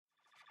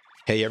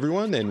Hey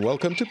everyone, and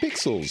welcome to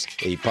Pixels,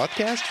 a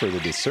podcast for the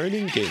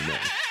discerning gamer.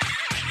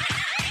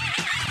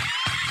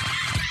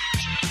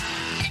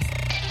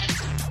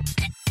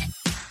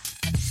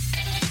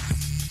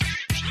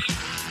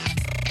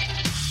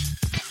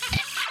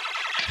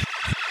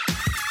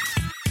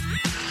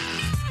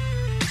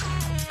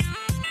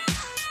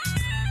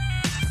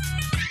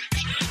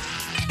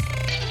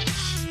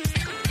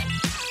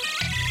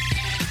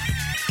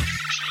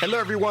 Hello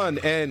everyone,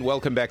 and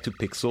welcome back to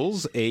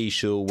Pixels, a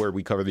show where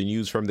we cover the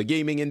news from the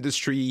gaming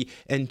industry.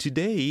 And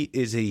today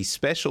is a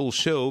special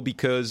show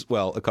because,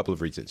 well, a couple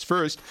of reasons.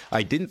 First,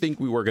 I didn't think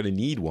we were going to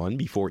need one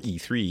before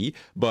E3,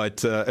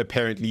 but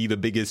apparently the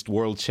biggest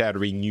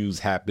world-shattering news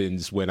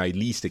happens when I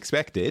least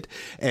expect it.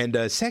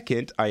 And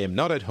second, I am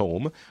not at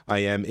home. I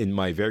am in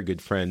my very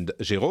good friend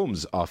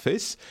Jérôme's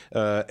office.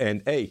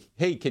 And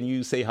hey, can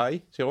you say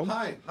hi, Jérôme?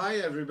 Hi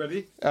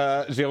everybody.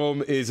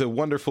 Jérôme is a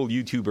wonderful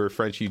YouTuber,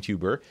 French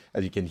YouTuber,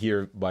 as you can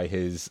hear by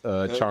his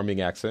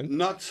charming accent.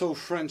 Not so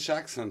French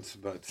accent,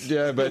 but...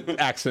 Yeah, but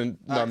accent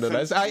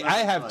nonetheless. I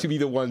have to be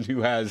the one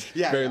who has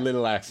very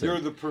little accent.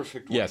 You're the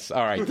perfect one. Yes,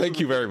 all right. Thank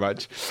you very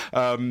much.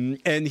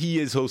 And he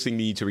is hosting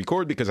me to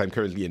record because I'm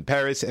currently in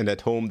Paris, and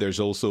at home there's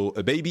also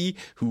a baby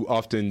who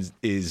often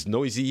is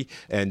noisy,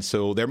 and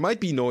so there might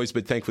be noise,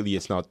 but thankfully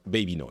it's not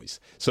baby noise.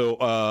 So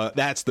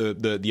that's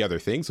the other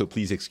thing, so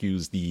please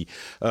excuse the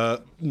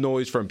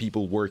noise from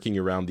people working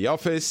around the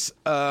office.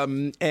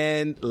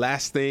 And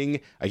last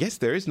thing, I guess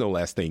there is no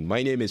last thing.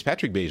 My name is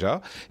Patrick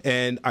Beja,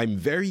 and I'm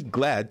very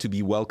glad to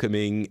be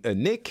welcoming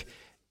Nick,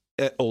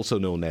 also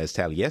known as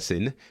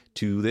Taliesin,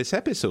 to this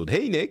episode.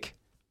 Hey, Nick.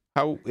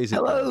 How is it?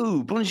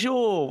 Hello,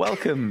 bonjour,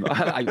 welcome.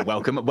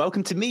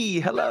 Welcome to me.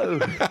 Hello.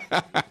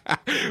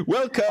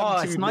 Welcome. Oh,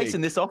 to it's nice Nick.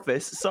 in this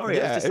office.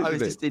 Sorry, I was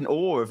just in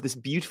awe of this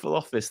beautiful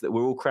office that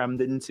we're all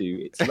crammed into.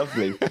 It's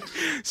lovely.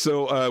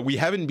 So we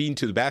haven't been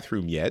to the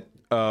bathroom yet.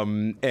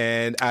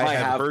 And I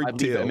have heard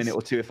I'd leave it a minute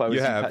or two if I was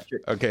you have.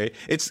 Patrick. Okay.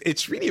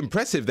 It's really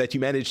impressive that you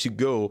managed to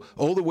go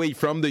all the way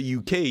from the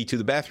UK to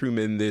the bathroom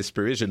in this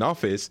Parisian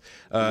office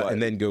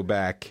and then go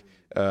back.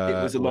 It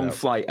was a long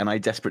flight, and I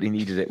desperately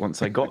needed it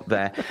once I got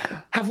there.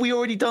 Have we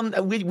already done?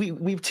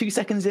 We've 2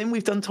 seconds in.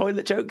 We've done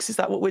toilet jokes. Is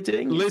that what we're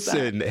doing?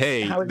 Listen,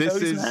 hey, this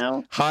is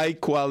now? high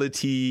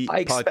quality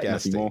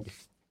podcasting.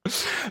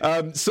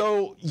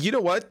 So you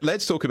know what?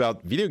 Let's talk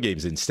about video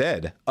games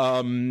instead.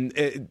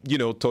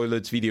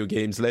 Toilets, video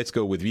games. Let's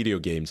go with video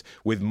games.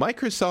 With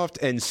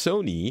Microsoft and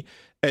Sony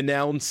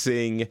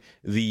announcing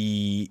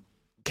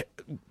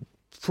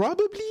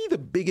probably the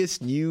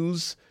biggest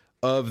news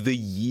of the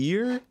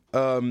year.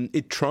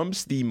 It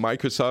trumps the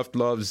Microsoft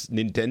loves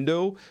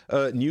Nintendo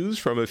news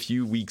from a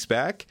few weeks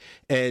back,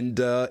 and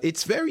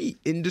it's very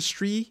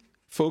industry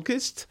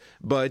focused,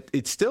 but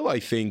it's still,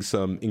 I think,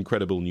 some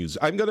incredible news.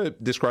 I'm going to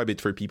describe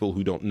it for people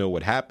who don't know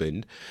what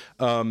happened,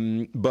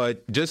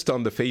 but just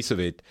on the face of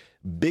it,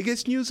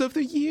 biggest news of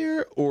the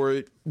year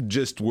or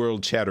just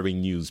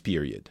world-shattering news,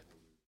 period?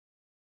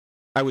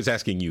 I was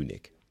asking you,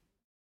 Nick.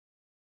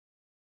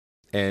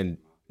 And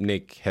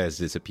Nick has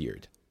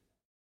disappeared.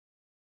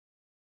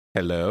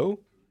 Hello?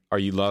 Are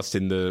you lost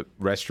in the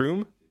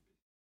restroom?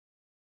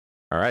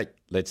 All right,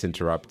 let's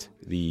interrupt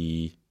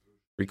the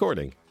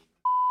recording.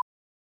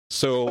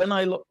 So When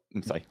I'm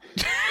sorry.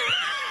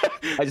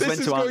 I just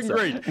went to answer.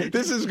 Great.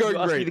 This is going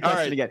great. All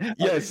right. Again.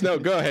 Yes. No.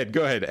 Go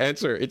ahead.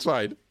 Answer. It's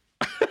fine.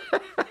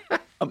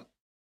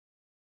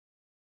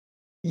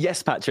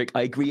 Yes, Patrick,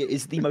 I agree. It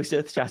is the most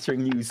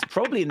earth-shattering news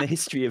probably in the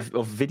history of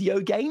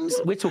video games.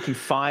 We're talking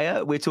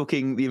fire. We're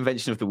talking the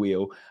invention of the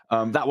wheel.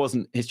 That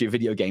wasn't history of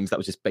video games. That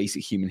was just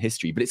basic human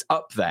history. But it's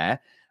up there.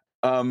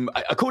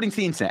 According to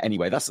the internet,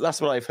 anyway, that's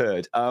what I've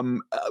heard.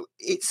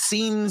 It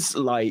seems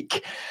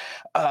like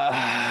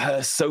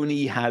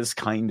Sony has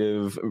kind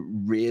of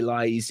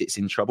realized it's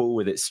in trouble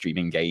with its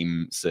streaming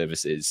game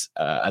services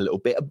a little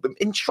bit.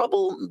 In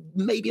trouble,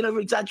 maybe an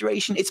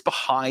over-exaggeration. It's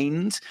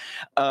behind.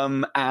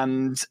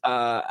 And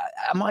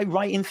am I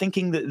right in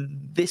thinking that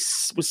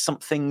this was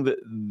something that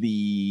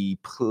the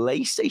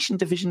PlayStation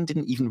division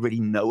didn't even really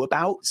know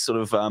about?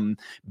 Sort of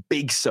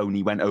big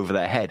Sony went over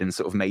their head and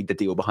sort of made the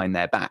deal behind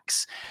their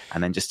backs.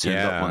 And then just turned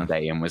up one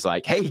day and was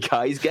like, hey,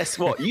 guys, guess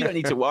what? You don't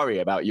need to worry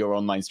about your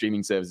online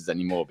streaming services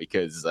anymore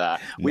because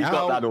we've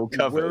got that all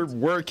covered. We're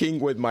working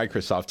with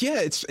Microsoft.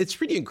 Yeah, it's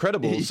pretty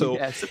incredible. So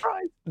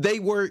surprise. They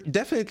were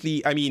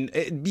definitely,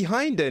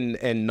 behind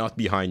and not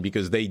behind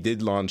because they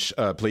did launch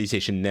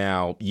PlayStation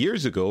Now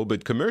years ago,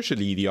 but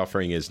commercially the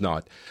offering is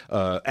not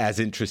as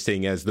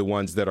interesting as the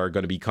ones that are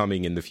going to be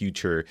coming in the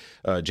future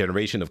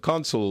generation of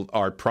console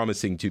are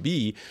promising to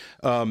be.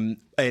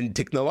 And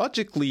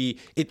technologically,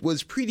 it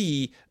was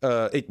pretty,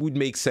 it would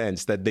make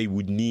sense that they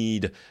would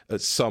need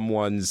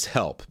someone's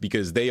help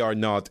because they are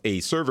not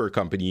a server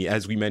company.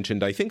 As we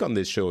mentioned, I think on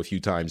this show a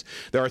few times,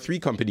 there are 3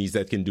 companies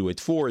that can do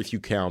it. 4 if you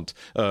count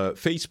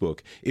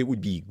Facebook. It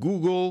would be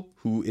Google,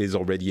 who is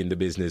already in the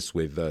business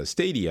with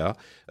Stadia,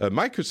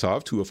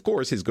 Microsoft, who of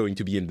course is going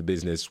to be in the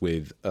business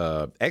with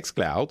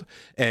xCloud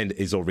and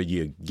is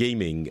already a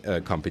gaming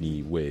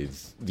company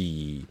with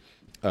the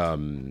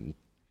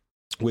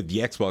with the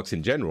Xbox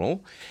in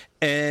general.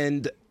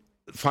 And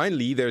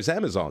finally, there's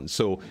Amazon.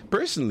 So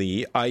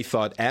personally, I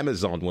thought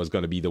Amazon was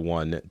going to be the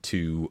one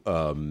to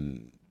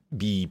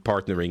be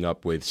partnering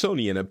up with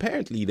Sony. And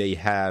apparently they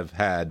have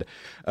had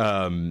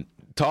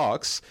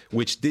talks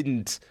which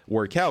didn't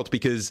work out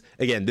because,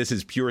 again, this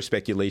is pure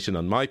speculation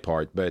on my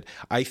part. But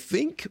I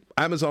think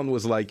Amazon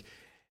was like,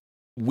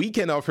 we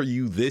can offer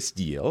you this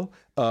deal.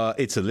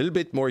 It's a little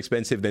bit more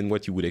expensive than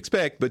what you would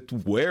expect, but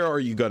where are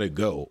you going to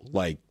go?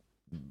 Like,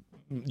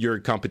 your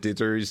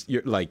competitors,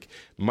 you're like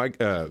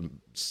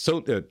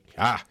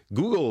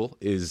Google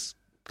is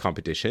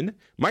competition,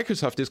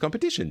 Microsoft is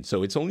competition,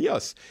 so it's only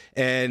us.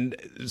 And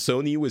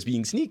Sony was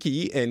being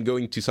sneaky and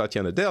going to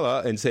Satya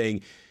Nadella and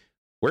saying,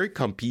 we're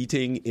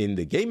competing in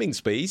the gaming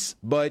space,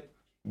 but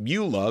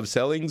you love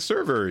selling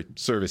server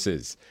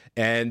services,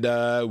 and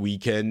we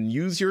can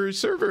use your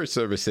server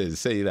services.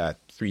 Say that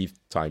 3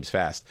 times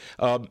fast.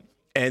 And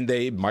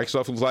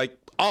Microsoft was like,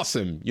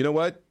 awesome, you know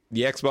what?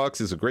 The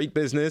Xbox is a great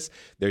business.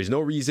 There's no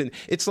reason.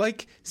 It's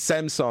like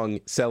Samsung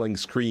selling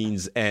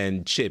screens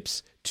and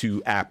chips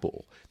to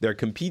Apple. They're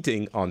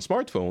competing on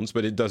smartphones,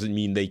 but it doesn't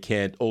mean they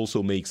can't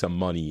also make some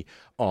money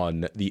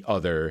on the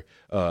other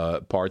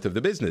part of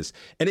the business.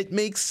 And it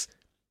makes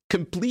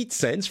complete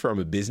sense from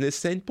a business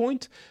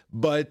standpoint.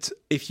 But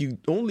if you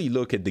only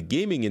look at the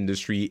gaming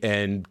industry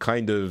and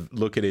kind of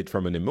look at it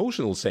from an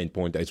emotional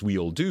standpoint, as we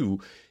all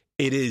do,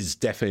 it is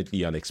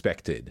definitely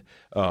unexpected.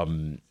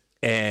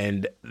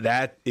 And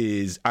that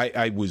is,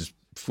 I was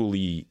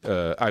thinking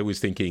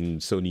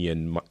Sony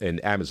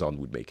and Amazon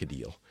would make a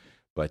deal.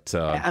 But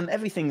and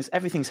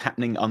everything's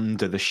happening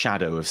under the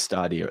shadow of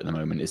Stadia at the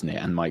moment, isn't it?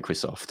 And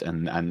Microsoft,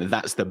 and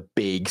that's the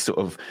big sort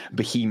of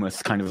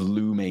behemoth kind of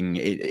looming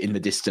in the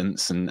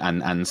distance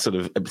and sort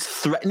of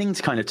threatening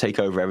to kind of take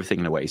over everything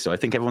in a way. So I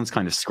think everyone's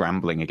kind of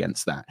scrambling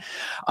against that.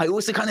 I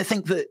also kind of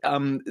think that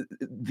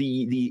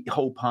the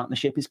whole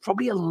partnership is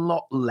probably a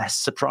lot less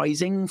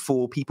surprising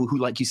for people who,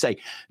 like you say,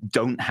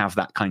 don't have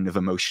that kind of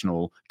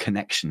emotional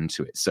connection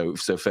to it. So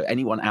for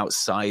anyone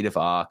outside of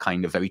our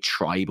kind of very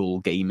tribal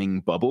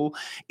gaming bubble,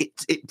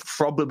 it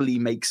probably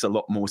makes a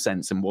lot more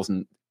sense and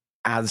wasn't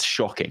as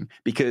shocking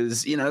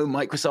because, you know,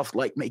 Microsoft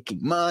like making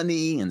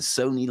money and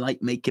Sony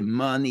like making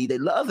money. They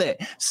love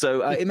it.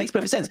 So it makes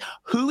perfect sense.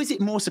 Who is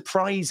it more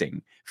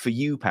surprising for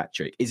you,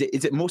 Patrick? Is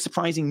it more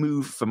surprising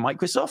move for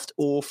Microsoft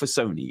or for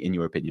Sony, in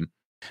your opinion?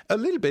 A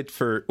little bit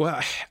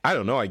I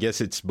don't know. I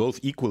guess it's both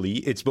equally.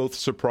 It's both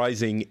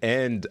surprising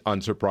and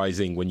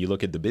unsurprising when you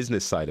look at the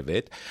business side of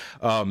it.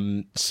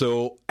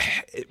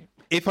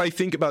 If I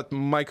think about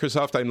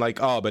Microsoft, I'm like,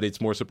 but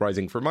it's more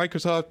surprising for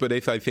Microsoft. But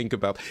if I think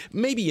about,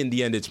 maybe in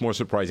the end, it's more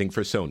surprising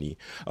for Sony.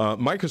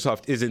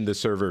 Microsoft is in the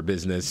server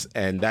business,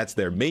 and that's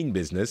their main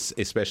business,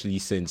 especially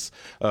since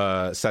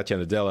Satya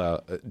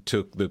Nadella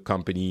took the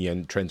company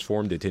and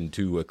transformed it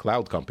into a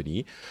cloud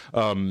company.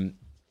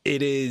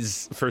 It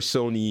is, for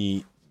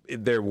Sony,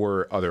 there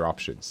were other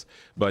options.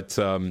 But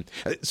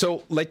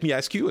so let me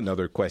ask you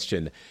another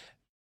question.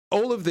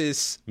 All of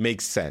this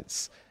makes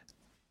sense.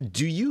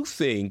 Do you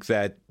think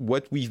that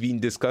what we've been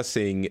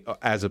discussing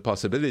as a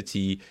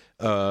possibility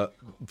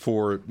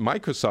for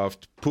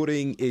Microsoft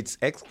putting its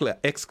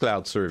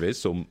xCloud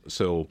service,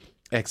 so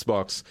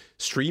Xbox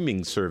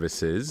streaming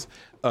services,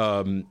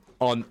 on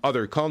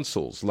other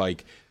consoles,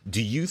 like,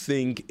 do you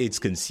think it's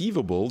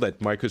conceivable that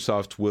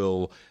Microsoft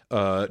will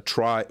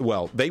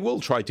they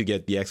will try to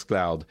get the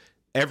xCloud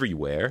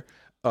everywhere,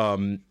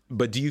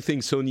 but do you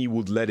think Sony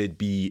would let it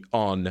be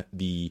on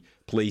the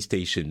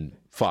PlayStation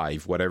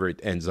 5, whatever it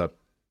ends up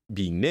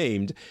being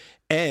named?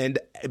 And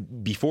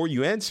before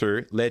you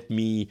answer, let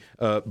me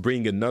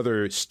bring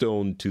another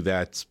stone to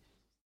that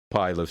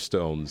pile of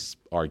stones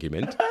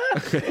argument.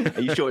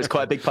 Are you sure it's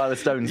quite a big pile of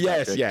stones,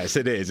 Patrick? Yes,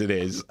 it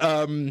is.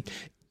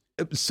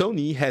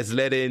 Sony has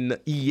let in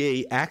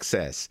EA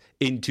access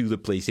into the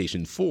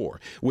PlayStation 4,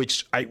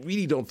 which I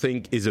really don't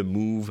think is a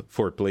move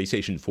for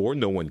PlayStation 4.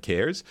 No one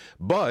cares,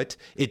 but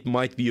it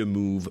might be a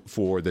move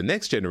for the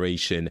next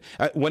generation.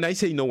 When I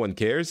say no one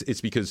cares,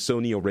 it's because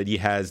Sony already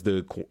has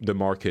the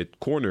market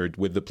cornered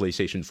with the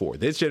PlayStation 4.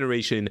 This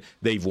generation,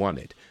 they've won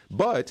it.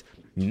 But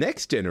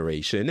next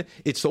generation,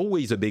 it's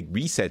always a big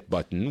reset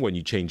button when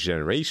you change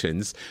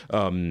generations.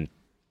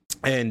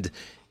 And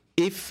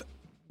if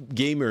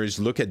gamers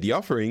look at the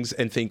offerings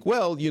and think,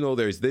 well, you know,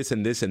 there's this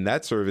and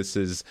that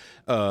services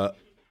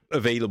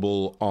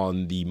available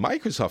on the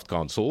Microsoft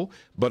console,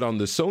 but on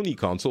the Sony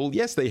console,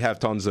 yes, they have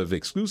tons of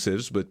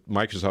exclusives, but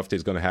Microsoft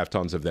is going to have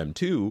tons of them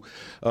too.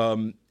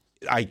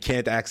 I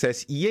can't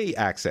access EA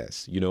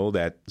Access, you know,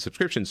 that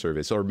subscription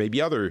service, or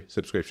maybe other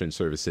subscription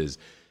services.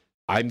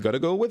 I'm going to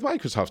go with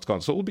Microsoft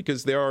console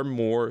because there are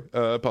more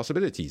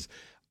possibilities.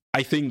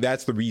 I think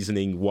that's the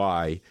reasoning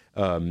why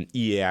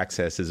EA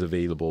Access is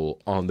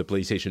available on the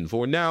PlayStation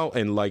 4 now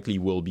and likely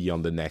will be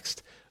on the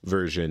next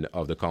version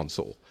of the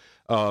console.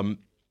 And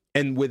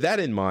with that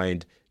in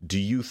mind, do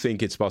you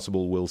think it's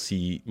possible we'll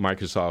see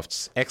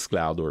Microsoft's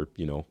xCloud or,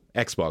 you know,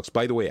 Xbox?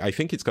 By the way, I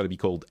think it's going to be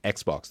called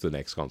Xbox, the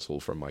next console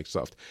from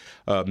Microsoft,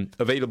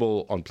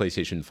 available on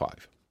PlayStation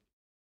 5.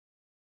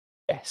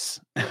 Yes,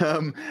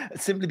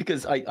 simply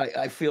because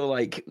I feel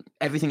like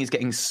everything is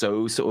getting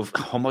so sort of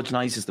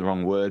homogenized is the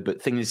wrong word,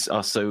 but things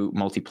are so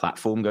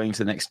multi-platform going to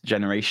the next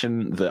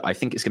generation that I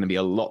think it's going to be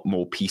a lot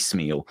more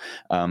piecemeal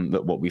than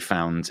what we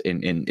found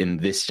in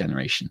this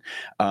generation.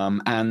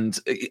 And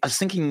I was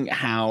thinking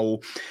how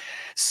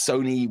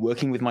Sony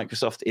working with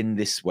Microsoft in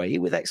this way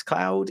with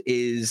xCloud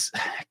is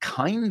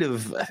kind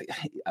of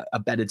a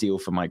better deal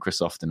for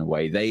Microsoft in a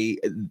way.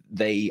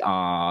 They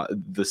are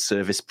the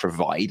service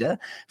provider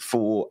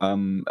for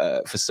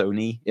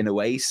Sony in a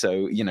way.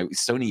 So,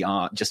 Sony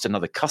are just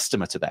another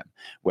customer to them,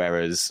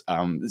 whereas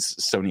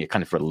Sony are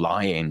kind of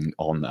relying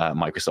on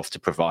Microsoft to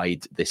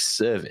provide this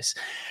service.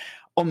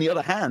 On the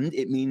other hand,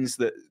 it means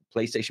that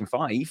PlayStation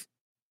 5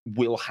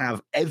 will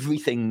have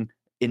everything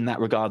in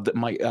that regard that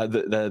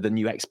the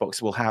new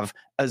Xbox will have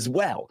as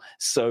well.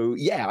 So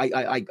yeah,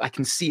 I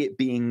can see it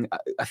being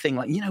a thing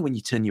like, when you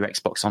turn your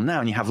Xbox on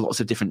now and you have lots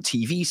of different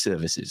TV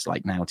services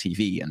like Now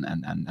TV and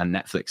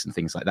Netflix and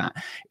things like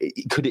that.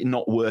 Could it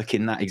not work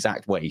in that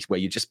exact way where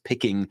you're just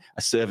picking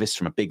a service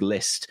from a big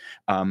list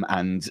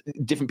and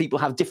different people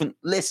have different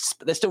lists,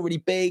 but they're still really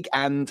big,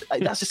 and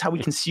that's just how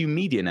we consume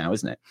media now,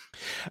 isn't it?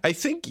 I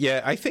think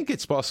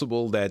it's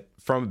possible that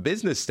from a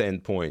business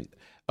standpoint,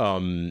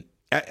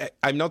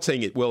 I'm not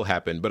saying it will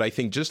happen, but I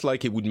think just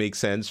like it would make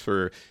sense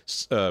for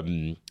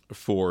Nintendo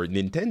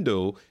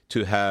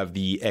to have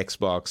the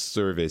Xbox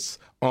service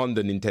on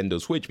the Nintendo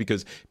Switch,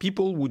 because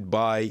people would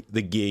buy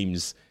the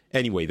games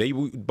anyway. They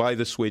would buy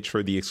the Switch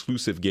for the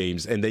exclusive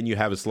games, and then you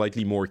have a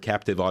slightly more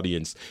captive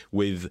audience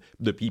with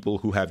the people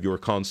who have your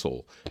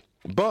console.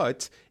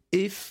 But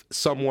if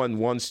someone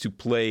wants to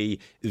play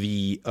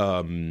the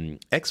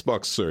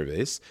Xbox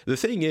service, the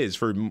thing is,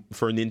 for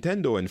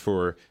Nintendo and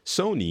for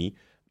Sony,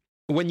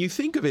 when you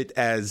think of it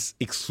as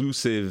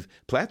exclusive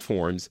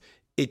platforms,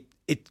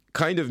 it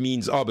kind of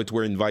means, but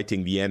we're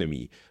inviting the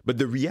enemy. But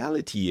the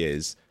reality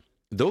is,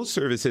 those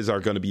services are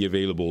going to be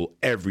available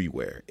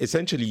everywhere.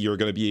 Essentially, you're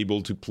going to be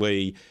able to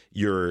play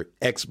your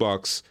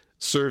Xbox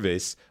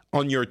service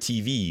on your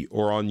TV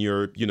or on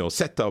your,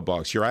 set-top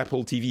box, your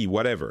Apple TV,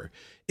 whatever.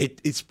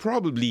 It's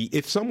probably,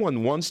 if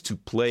someone wants to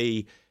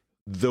play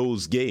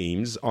those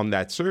games on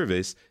that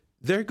service,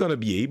 they're going to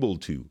be able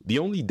to. The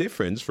only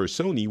difference for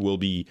Sony will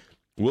be,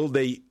 will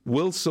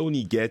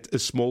Sony get a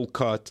small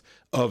cut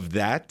of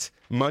that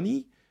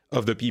money,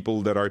 of the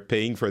people that are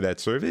paying for that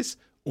service,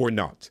 or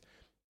not?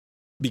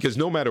 Because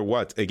no matter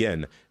what,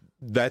 again,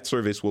 that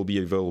service will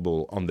be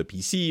available on the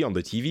PC, on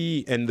the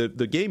TV, and the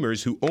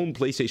gamers who own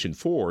PlayStation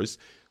 4s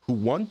who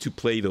want to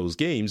play those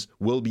games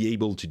will be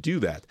able to do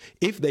that.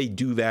 If they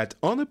do that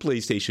on a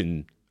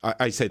PlayStation,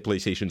 I said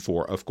PlayStation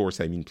 4, of course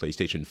I mean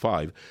PlayStation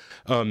 5.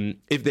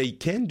 If they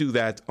can do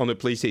that on a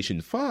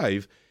PlayStation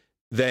 5,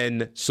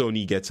 then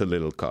Sony gets a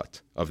little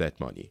cut of that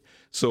money.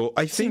 So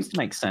I think seems to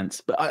make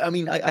sense, but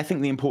I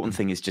think the important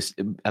thing is just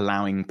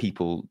allowing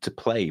people to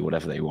play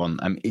whatever they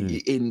want.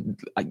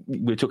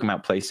 We're talking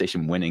about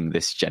PlayStation winning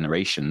this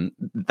generation.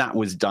 That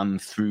was done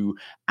through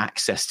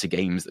access to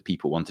games that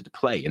people wanted to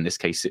play. In this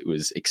case, it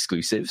was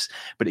exclusives,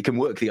 but it can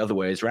work the other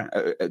way as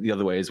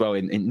well.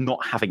 In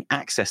not having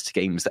access to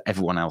games that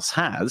everyone else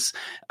has,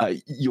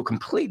 you're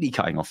completely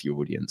cutting off your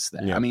audience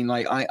there. Yeah.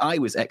 I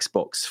was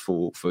Xbox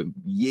for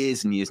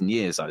years and years and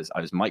years. I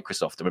was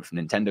Microsoft. I went from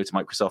Nintendo to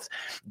Microsoft.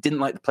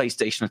 Didn't like the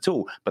PlayStation at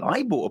all, but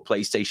I bought a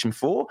PlayStation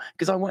 4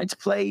 because I wanted to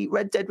play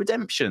Red Dead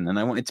Redemption, and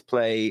I wanted to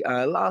play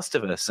Last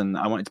of Us, and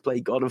I wanted to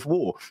play God of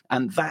War,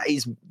 and that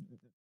is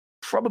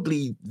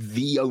probably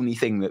the only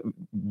thing that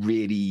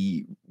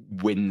really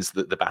wins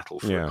the battle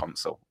for a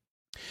console.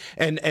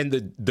 And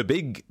the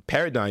big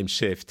paradigm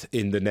shift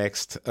in the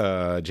next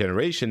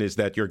generation is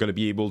that you're going to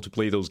be able to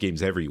play those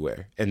games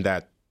everywhere, and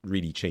that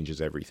really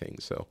changes everything.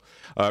 So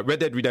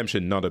Red Dead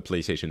Redemption, not a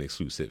PlayStation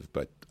exclusive,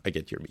 but I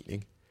get your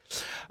meaning.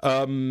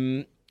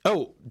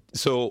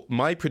 So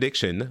my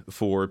prediction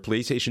for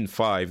PlayStation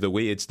 5, the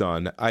way it's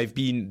done, I've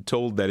been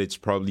told that it's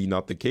probably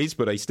not the case,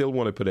 but I still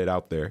want to put it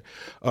out there.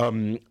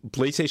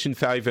 PlayStation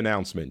 5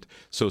 announcement.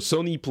 So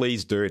Sony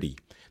plays dirty.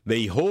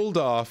 They hold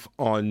off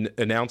on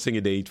announcing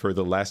a date for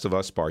The Last of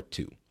Us Part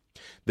 2.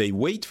 They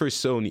wait for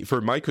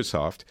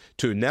Microsoft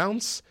to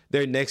announce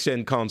their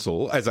next-gen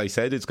console. As I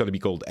said, it's going to be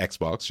called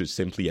Xbox, just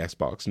simply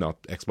Xbox,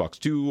 not Xbox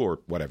 2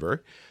 or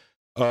whatever.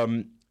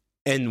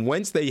 And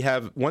once they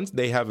have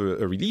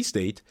a release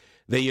date,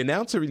 they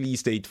announce a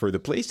release date for the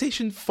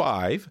PlayStation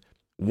 5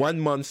 1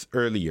 month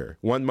earlier,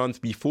 1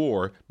 month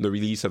before the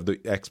release of the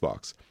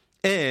Xbox.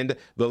 And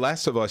The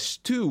Last of Us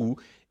 2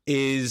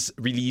 is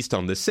released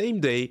on the same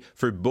day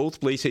for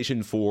both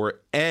PlayStation 4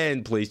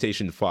 and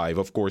PlayStation 5.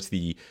 Of course,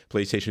 the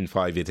PlayStation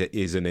 5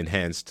 is an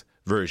enhanced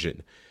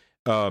version.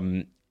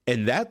 And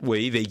that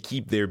way, they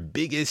keep their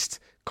biggest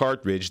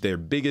cartridge, their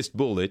biggest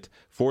bullet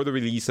for the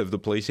release of the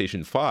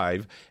PlayStation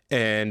 5,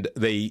 and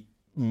they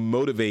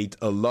motivate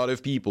a lot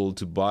of people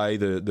to buy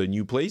the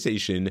new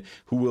PlayStation,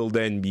 who will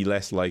then be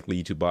less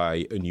likely to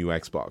buy a new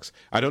Xbox.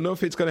 I don't know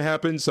if it's going to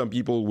happen. Some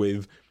people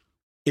with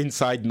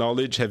inside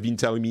knowledge have been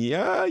telling me,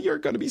 you're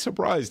going to be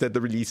surprised at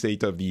the release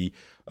date of the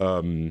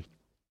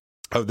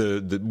of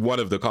the one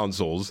of the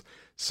consoles.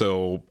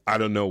 So I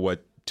don't know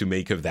what to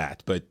make of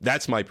that, but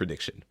that's my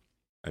prediction.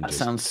 That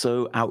sounds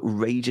so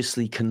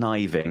outrageously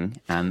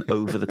conniving and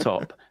over the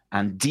top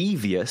and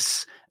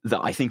devious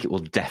that I think it will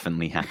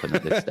definitely happen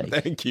at this stage.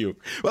 Thank you.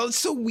 Well, it's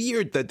so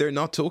weird that they're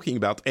not talking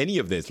about any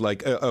of this,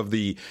 like of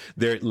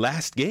their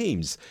last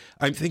games.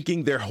 I'm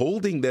thinking they're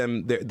holding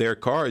their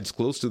cards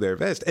close to their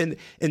vest, and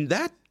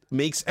that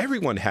makes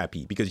everyone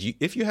happy, because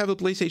if you have a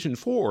PlayStation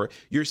 4,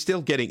 you're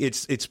still getting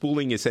it's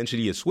pulling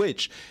essentially a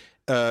Switch.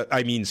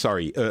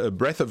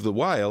 Breath of the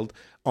Wild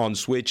on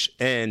Switch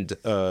and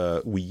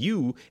Wii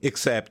U,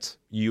 except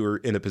you're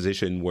in a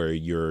position where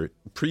your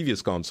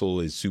previous console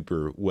is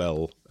super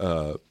well,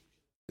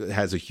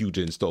 has a huge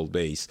installed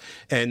base.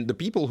 And the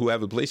people who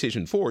have a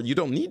PlayStation 4, you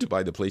don't need to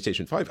buy the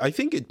PlayStation 5. I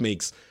think it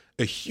makes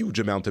a huge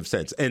amount of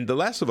sense. And The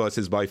Last of Us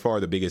is by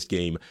far the biggest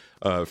game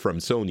from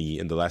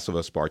Sony, and The Last of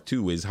Us Part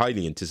 2 is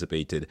highly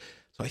anticipated.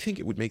 So I think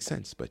it would make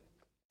sense, but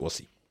we'll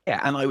see. Yeah,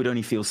 and I would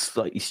only feel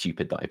slightly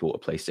stupid that I bought a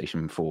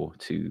PlayStation 4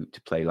 to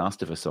play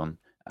Last of Us on,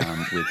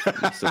 with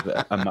sort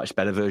of a much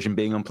better version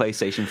being on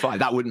PlayStation 5.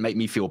 That wouldn't make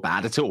me feel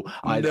bad at all.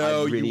 I'd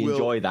really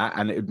enjoy that,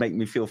 and it would make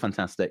me feel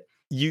fantastic.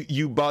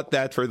 You bought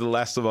that for The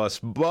Last of Us,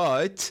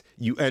 but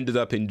you ended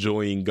up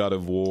enjoying God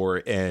of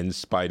War and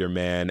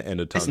Spider-Man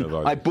and a ton of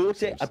other I bought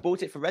games. I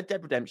bought it for Red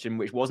Dead Redemption,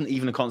 which wasn't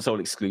even a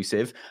console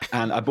exclusive,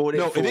 and I bought it.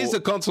 No, it is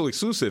a console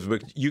exclusive,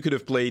 but you could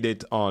have played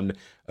it on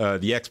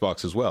the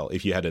Xbox as well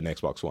if you had an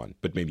Xbox One,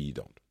 but maybe you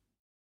don't.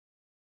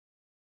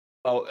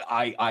 Oh,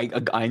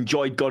 I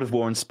enjoyed God of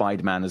War and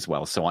Spider-Man as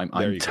well, so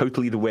I'm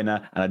totally the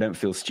winner, and I don't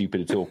feel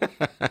stupid at all.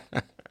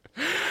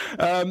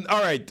 All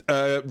right.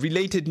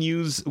 Related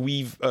news: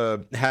 we've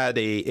had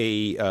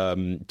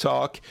a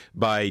talk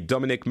by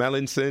Dominic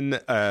Mallinson,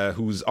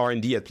 who's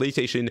R&D at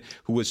PlayStation,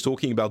 who was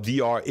talking about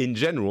VR in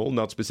general,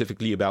 not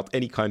specifically about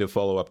any kind of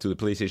follow-up to the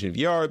PlayStation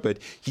VR, but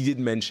he did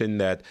mention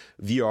that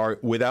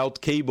VR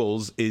without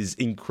cables is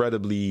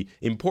incredibly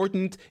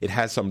important. It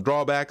has some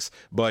drawbacks,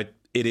 but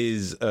it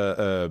is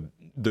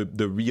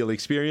the real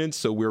experience.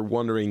 So we're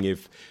wondering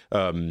if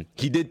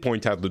he did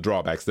point out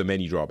the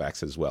many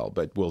drawbacks as well,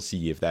 but we'll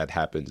see if that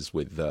happens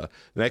with the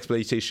next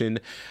PlayStation.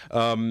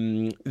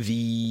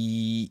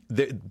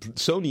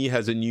 Sony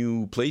has a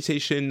new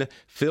PlayStation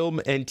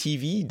film and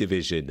TV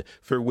division,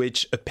 for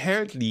which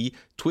apparently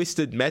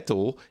Twisted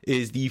Metal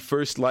is the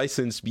first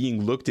license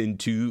being looked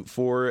into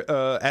for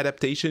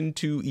adaptation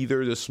to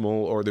either the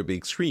small or the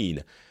big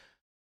screen.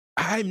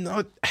 I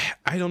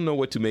don't know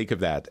what to make of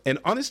that. And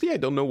honestly, I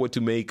don't know what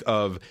to make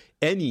of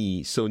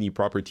any Sony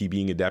property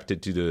being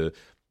adapted to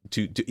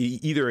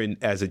either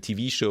as a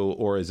TV show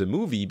or as a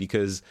movie,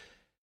 because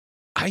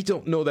I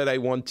don't know that I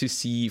want to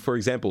see, for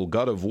example,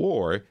 God of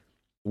War.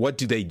 What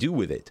do they do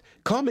with it?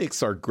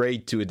 Comics are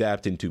great to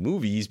adapt into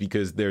movies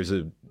because there's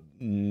a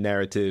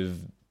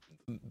narrative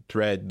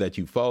thread that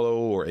you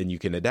follow, and you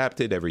can adapt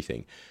it,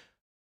 everything.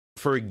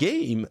 For a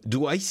game,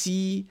 do I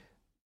see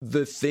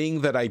the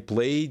thing that I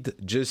played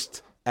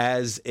just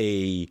as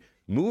a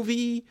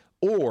movie,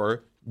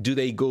 or do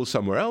they go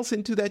somewhere else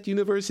into that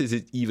universe? Is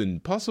it even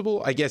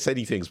possible? I guess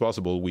anything's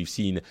possible. We've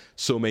seen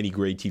so many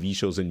great TV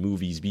shows and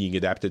movies being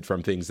adapted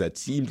from things that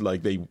seemed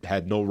like they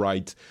had no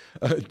right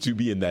to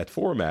be in that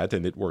format,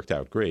 and it worked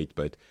out great.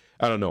 But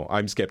I don't know.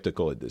 I'm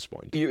skeptical at this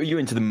point. You're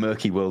into the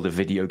murky world of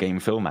video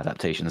game film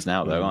adaptations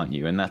now, though, aren't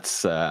you? And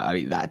that's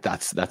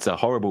that's a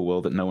horrible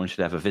world that no one should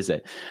ever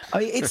visit.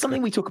 It's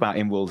something we talk about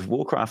in World of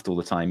Warcraft all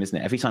the time, isn't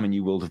it? Every time a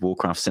new World of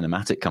Warcraft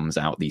cinematic comes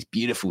out, these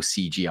beautiful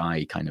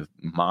CGI kind of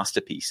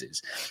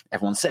masterpieces,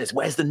 everyone says,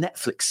 "Where's the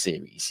Netflix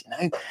series?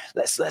 You know,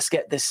 let's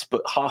get this,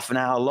 but half an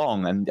hour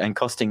long and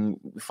costing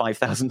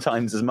 5,000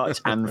 times as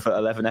much, and for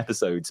 11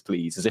 episodes,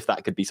 please." As if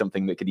that could be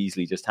something that could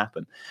easily just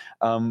happen.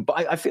 But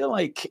I feel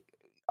like.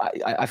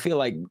 I feel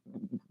like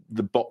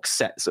the box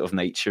set sort of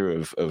nature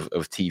of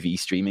TV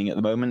streaming at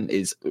the moment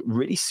is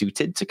really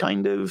suited to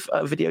kind of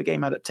video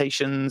game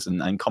adaptations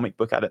and comic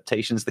book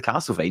adaptations. The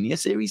Castlevania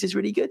series is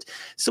really good,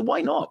 so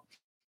why not?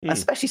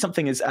 Especially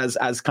something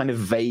as kind of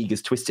vague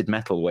as Twisted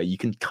Metal, where you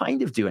can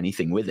kind of do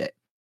anything with it.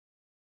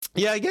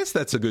 Yeah, I guess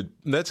that's a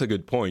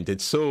good point.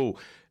 It's so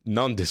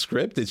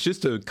nondescript. It's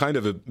just a kind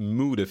of a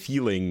mood, a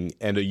feeling,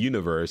 and a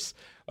universe.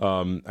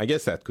 I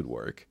guess that could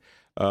work.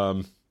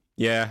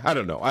 Yeah, I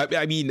don't know.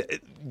 I mean,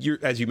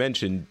 as you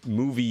mentioned,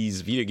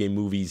 video game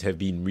movies have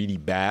been really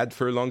bad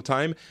for a long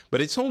time, but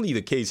it's only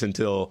the case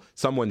until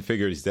someone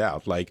figures it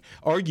out. Like,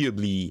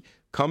 arguably,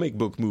 comic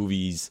book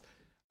movies,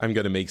 I'm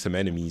going to make some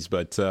enemies,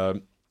 but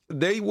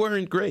they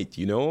weren't great,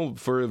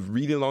 for a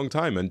really long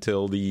time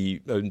until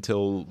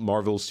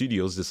Marvel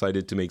Studios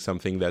decided to make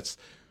something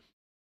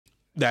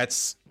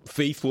that's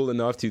faithful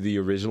enough to the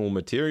original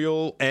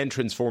material and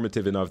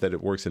transformative enough that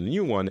it works in the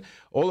new one.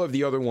 All of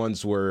the other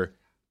ones were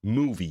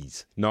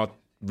movies, not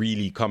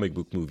really comic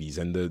book movies,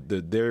 and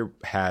they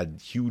had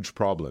huge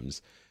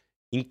problems,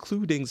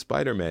 including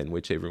Spider-Man,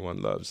 which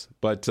everyone loves.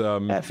 But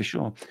yeah, for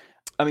sure.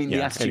 I mean,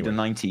 the attitude in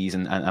the 90s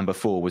and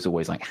before was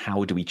always like,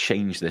 how do we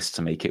change this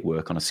to make it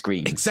work on a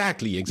screen?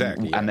 Exactly.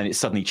 And then it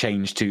suddenly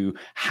changed to,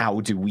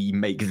 how do we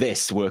make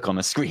this work on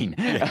a screen?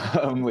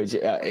 Which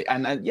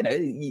and you know,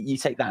 you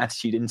take that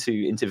attitude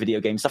into video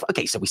game stuff.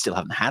 Okay, so we still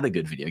haven't had a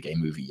good video game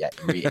movie yet,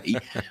 really.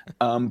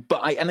 But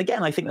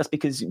I think that's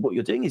because what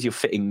you're doing is you're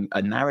fitting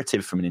a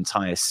narrative from an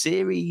entire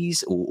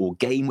series or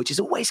game, which is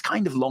always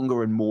kind of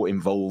longer and more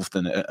involved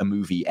than a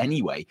movie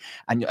anyway.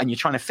 And you're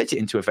trying to fit it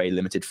into a very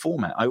limited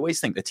format. I always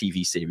think the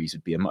TV series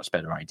would be a much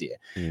better idea.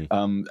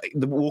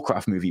 The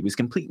Warcraft movie was a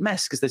complete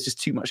mess because there's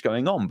just too much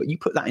going on. But you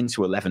put that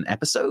into 11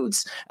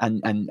 episodes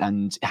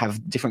and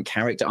have different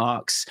character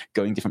arcs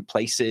going different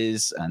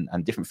places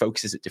and different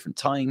focuses at different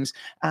times,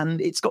 and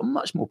it's got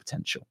much more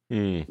potential.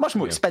 Much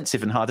more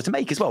expensive and harder to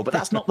make as well, but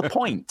that's not the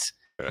point.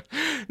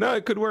 No,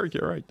 it could work.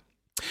 You're right.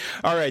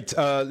 All right,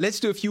 let's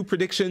do a few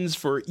predictions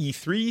for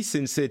E3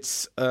 since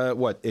it's,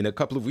 in a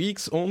couple of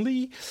weeks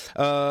only.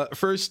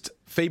 First,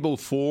 Fable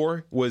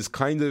 4 was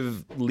kind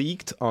of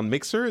leaked on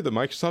Mixer, the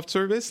Microsoft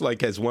service,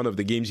 like as one of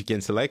the games you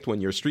can select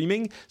when you're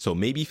streaming. So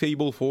maybe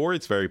Fable 4,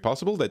 it's very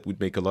possible. That would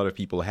make a lot of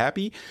people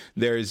happy.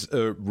 There's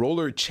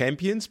Roller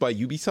Champions by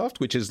Ubisoft,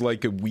 which is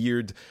like a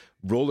weird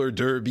roller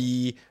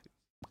derby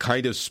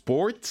kind of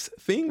sports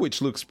thing,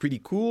 which looks pretty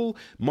cool.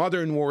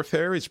 Modern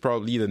Warfare is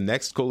probably the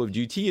next Call of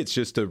Duty. It's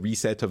just a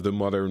reset of the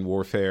Modern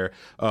Warfare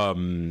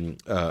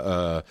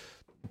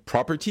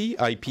property,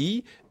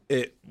 IP,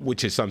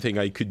 which is something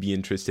I could be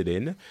interested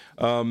in.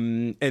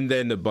 And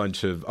then a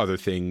bunch of other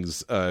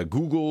things.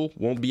 Google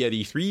won't be at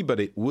E3,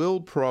 but it will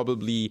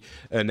probably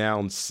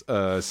announce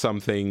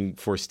something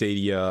for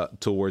Stadia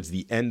towards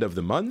the end of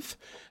the month.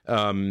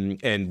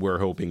 And we're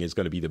hoping it's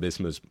going to be the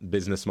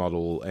business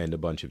model and a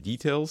bunch of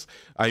details.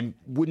 I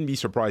wouldn't be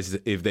surprised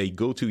if they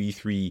go to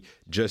E3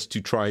 just to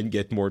try and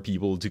get more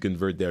people to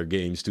convert their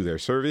games to their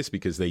service,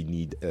 because they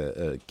need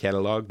a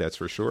catalog, that's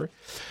for sure.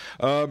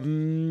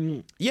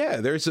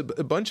 There's a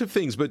bunch of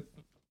things, but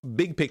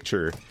big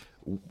picture,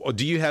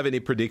 do you have any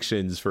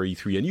predictions for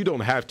E3? And you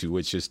don't have to,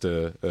 it's just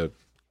a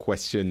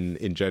question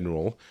in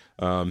general.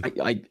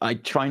 I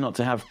try not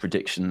to have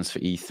predictions for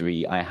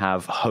E3. I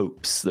have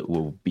hopes that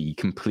will be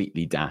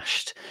completely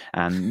dashed,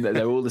 and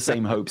they're all the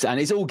same hopes, and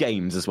it's all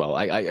games as well.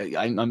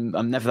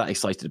 I'm never that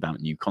excited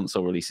about new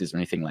console releases or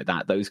anything like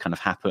that. Those kind of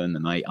happen,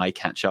 and I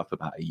catch up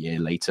about a year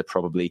later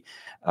probably,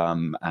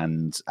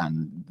 and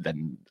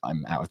then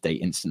I'm out of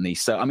date instantly.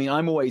 So I mean,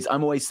 I'm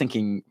always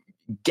thinking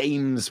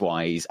games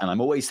wise, and I'm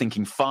always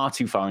thinking far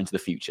too far into the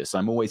future, so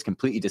I'm always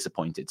completely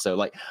disappointed. So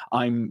like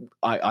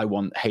I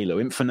want Halo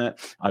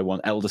Infinite, I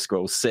want Elder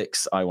Scrolls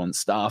 6, I want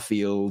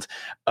Starfield.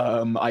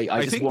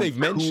 I think they've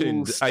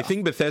mentioned stuff. I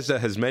think Bethesda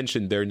has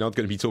mentioned they're not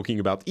going to be talking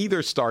about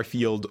either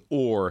Starfield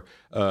or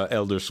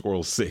Elder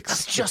Scrolls 6.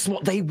 That's just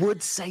what they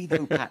would say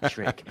though,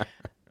 Patrick.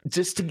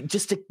 Just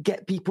to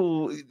get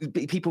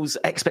people's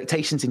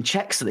expectations in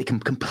check so they can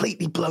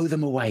completely blow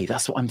them away.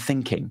 That's what I'm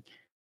thinking.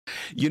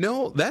 You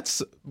know,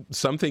 that's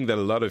something that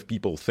a lot of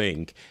people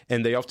think,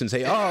 and they often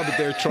say, "Oh, but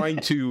they're trying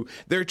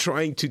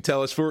to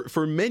tell us."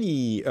 For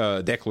many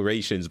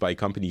declarations by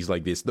companies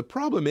like this, the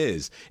problem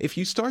is if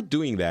you start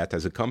doing that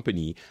as a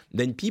company,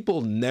 then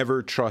people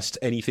never trust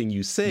anything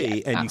you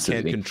say, and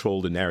absolutely. You can't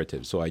control the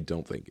narrative. So I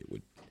don't think it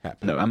would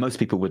happen. No, and most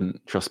people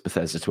wouldn't trust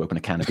Bethesda to open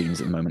a can of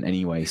beans at the moment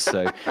anyway.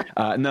 So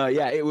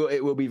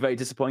it will be very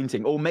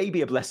disappointing, or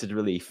maybe a blessed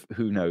relief.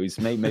 Who knows?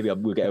 Maybe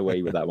we'll get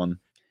away with that one.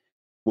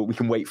 Well, we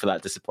can wait for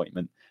that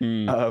disappointment.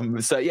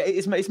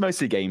 It's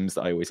mostly games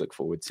that I always look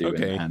forward to,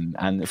 okay.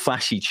 and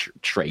flashy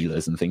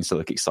trailers and things to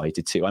look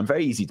excited to. I'm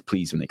very easy to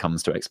please when it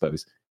comes to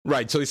expos.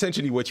 Right. So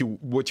essentially, what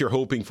you're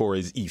hoping for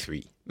is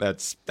E3.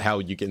 That's how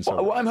you can.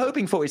 What I'm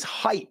hoping for is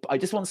hype. I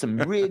just want some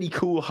really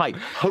cool hype.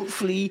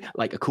 Hopefully,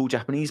 like a cool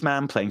Japanese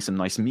man playing some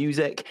nice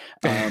music,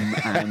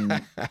 and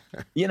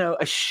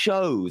a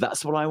show.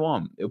 That's what I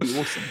want. It'll be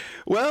awesome.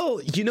 Well,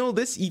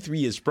 this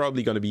E3 is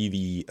probably going to be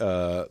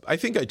the. I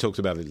think I talked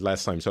about it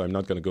last time, so I'm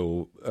not going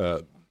to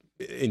go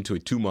into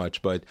it too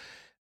much, but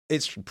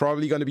it's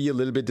probably going to be a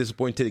little bit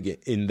disappointing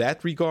in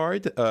that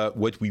regard.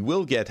 What we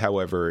will get,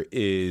 however,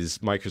 is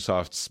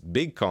Microsoft's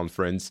big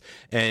conference,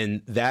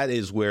 and that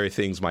is where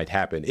things might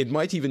happen. It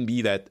might even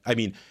be that,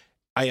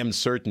 I am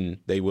certain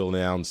they will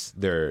announce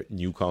their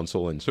new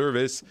console and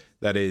service.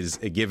 That is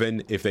a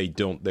given. If they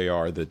don't,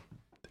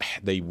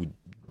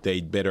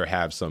 they'd better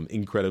have some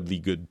incredibly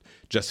good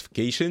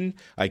justification.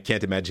 I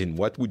can't imagine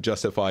what would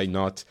justify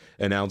not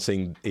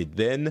announcing it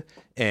then,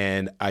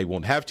 and I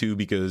won't have to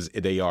because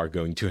they are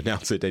going to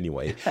announce it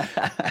anyway.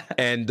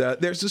 And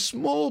there's a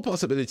small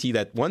possibility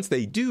that once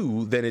they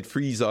do, then it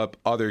frees up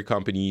other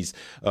companies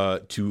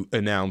to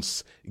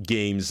announce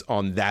games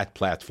on that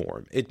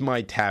platform. It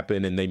might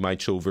happen, and they might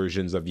show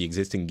versions of the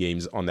existing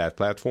games on that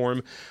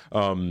platform.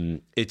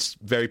 It's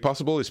very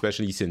possible,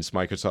 especially since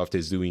Microsoft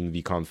is doing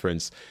the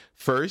conference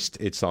first.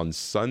 It's on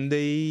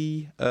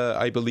Sunday,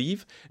 I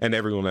believe, and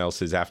everyone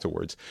else is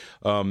afterwards.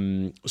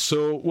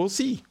 So we'll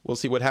see. We'll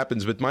see what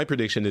happens. But my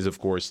prediction is, of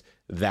course,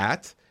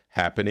 that.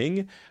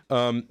 happening.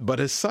 But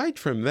aside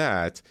from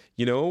that,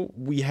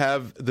 we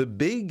have the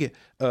big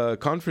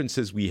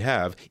conferences we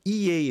have.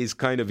 EA is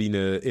kind of in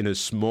a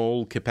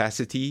small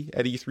capacity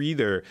at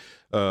E3.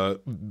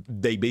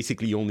 They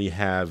basically only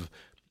have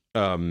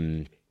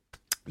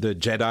the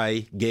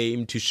Jedi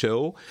game to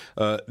show.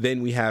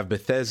 Then we have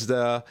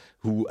Bethesda,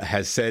 who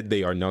has said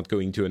they are not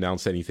going to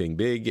announce anything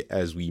big,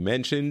 as we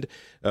mentioned.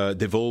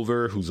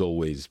 Devolver, who's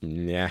always,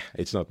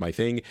 it's not my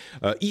thing.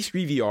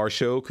 E3 VR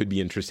show could be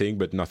interesting,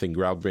 but nothing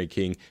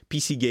groundbreaking.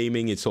 PC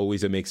gaming, it's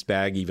always a mixed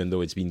bag, even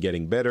though it's been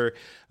getting better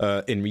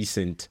in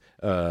recent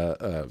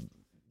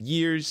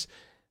years.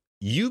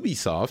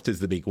 Ubisoft is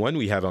the big one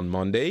we have on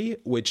Monday,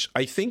 which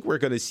I think we're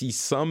going to see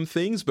some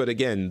things, but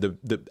again,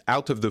 the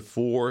out of the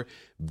 4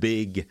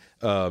 big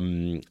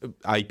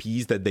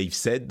IPs that they've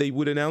said they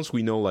would announce,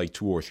 we know like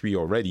 2 or 3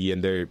 already,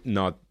 and they're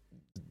not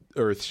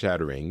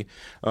earth-shattering.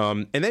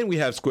 And then we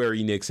have Square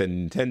Enix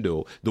and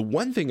Nintendo. The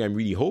one thing I'm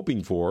really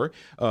hoping for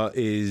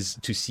is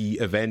to see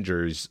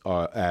Avengers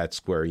at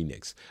Square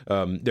Enix.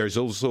 There's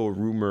also a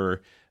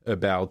rumor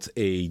about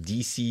a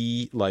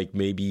DC, like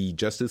maybe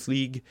Justice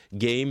League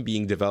game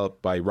being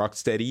developed by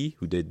Rocksteady,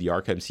 who did the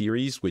Arkham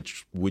series,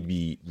 which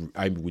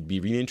I would be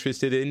really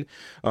interested in.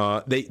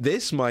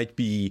 This might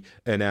be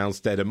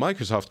announced at a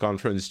Microsoft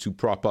conference to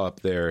prop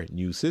up their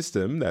new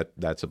system.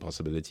 That's a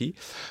possibility.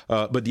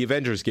 But the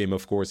Avengers game,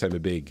 of course, I'm a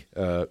big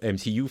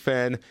MCU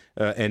fan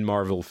and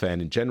Marvel fan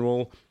in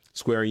general.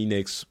 Square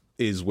Enix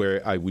is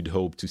where I would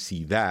hope to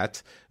see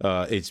that.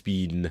 It's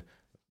been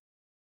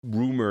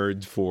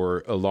rumored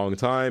for a long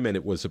time, and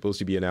it was supposed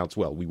to be announced.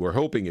 Well, we were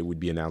hoping it would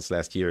be announced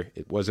last year.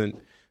 It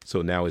wasn't,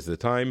 so now is the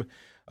time.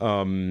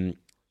 And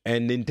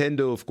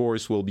Nintendo, of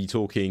course, will be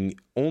talking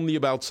only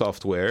about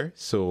software,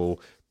 so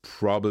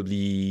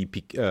probably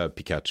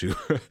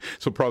Pikachu.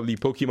 So probably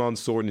Pokemon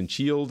Sword and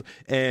Shield,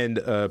 and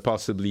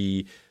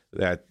possibly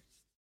that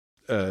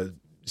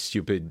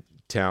stupid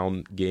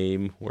town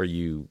game where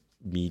you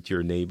meet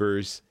your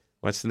neighbors.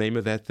 What's the name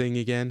of that thing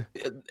again?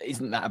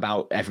 Isn't that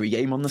about every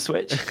game on the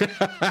Switch?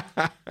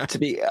 To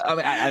be,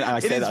 I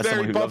say it is that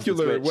very as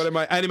popular. What am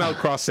I? Animal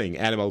Crossing.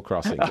 Animal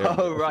Crossing.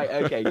 Oh right,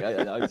 okay.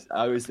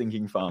 I was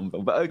thinking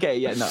Farmville, but okay,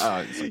 yeah,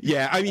 no.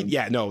 Yeah, I mean,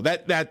 no,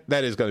 that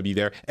is going to be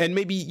there, and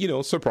maybe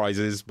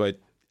surprises,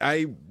 but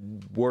I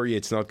worry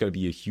it's not going to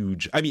be a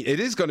huge. I mean, it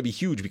is going to be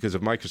huge because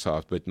of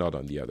Microsoft, but not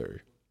on the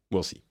other.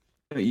 We'll see.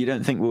 You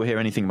don't think we'll hear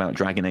anything about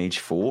Dragon Age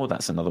 4?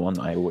 That's another one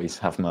that I always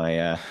have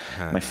my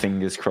my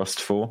fingers crossed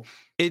for.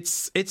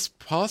 It's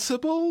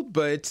possible,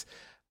 but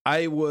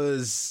I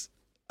was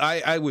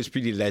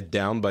pretty let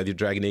down by the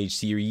Dragon Age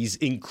series,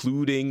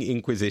 including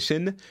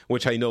Inquisition,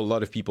 which I know a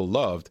lot of people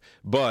loved.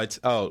 But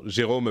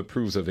Jérôme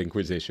approves of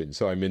Inquisition,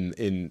 so I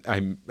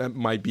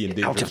might be in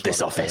danger. Out of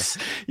this office.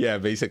 Yeah,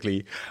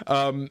 basically.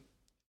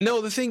 No,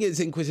 the thing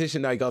is,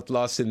 Inquisition, I got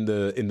lost in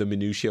the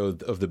minutiae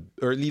of the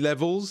early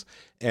levels,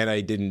 and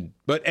I didn't.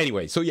 But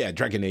anyway, so yeah,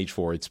 Dragon Age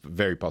 4, it's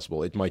very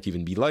possible. It might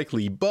even be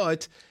likely,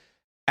 but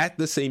at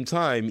the same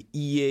time,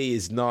 EA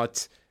is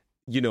not,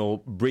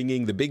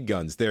 bringing the big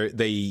guns.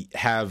 They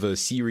have a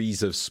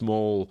series of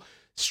small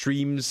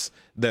streams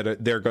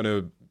that they're going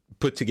to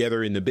put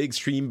together in the big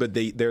stream, but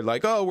they're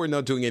like, we're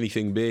not doing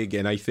anything big.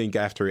 And I think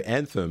after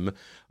Anthem,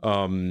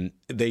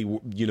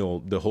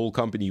 the whole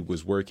company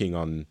was working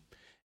on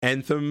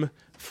Anthem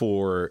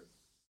for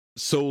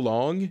so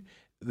long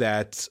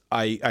that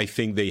I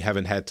think they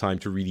haven't had time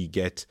to really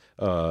get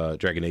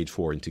Dragon Age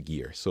 4 into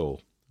gear. So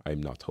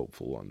I'm not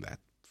hopeful on that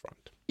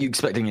front. Are you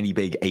expecting any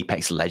big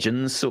Apex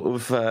Legends sort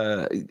of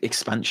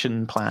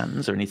expansion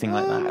plans or anything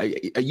like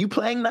that? Are you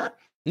playing that?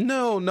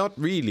 No, not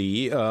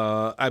really.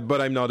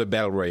 But I'm not a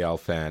Battle Royale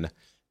fan.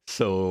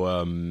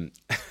 So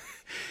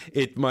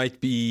it might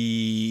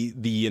be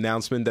the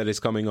announcement that is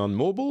coming on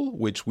mobile,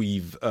 which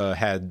we've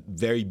had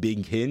very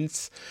big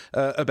hints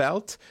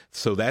about.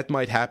 So that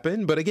might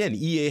happen. But again,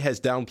 EA has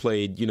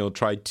downplayed,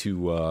 tried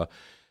to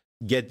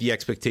get the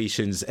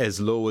expectations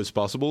as low as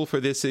possible for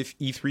this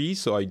E3.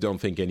 So I don't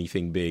think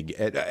anything big.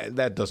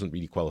 That doesn't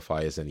really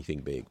qualify as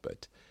anything big,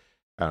 but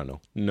I don't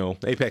know. No,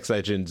 Apex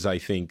Legends, I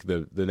think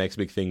the next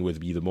big thing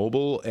would be the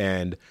mobile.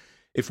 And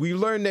if we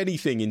learned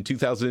anything in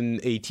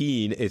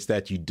 2018, it's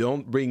that you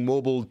don't bring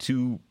mobile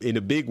in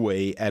a big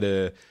way at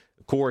a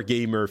core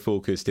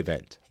gamer-focused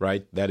event,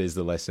 right? That is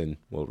the lesson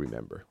we'll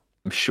remember.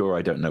 I'm sure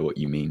I don't know what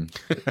you mean.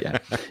 Yeah.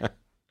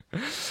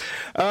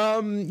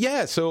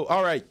 So,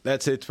 all right,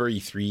 that's it for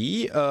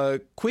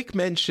E3. Quick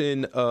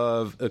mention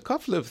of a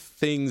couple of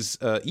things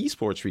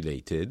esports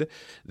related.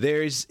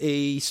 There's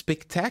a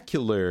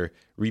spectacular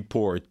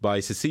report by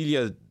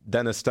Cecilia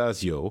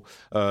D'Anastasio,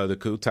 the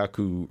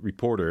Kotaku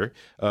reporter,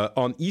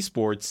 on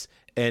esports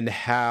and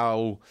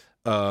how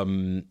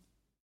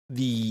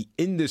the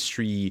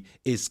industry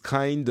is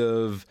kind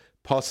of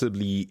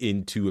possibly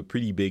into a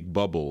pretty big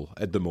bubble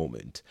at the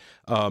moment.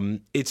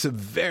 It's a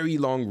very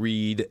long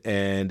read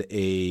and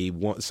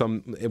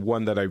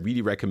one that I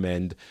really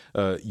recommend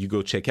you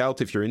go check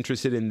out if you're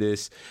interested in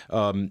this.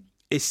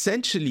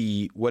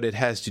 Essentially, what it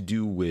has to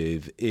do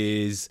with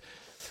is,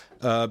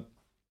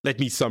 let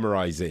me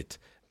summarize it.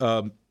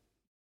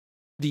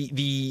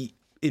 the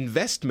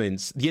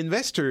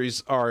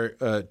investors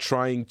are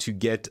trying to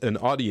get an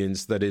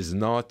audience that is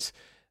not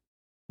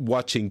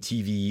watching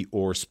TV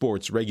or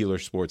regular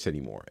sports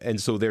anymore.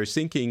 And so they're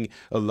sinking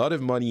a lot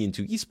of money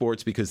into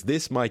esports because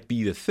this might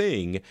be the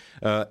thing,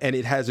 and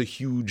it has a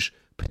huge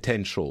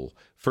potential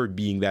for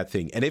being that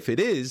thing. And if it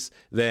is,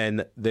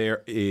 then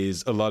there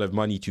is a lot of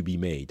money to be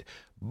made.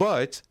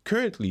 But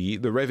currently,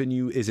 the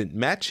revenue isn't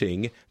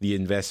matching the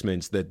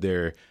investments that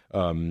they're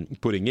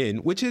putting in,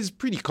 which is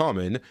pretty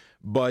common,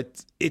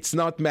 but it's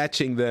not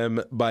matching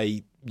them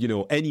by,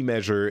 any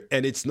measure,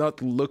 and it's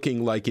not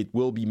looking like it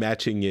will be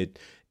matching it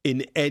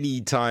in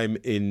any time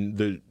in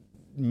the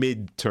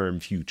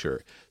midterm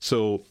future.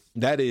 So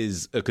that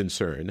is a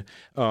concern.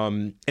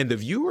 And the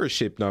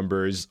viewership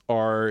numbers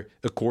are,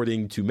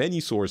 according to many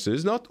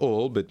sources, not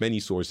all, but many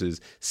sources,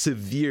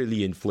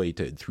 severely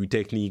inflated through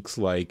techniques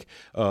like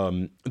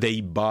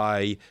they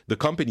buy the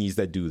companies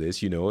that do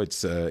this.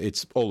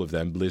 It's all of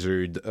them: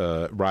 Blizzard,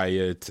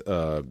 Riot,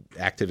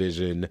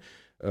 Activision,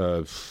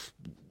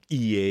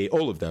 EA,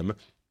 all of them.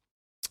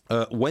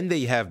 When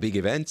they have big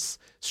events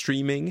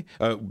streaming,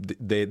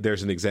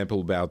 there's an example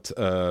about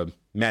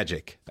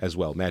Magic as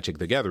well, Magic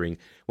the Gathering.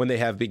 When they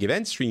have big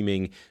event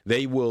streaming,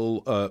 they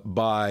will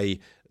buy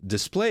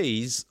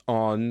displays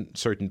on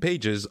certain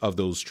pages of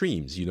those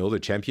streams. The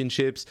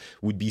championships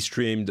would be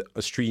streamed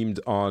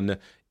on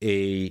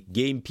a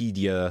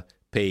Gamepedia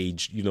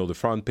page, the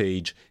front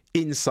page,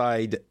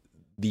 inside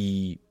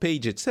the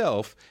page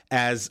itself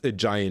as a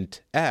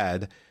giant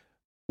ad,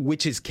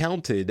 which is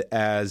counted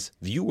as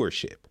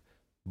viewership.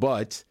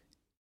 But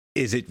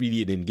is it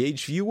really an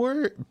engaged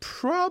viewer?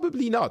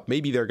 Probably not.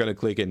 Maybe they're going to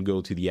click and go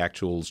to the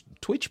actual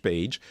Twitch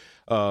page,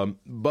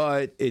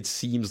 but it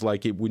seems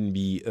like it wouldn't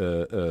be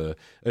an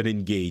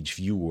engaged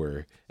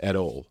viewer at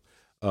all.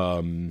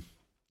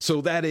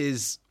 So that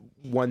is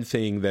one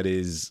thing that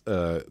is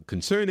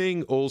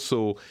concerning.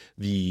 Also,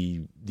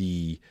 the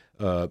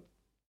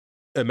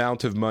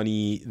amount of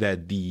money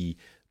that the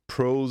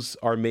pros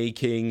are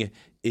making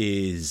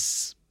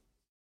is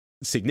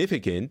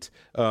significant,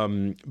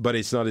 but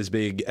it's not as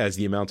big as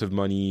the amount of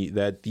money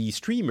that the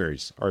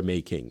streamers are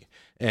making.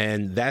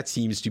 And that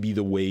seems to be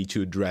the way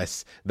to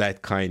address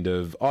that kind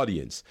of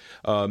audience.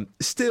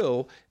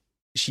 Still,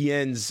 she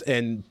ends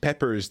and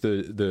peppers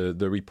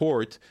the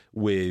report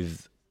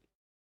with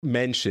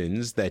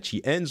mentions that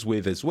she ends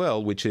with as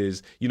well, which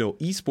is,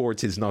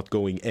 esports is not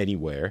going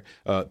anywhere.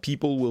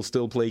 People will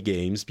still play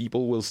games.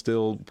 People will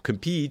still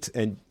compete,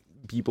 and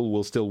people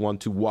will still want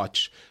to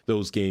watch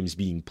those games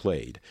being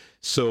played.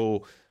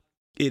 So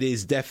it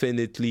is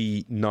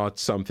definitely not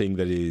something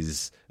that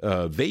is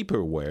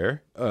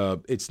vaporware.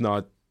 It's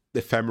not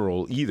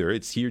ephemeral either.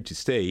 It's here to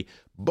stay.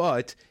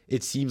 But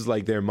it seems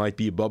like there might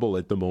be a bubble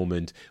at the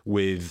moment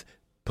with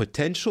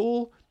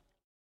potential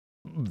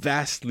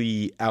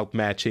vastly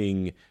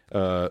outmatching,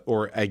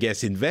 or I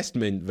guess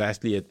investment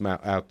vastly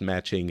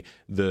outmatching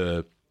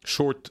the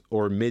short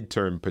or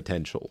midterm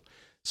potential.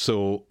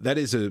 So that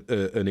is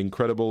an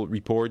incredible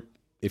report.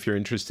 If you're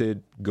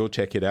interested, go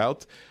check it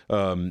out.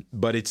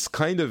 But it's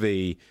kind of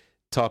a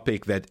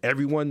topic that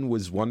everyone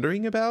was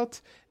wondering about.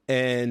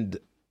 And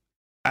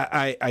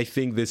I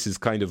think this is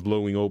kind of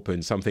blowing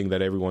open something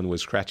that everyone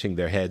was scratching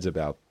their heads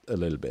about a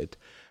little bit.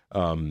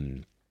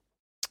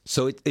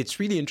 So it's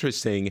really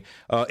interesting.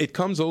 It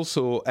comes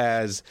also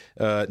as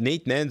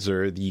Nate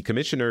Nanzer, the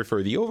commissioner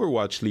for the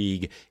Overwatch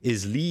League,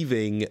 is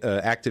leaving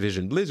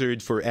Activision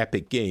Blizzard for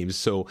Epic Games.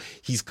 So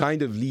he's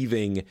kind of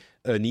leaving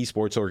an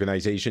esports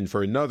organization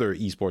for another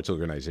esports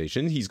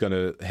organization. He's going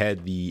to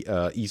head the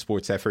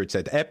esports efforts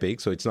at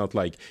Epic. So it's not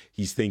like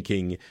he's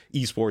thinking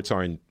esports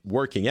aren't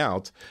working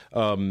out.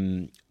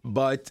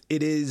 But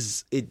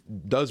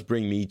it does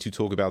bring me to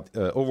talk about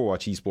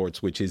Overwatch esports,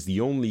 which is the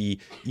only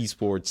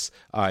esports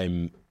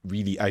I've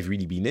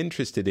really been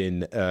interested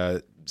in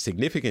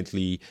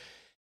significantly.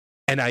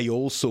 And I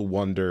also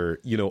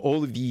wonder,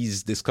 all of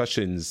these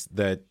discussions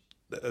that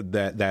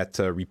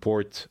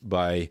report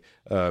by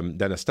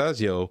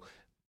D'Anastasio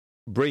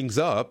brings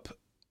up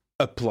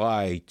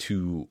apply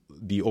to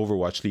the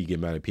Overwatch League, in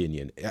my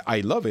opinion.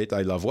 I love it.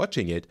 I love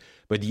watching it.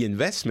 But the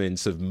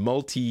investments of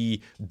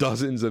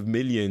dozens of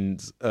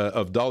millions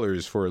of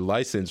dollars for a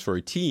license for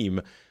a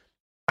team,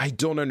 I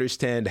don't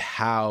understand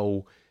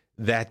how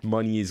that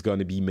money is going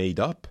to be made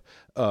up.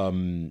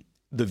 The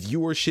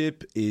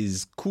viewership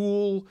is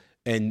cool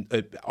and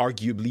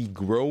arguably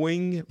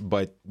growing,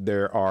 but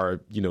there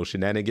are,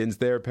 shenanigans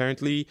there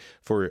apparently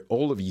for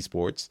all of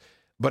esports.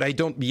 But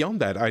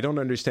beyond that, I don't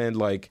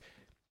understand,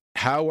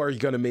 how are you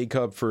going to make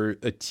up for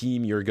a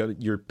team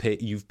you've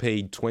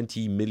paid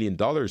 $20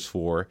 million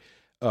for,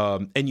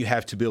 and you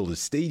have to build a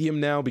stadium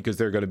now because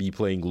they're going to be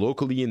playing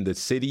locally in the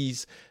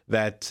cities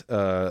that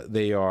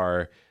they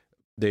are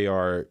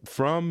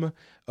from.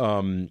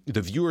 The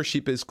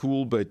viewership is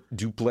cool, but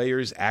do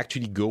players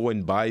actually go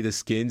and buy the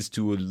skins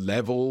to a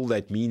level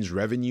that means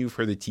revenue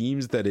for the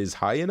teams that is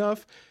high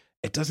enough?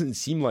 It doesn't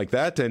seem like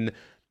that. And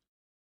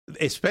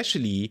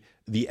especially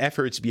the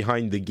efforts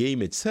behind the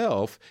game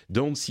itself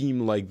don't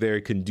seem like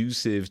they're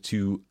conducive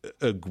to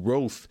a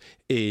growth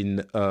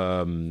in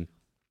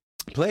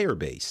player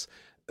base.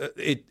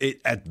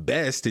 It at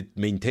best it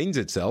maintains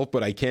itself,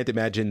 but I can't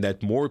imagine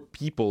that more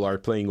people are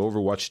playing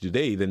Overwatch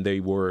today than they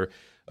were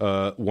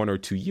 1 or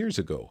 2 years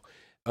ago.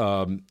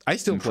 I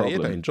still play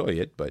it, I enjoy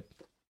it, but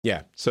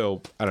yeah,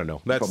 so I don't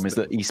know. The problem is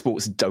that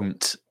esports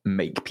don't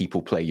make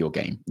people play your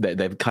game.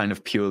 They're kind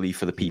of purely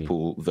for the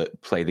people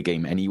that play the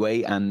game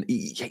anyway. And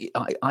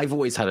I've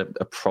always had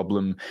a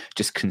problem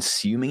just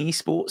consuming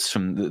esports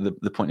from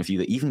the point of view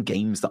that even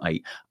games that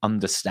I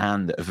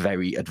understand at a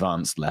very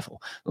advanced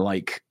level,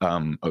 like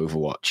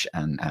Overwatch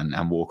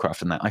and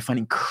Warcraft and that, I find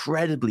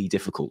incredibly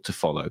difficult to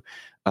follow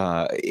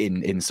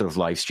in sort of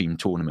live stream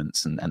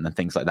tournaments and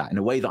things like that, in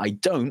a way that I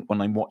don't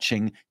when I'm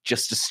watching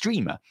just a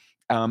streamer.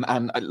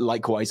 And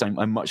likewise,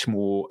 I'm much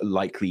more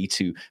likely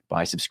to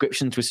buy a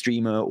subscription to a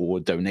streamer or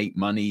donate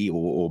money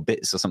or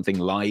bits or something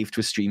live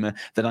to a streamer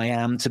than I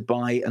am to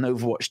buy an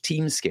Overwatch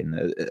team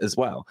skin as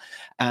well.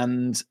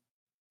 And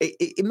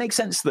it makes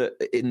sense that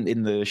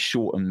in the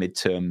short and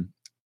midterm,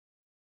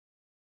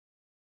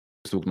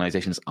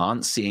 organizations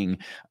aren't seeing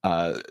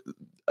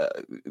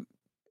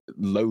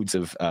loads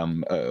of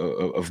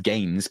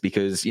gains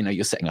because, you know,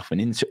 you're setting up an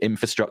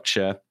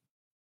infrastructure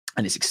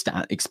and it's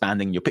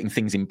expanding. You're putting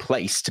things in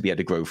place to be able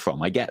to grow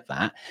from. I get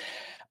that.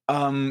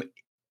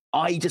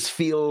 I just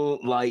feel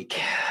like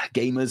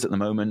gamers at the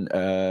moment,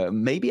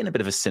 maybe in a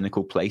bit of a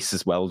cynical place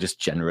as well, just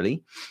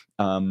generally,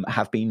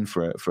 have been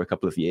for a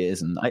couple of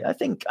years. And I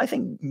think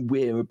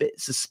we're a bit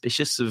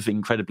suspicious of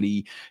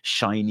incredibly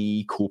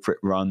shiny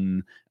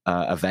corporate-run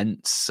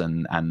events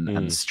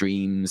and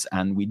streams,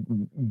 and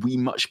we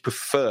much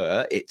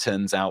prefer, it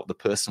turns out, the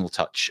personal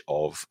touch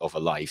of a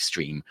live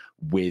stream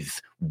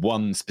with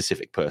one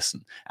specific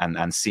person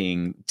and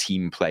seeing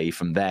team play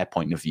from their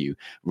point of view,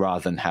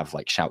 rather than have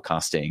like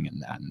shoutcasting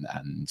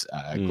and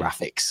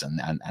graphics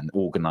and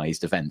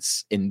organized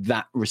events in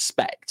that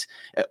respect,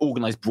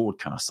 organized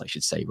broadcasts, I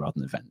should say, rather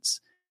than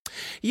events.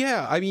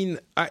 Yeah, I mean,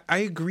 I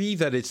agree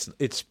that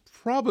it's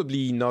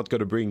probably not going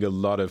to bring a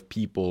lot of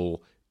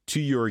people to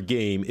your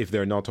game if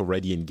they're not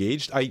already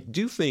engaged. I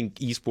do think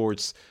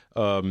esports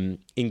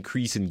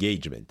increase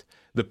engagement.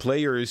 The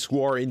players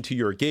who are into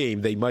your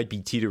game, they might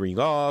be teetering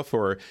off,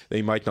 or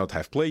they might not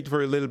have played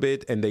for a little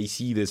bit, and they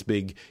see this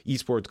big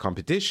esports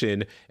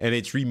competition, and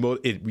it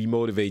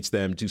remotivates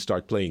them to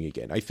start playing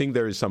again. I think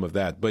there is some of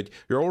that, but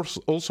you're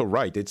also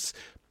right. It's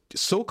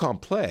so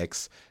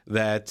complex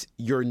that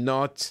you're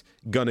not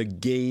gonna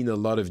gain a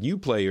lot of new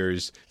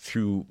players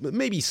through,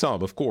 maybe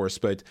some, of course,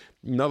 but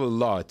not a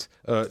lot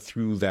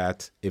through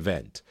that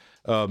event.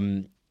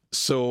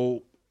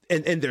 So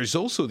there's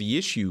also the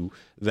issue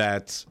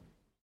that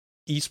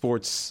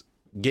esports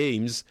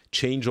games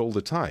change all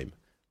the time,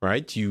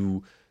 right?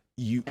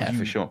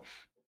 For sure.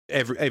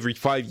 Every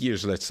 5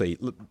 years, let's say,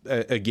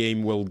 a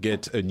game will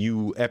get a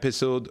new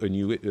episode, a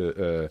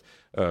new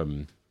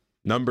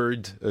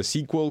numbered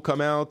sequel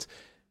come out,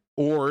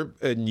 or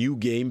a new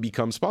game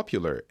becomes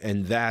popular,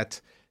 and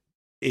that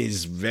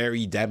is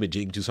very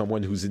damaging to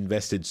someone who's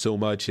invested so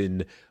much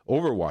in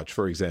Overwatch,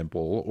 for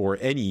example, or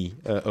any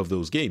of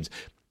those games.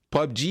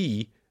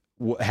 PUBG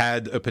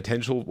had a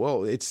potential,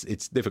 well, it's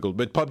difficult,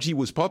 but PUBG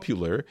was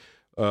popular,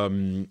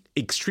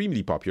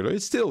 extremely popular.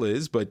 It still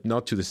is, but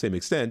not to the same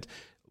extent.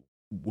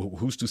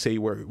 Who's to say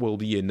where it will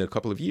be in a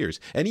couple of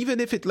years? And even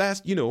if it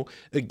lasts,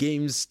 a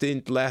game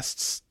stint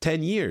lasts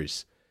 10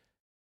 years,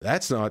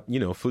 that's not,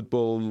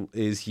 football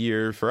is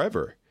here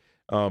forever.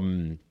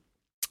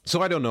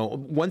 So I don't know.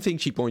 One thing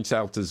she points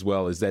out as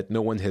well is that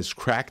no one has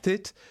cracked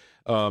it,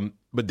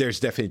 but there's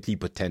definitely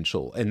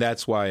potential. And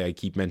that's why I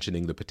keep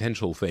mentioning the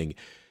potential thing.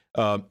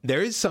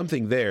 There is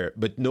something there,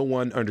 but no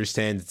one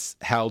understands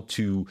how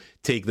to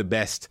take the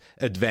best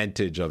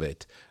advantage of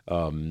it.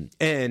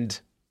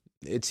 And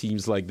it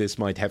seems like this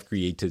might have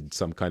created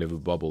some kind of a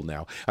bubble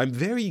now. I'm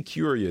very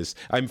curious.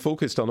 I'm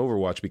focused on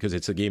Overwatch because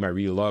it's a game I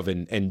really love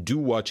and do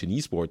watch in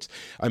esports.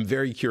 I'm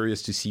very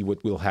curious to see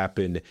what will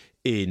happen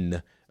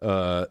in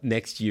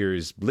next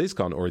year's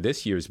BlizzCon or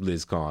this year's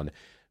BlizzCon,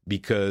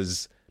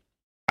 because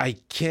I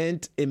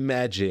can't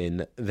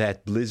imagine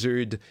that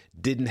Blizzard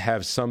didn't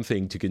have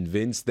something to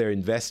convince their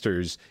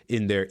investors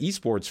in their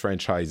esports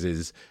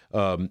franchises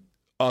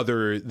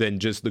other than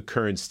just the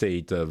current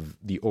state of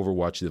the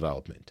Overwatch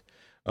development.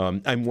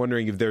 I'm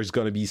wondering if there's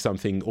going to be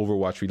something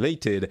Overwatch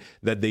related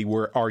that they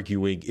were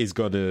arguing is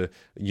going to,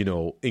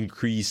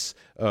 increase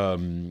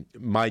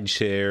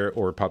mindshare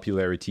or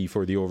popularity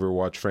for the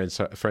Overwatch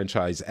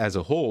franchise as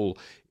a whole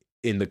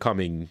in the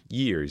coming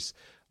years.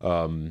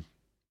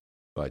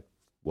 But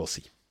we'll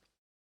see.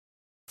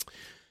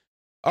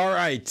 All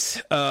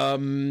right.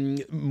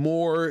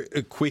 More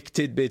quick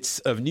tidbits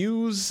of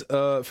news.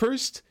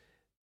 First,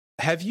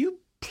 have you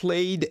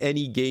played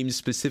any games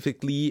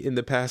specifically in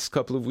the past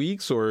couple of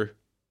weeks, or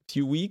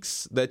few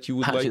weeks that you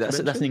would Actually, like to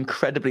mention? that's an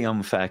incredibly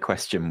unfair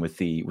question with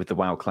the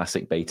WoW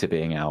Classic beta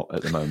being out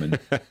at the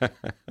moment.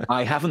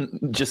 I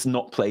haven't just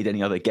not played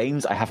any other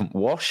games. I haven't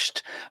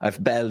washed.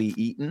 I've barely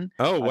eaten.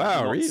 Oh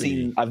wow,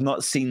 really? I've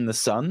not seen the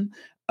sun.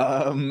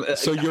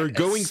 So you're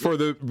going for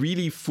the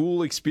really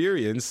full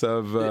experience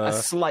of a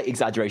slight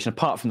exaggeration,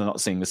 apart from the not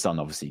seeing the sun,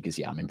 obviously, because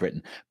I'm in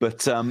Britain.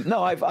 But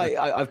no,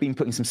 I've been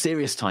putting some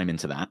serious time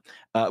into that,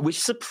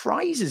 which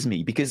surprises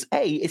me because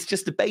it's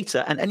just a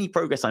beta, and any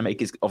progress I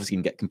make is obviously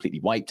going to get completely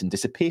wiped and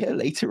disappear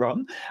later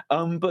on.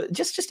 But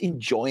just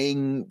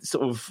enjoying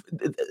sort of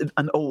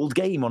an old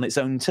game on its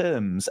own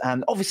terms,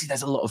 and obviously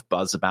there's a lot of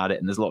buzz about it,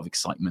 and there's a lot of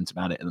excitement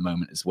about it at the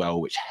moment as well,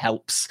 which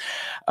helps.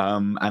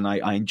 And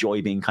I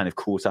enjoy being kind of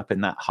caught up in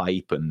that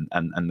hype and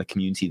the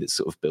community that's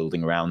sort of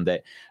building around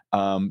it.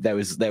 There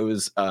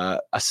was a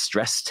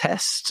stress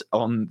test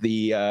on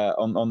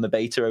the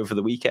beta over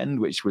the weekend,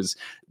 which was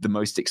the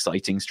most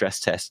exciting stress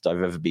test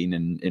I've ever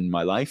been in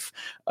my life.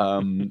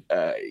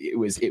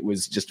 It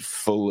was just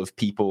full of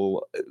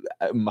people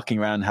mucking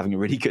around, having a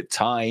really good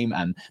time,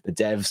 and the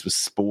devs were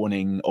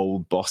spawning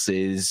old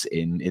bosses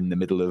in the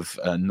middle of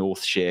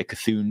Northshire.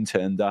 Cthulhu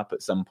turned up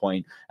at some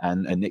point,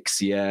 and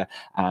Onyxia,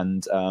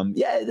 and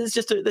there's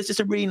just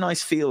a really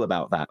nice feel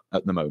about that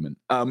at the moment.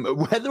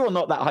 Whether or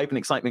not that hype and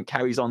excitement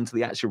carries on to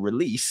the actual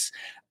release,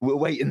 we'll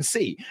wait and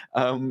see.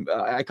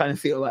 I kind of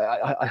feel like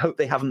I hope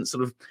they haven't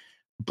sort of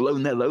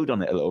blown their load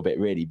on it a little bit,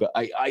 really. But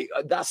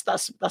that's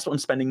what I'm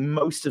spending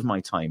most of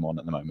my time on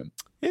at the moment.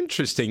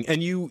 Interesting.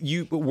 And you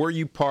were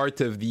you part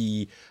of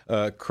the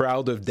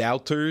crowd of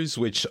doubters,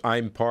 which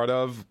I'm part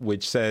of,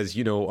 which says,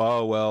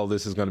 oh well,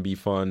 this is going to be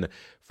fun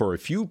for a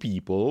few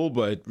people,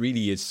 but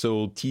really it's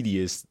so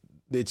tedious.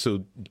 It's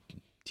so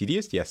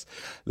tedious, yes,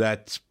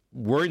 that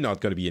we're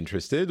not going to be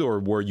interested. Or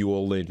were you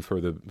all in for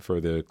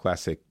the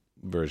classic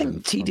version? I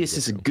think tedious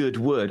is a good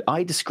word.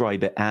 I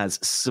describe it as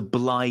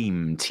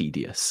sublime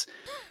tedious.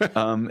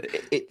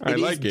 It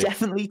is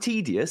definitely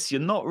tedious. You're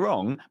not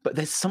wrong, but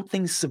there's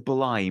something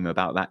sublime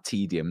about that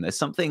tedium. There's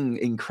something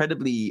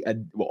incredibly,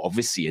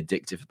 obviously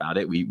addictive about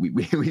it.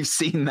 We've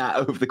seen that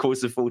over the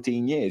course of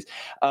 14 years.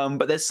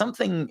 But there's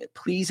something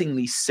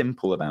pleasingly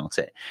simple about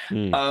it.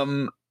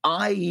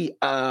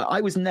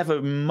 I was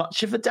never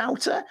much of a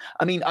doubter.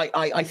 I mean,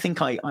 I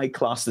think I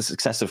class the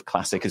success of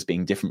Classic as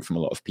being different from a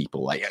lot of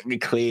people.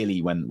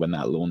 Clearly, when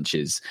that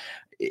launches,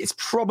 it's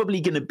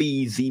probably going to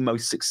be the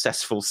most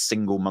successful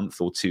single month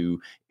or two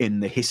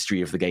in the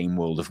history of the game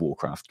World of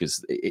Warcraft,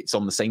 because it's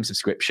on the same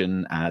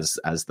subscription as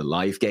the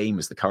live game,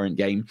 as the current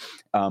game.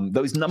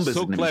 Those numbers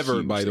so are clever,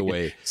 huge. By the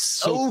way,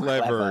 so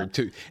clever.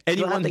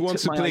 Anyone who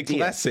wants to play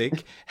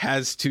Classic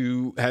has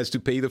to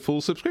pay the full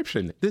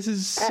subscription. This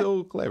is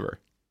so clever.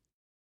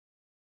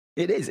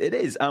 It is.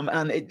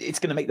 And it's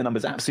going to make the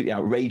numbers absolutely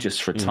outrageous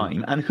for a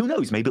time. And who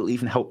knows, maybe it'll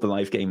even help the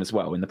live game as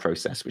well in the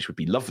process, which would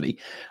be lovely.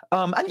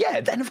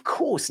 Then of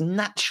course,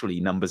 naturally,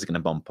 numbers are going to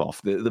bump off.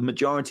 The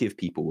majority of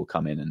people will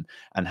come in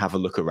and have a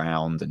look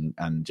around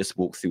and just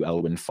walk through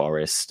Elwyn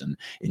Forest and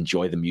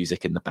enjoy the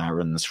music in the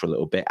Barrens for a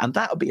little bit. And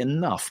that'll be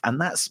enough.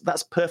 And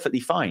that's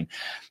perfectly fine.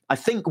 I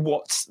think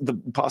what the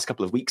past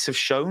couple of weeks have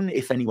shown,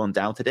 if anyone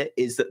doubted it,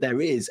 is that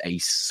there is a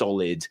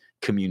solid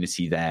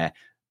community there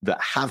that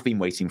have been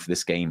waiting for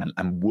this game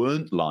and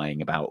weren't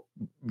lying about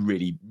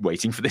really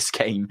waiting for this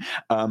game,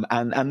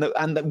 and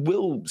that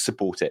will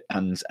support it.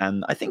 And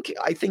I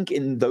think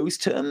in those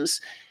terms,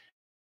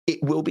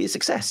 it will be a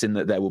success in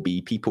that there will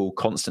be people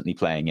constantly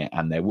playing it,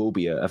 and there will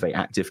be a very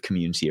active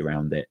community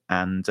around it,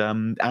 and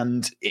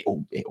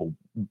it'll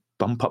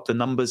bump up the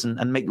numbers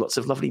and make lots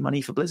of lovely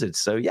money for Blizzard.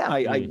 So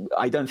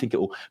I don't think it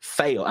will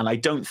fail, and I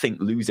don't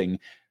think losing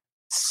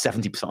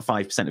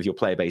 75% of your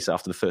player base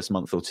after the first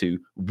month or two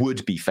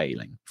would be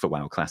failing for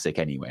WoW Classic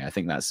anyway. I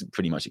think that's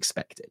pretty much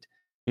expected.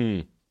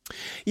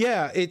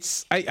 Yeah,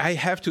 I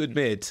have to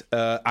admit,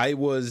 I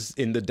was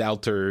in the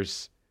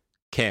doubters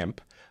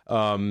camp.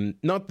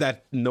 Not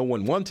that no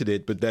one wanted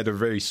it, but that a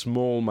very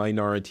small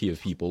minority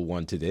of people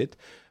wanted it.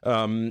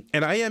 And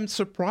I am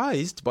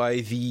surprised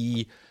by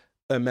the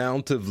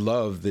amount of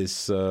love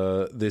this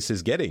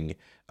is getting.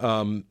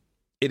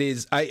 It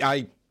is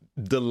I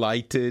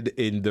delighted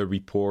in the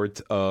report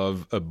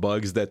of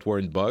bugs that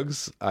weren't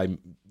bugs.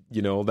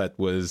 That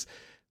was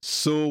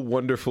so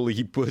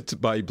wonderfully put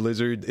by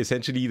Blizzard.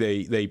 Essentially,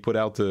 they put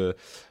out a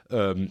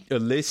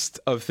list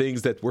of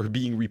things that were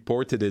being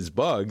reported as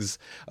bugs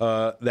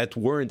that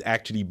weren't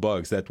actually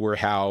bugs, that were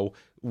how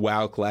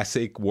WoW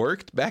Classic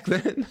worked back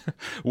then.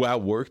 WoW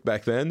worked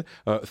back then.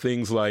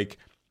 Things like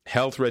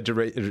health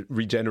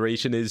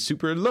regeneration is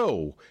super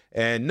low,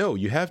 and no,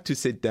 you have to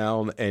sit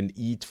down and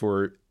eat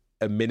for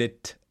a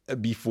minute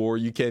before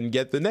you can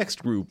get the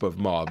next group of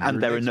mobs.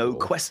 And there are no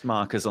quest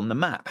markers on the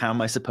map. How am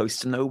I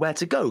supposed to know where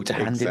to go to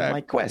hand in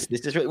my quest?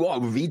 This is really,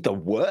 read the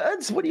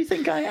words? What do you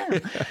think I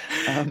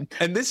am?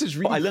 And this is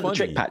really I learned funny.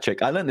 the trick,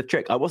 Patrick. I learned the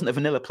trick. I wasn't a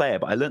vanilla player,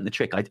 but I learned the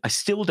trick. I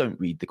still don't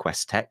read the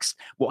quest text.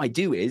 What I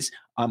do is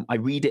I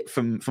read it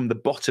from the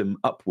bottom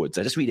upwards.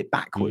 I just read it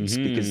backwards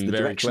because the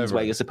directions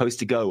where you're supposed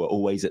to go are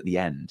always at the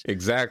end.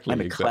 Exactly. I'm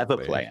a clever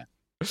player.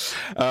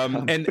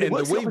 And But it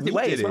works the way the opposite we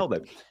way did as it, well,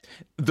 though.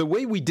 the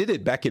way we did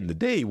it back in the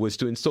day was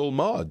to install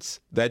mods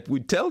that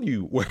would tell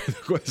you where the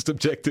quest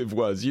objective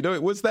was. You know,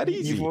 it was that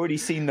easy. You've already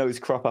seen those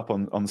crop up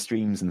on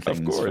streams and things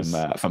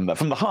from the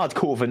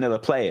hardcore vanilla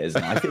players.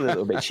 And I feel a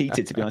little bit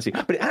cheated, to be honest with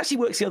you. But it actually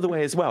works the other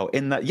way as well.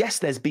 In that, yes,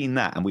 there's been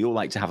that, and we all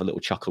like to have a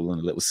little chuckle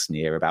and a little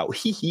sneer about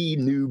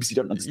noobs. You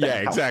don't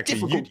understand how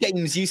difficult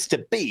games used to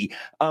be.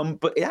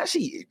 But it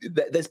actually,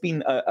 there's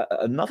been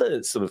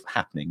another sort of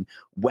happening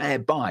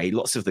whereby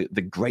lots of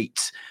the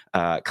great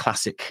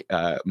classic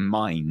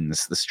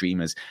minds, the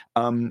streamers,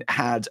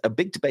 had a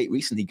big debate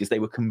recently because they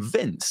were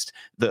convinced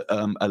that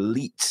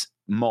elite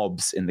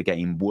mobs in the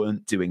game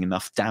weren't doing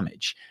enough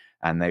damage.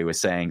 And they were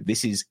saying,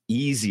 this is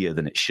easier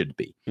than it should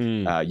be.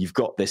 You've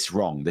got this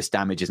wrong. This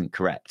damage isn't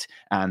correct.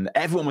 And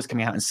everyone was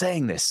coming out and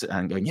saying this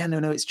and going, yeah,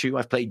 no, it's true.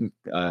 I've played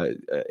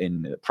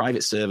in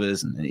private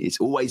servers and it's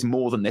always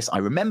more than this. I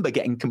remember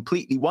getting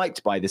completely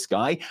wiped by this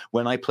guy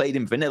when I played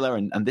in vanilla,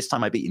 and this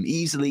time I beat him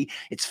easily.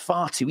 It's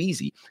far too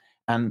easy.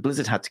 And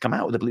Blizzard had to come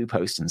out with a blue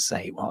post and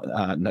say, well,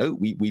 no,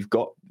 we've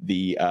got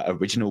the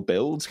original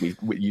builds. We're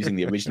using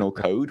the original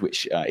code,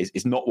 which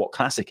is not what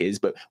Classic is,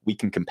 but we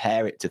can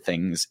compare it to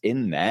things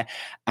in there.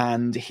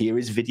 And here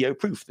is video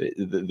proof that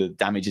the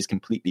damage is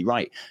completely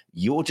right.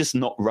 You're just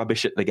not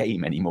rubbish at the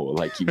game anymore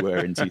like you were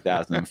in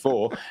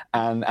 2004.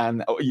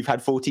 And you've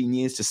had 14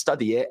 years to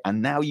study it,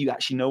 and now you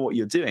actually know what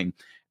you're doing.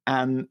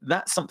 And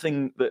that's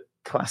something that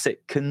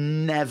Classic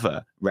can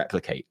never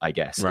replicate, I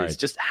guess. Right. It's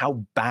just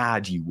how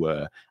bad you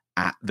were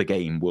at the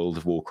game World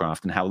of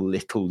Warcraft and how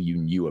little you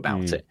knew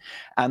about it.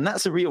 And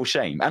that's a real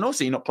shame. And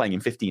also you're not playing in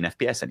 15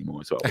 FPS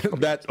anymore as well.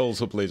 That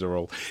also plays a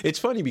role. It's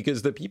funny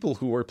because the people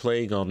who were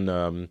playing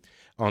on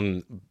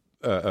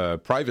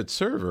private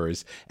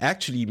servers,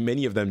 actually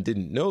many of them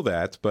didn't know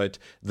that, but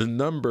the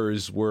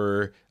numbers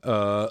were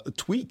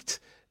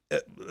tweaked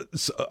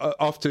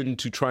often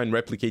to try and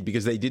replicate,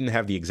 because they didn't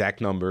have the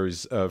exact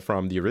numbers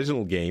from the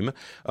original game,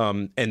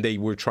 and they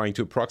were trying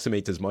to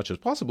approximate as much as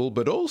possible,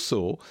 but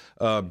also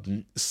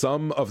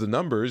some of the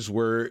numbers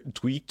were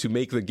tweaked to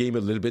make the game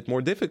a little bit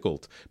more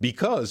difficult,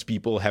 because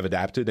people have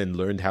adapted and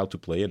learned how to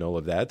play and all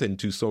of that, and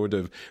to sort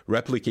of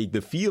replicate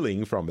the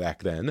feeling from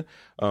back then,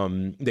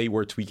 they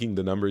were tweaking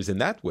the numbers in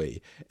that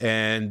way.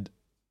 And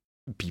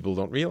people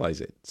don't realize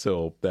it,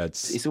 so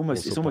it's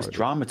almost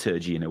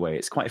dramaturgy in a way.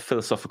 It's quite a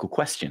philosophical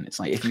question. It's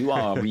like, if you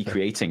are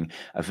recreating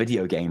a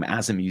video game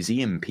as a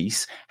museum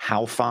piece,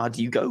 how far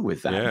do you go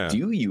with that? Yeah.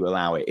 Do you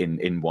allow it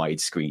in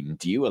widescreen?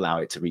 Do you allow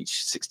it to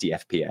reach 60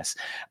 FPS?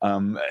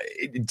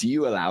 Do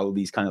you allow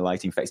these kind of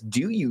lighting effects?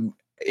 Do you,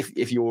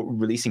 if you're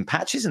releasing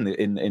patches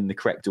in the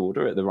correct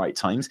order at the right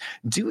times,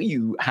 do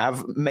you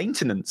have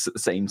maintenance at the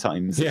same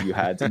times that you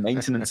had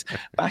maintenance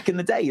back in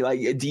the day?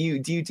 Like, do you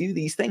do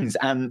these things,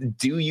 and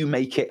do you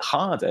make it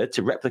harder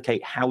to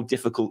replicate how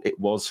difficult it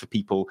was for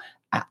people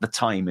at the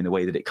time in a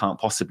way that it can't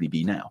possibly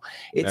be now?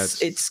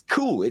 It's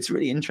cool. It's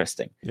really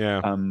interesting.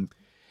 Yeah.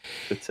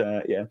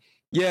 Yeah.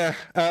 Yeah.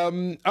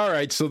 All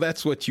right. So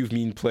that's what you've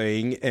been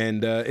playing,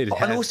 and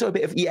and also a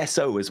bit of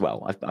ESO as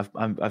well.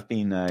 I've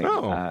been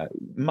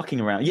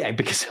mucking around. Yeah,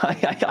 because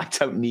I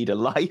don't need a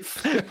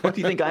life. What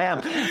do you think I am?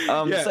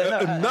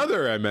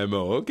 Another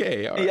MMO.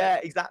 Okay. All right. Yeah,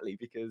 exactly.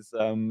 Because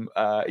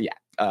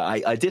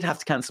I did have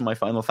to cancel my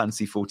Final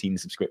Fantasy 14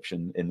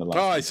 subscriction in the last.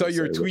 Oh, I saw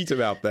your tweet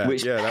about that,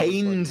 which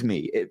pained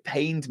me. It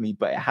pained me,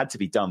 but it had to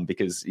be done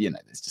because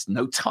there's just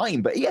no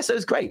time. But ESO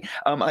is great.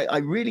 I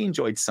really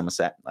enjoyed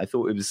Somerset. I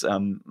thought it was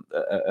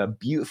a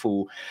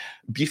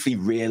beautifully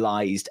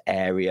realized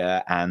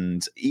area,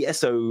 and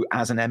ESO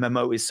as an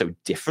MMO is so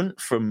different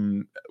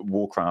from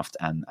Warcraft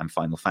and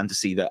Final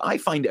Fantasy that I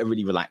find it a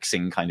really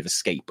relaxing kind of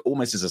escape,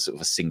 almost as a sort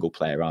of a single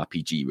player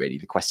RPG. Really,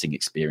 the questing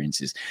experience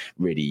is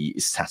really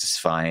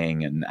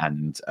satisfying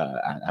and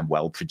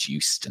well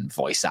produced and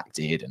voice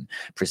acted and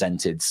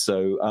presented.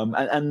 So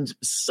and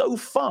so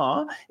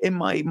far in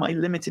my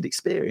limited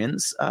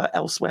experience,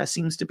 Elsewhere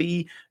seems to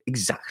be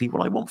exactly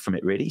what I want from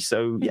it, really.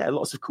 So yeah,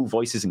 lots of cool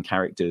voices and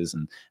characters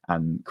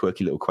and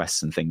quirky little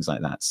quests and things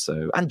like that.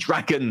 So, and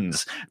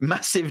dragons,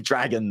 massive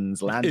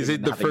dragons landing. Is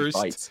it the first?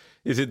 Fights.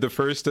 Is it the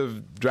first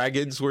of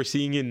dragons we're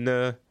seeing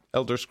in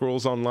Elder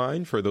Scrolls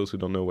Online? For those who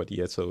don't know what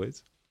ESO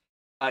is.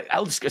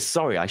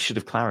 Sorry, I should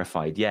have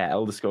clarified. Yeah,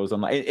 Elder Scrolls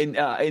Online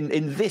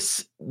in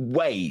this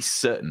way,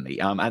 certainly.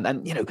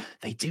 And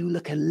they do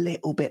look a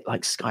little bit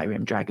like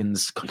Skyrim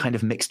dragons, kind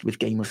of mixed with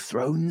Game of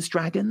Thrones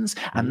dragons,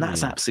 and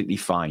that's absolutely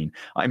fine.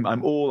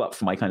 I'm all up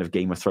for my kind of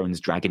Game of Thrones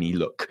dragony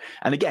look.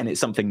 And again, it's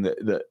something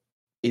that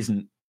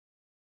isn't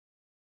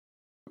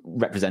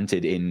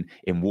represented in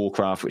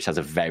Warcraft, which has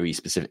a very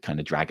specific kind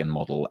of dragon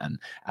model,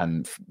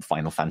 and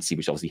Final Fantasy,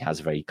 which obviously has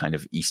a very kind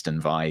of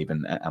Eastern vibe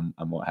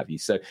and what have you.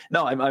 So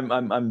no,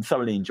 I'm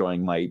thoroughly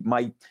enjoying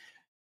my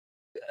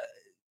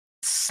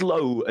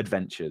slow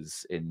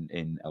adventures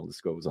in Elder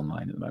Scrolls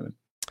Online at the moment.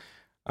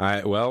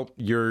 Well,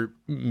 you're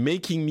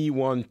making me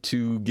want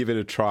to give it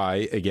a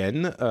try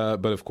again,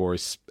 but of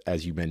course,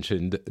 as you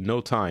mentioned,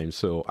 no time,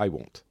 so I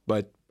won't.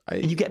 But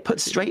And you get put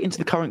straight into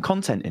the current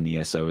content in the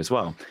ESO as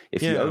well.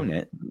 If you own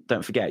it,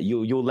 don't forget,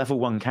 your level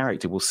 1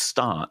 character will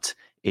start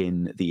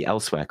in the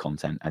Elsewhere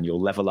content, and you'll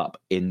level up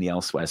in the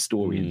Elsewhere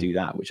story and do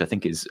that, which I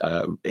think is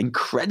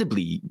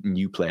incredibly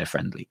new player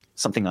friendly.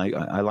 Something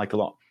I like a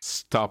lot.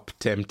 Stop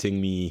tempting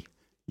me,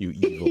 you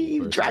evil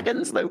person.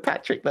 Dragons, though,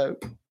 Patrick, though.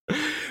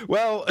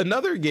 Well,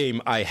 another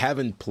game I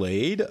haven't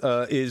played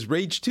is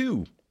Rage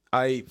 2.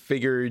 I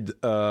figured,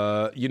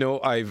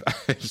 I've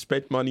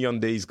spent money on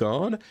Days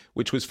Gone,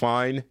 which was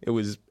fine. It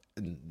was,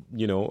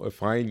 a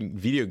fine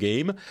video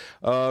game.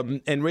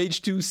 And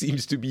Rage 2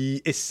 seems to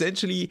be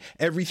essentially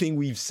everything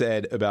we've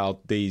said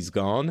about Days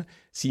Gone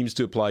seems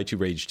to apply to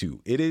Rage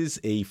 2. It is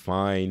a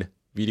fine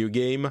video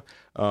game,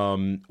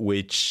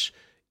 which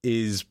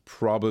is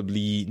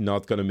probably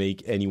not going to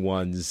make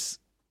anyone's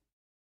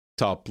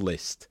top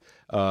list.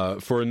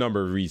 For a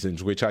number of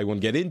reasons, which I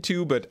won't get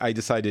into, but I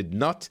decided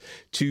not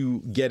to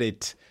get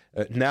it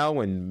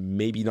now and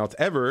maybe not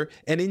ever,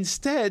 and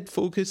instead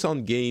focus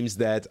on games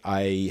that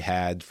I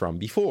had from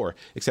before,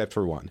 except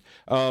for one.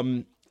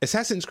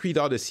 Assassin's Creed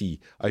Odyssey,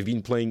 I've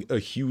been playing a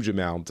huge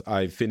amount.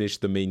 I've finished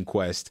the main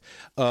quest.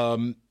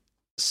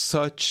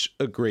 Such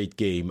a great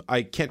game.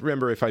 I can't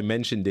remember if I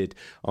mentioned it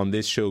on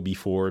this show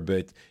before,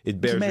 but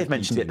it bears You may have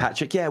mentioned it,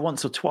 Patrick. Yeah,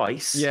 once or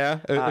twice. Yeah.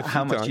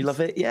 How much do you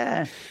love it?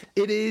 Yeah.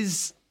 It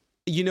is...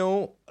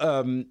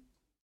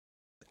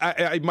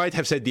 I might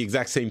have said the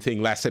exact same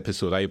thing last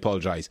episode. I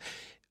apologize.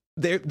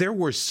 There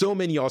were so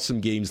many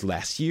awesome games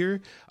last year.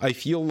 I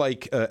feel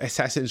like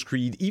Assassin's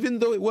Creed, even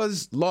though it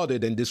was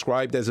lauded and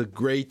described as a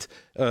great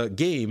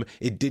game,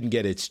 it didn't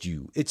get its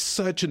due. It's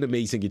such an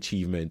amazing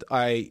achievement.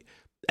 I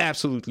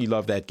absolutely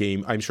love that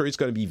game. I'm sure it's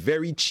going to be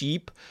very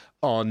cheap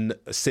on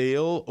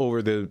sale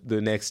over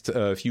the next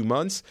few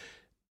months.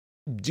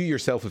 Do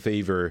yourself a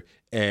favor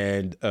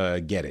and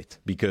get it,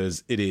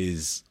 because it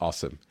is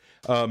awesome.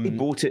 I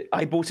bought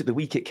it the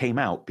week it came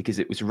out because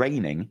it was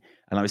raining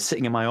and I was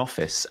sitting in my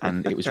office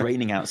and it was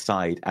raining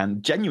outside,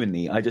 and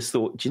genuinely I just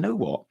thought, do you know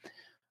what?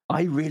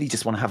 I really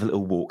just want to have a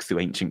little walk through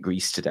ancient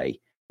Greece today.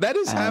 That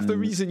is half the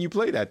reason you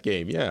play that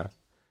game, yeah.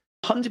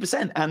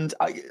 100%. And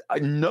I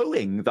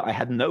knowing that I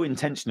had no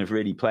intention of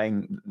really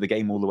playing the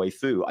game all the way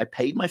through, I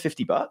paid my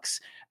 $50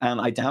 and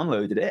I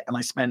downloaded it, and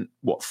I spent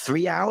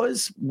 3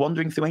 hours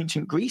wandering through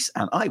ancient Greece,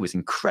 and I was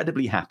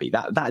incredibly happy.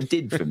 That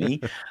did for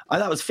me.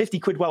 That was 50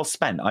 quid well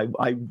spent.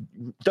 I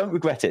don't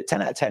regret it.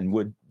 10 out of 10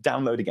 would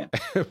download again.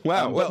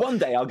 Wow. But one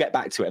day I'll get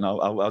back to it and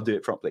I'll do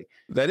it properly.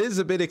 That is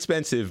a bit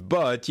expensive,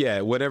 but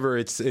yeah, whenever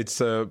it's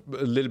a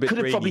little bit could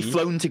have rainy. Probably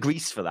flown to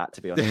Greece for that,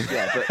 to be honest.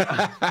 Yeah,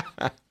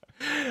 but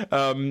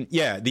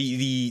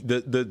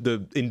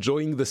the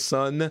enjoying the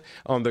sun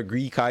on the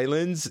Greek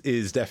islands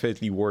is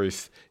definitely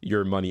worth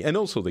your money, and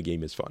also the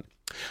game is fun.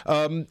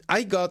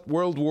 I got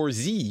World War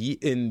Z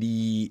in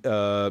the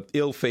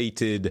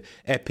ill-fated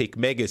Epic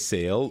Mega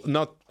Sale.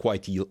 Not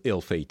quite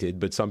ill-fated,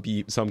 but some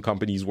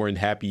companies weren't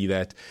happy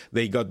that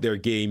they got their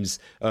games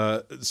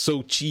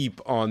so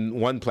cheap on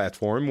one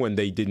platform when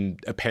they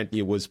didn't. Apparently,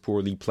 it was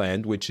poorly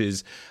planned, which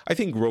is, I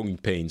think, growing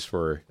pains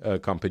for a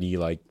company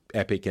like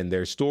Epic and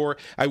their store.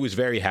 I was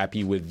very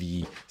happy with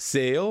the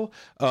sale,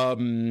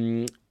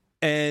 and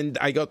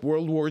I got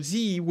World War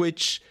Z,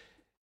 which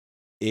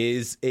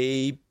is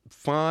a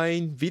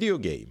fine video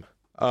game.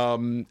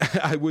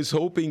 I was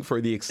hoping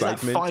for the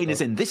excitement. Is that fine as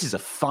in this is a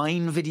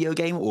fine video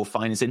game, or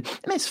fine as in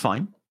it's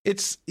fine?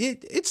 It's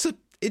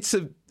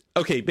a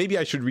okay. Maybe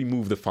I should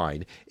remove the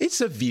fine.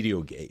 It's a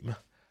video game.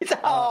 It's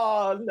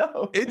fine.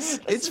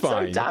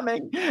 So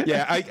damning.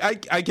 Yeah,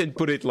 I can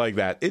put it like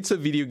that. It's a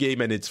video game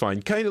and it's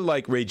fine. Kind of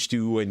like Rage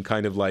 2 and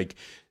kind of like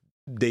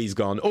Days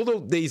Gone. Although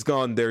Days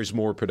Gone, there's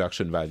more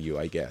production value,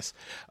 I guess.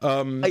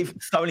 I've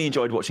thoroughly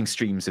enjoyed watching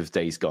streams of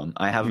Days Gone.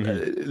 I have,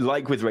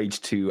 like with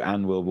Rage 2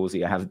 and World War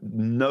Z, I have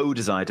no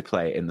desire to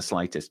play it in the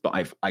slightest. But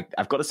I've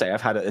got to say,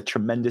 I've had a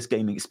tremendous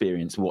gaming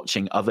experience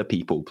watching other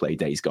people play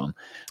Days Gone.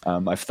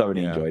 I've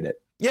thoroughly enjoyed it.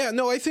 Yeah,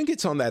 no, I think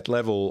it's on that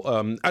level.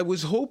 I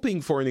was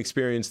hoping for an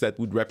experience that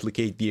would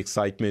replicate the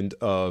excitement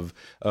of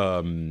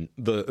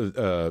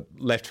the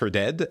Left 4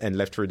 Dead and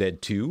Left 4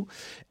 Dead 2.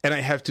 And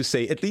I have to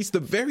say, at least the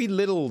very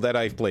little that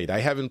I've played, I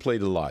haven't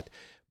played a lot,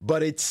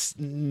 but it's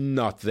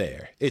not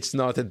there. It's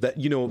not that,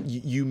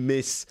 you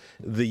miss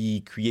the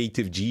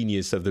creative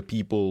genius of the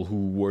people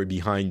who were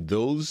behind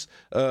those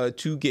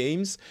two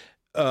games.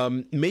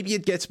 Maybe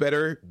it gets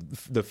better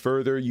the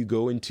further you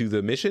go into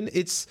the mission.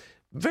 It's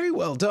very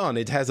well done.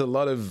 It has a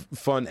lot of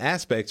fun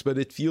aspects, but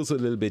it feels a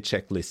little bit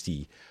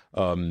checklisty.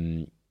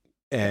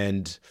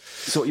 And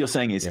so what you're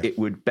saying is it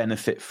would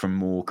benefit from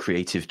more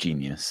creative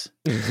genius.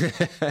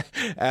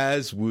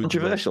 As would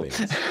controversial.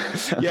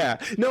 Yeah.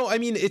 No, I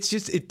mean, it's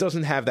just, it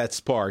doesn't have that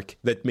spark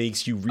that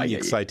makes you really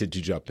excited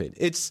to jump in.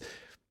 It's,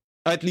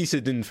 at least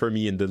it didn't for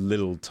me in the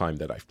little time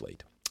that I've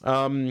played.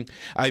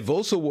 I've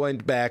also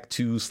went back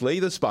to Slay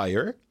the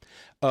Spire,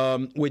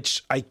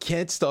 which I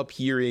can't stop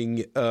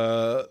hearing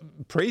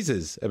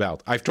praises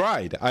about. I've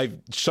tried. I've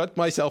shut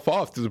myself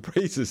off to the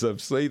praises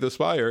of Slay the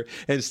Spire,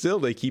 and still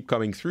they keep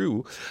coming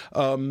through.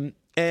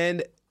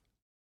 And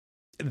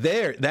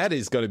that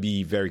is going to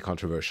be very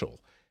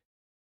controversial.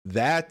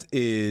 That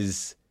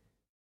is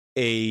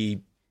a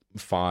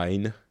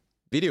fine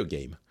video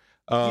game.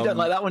 You don't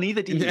like that one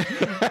either, do you?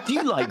 Do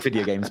you like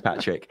video games,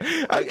 Patrick?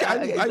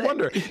 I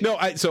wonder. No,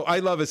 so I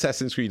love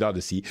Assassin's Creed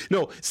Odyssey.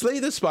 No, Slay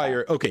the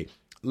Spire. Okay,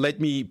 let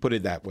me put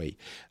it that way.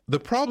 The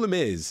problem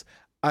is,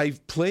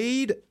 I've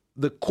played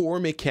the core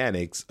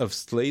mechanics of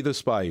Slay the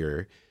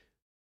Spire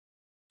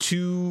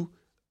to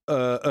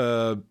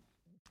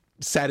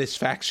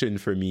satisfaction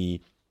for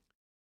me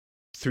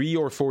 3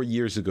 or 4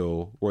 years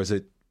ago. Or was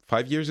it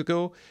 5 years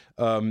ago?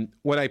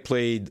 When I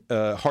played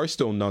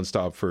Hearthstone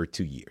nonstop for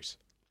 2 years.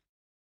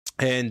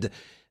 And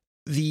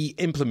the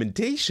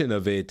implementation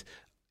of it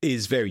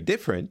is very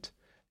different.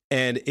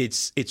 And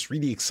it's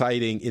really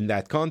exciting in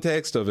that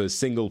context of a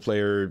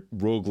single-player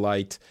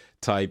roguelite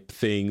type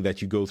thing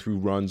that you go through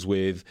runs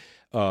with.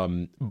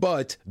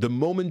 But the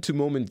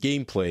moment-to-moment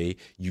gameplay,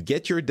 you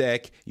get your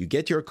deck, you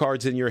get your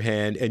cards in your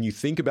hand, and you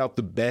think about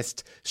the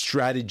best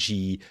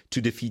strategy to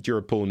defeat your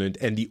opponent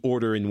and the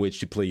order in which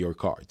to play your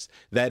cards.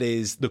 That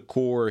is the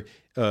core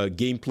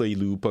gameplay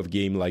loop of a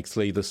game like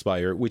Slay the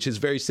Spire, which is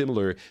very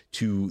similar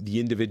to the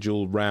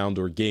individual round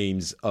or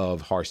games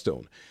of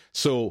Hearthstone.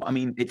 So I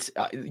mean, it's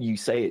you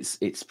say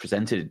it's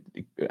presented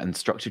and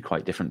structured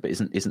quite different, but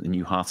isn't the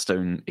new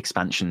Hearthstone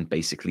expansion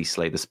basically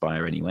Slay the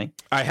Spire anyway?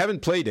 I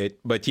haven't played it,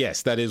 but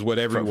yes, that is what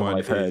everyone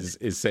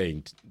is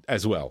saying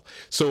as well.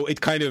 So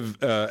it kind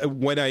of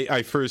when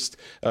I first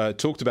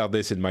talked about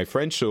this in my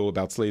French show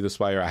about Slay the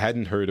Spire, I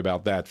hadn't heard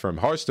about that from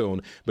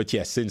Hearthstone, but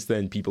yes, since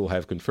then people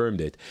have confirmed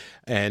it.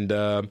 And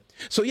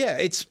so yeah,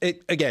 it's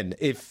again,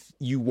 if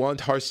you want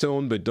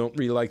Hearthstone but don't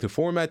really like the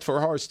format for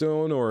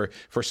Hearthstone, or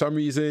for some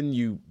reason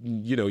you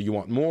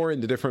want more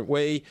in a different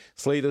way,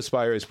 Slay the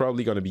Spire is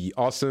probably going to be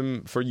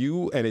awesome for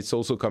you. And it's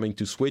also coming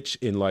to Switch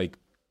in like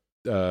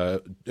a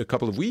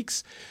couple of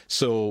weeks.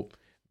 So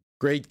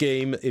great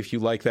game if you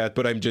like that,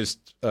 but I'm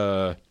just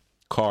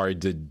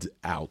carded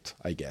out,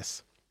 I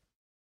guess.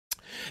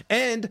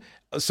 And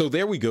so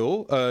there we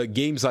go.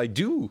 Games I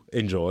do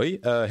enjoy.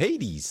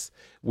 Hades,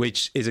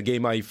 which is a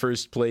game I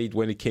first played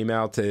when it came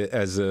out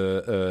as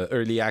a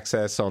early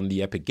access on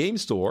the Epic Game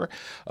Store,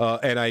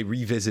 and I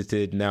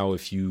revisited now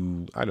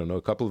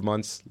a couple of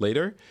months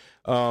later.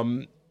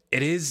 It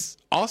is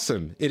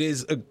awesome. It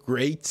is a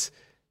great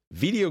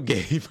video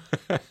game.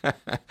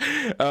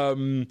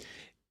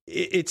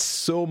 It's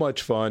so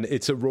much fun.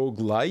 It's a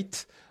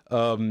roguelite,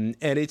 and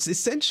it's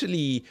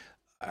essentially,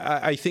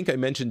 I think I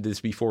mentioned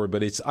this before,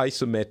 but it's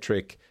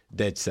isometric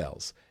Dead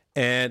Cells.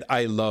 And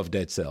I love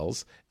Dead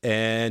Cells,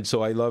 and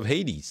so I love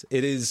Hades.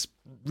 It is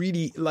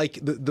really like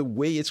the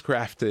way it's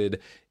crafted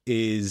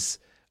is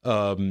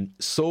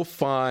so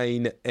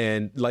fine,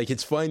 and like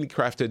it's finely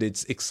crafted.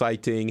 It's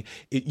exciting.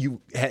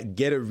 You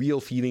get a real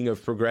feeling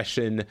of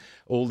progression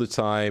all the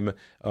time.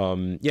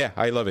 Yeah,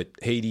 I love it.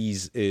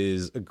 Hades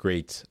is a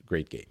great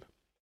game.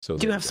 So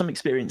do you have some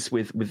experience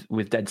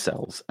with Dead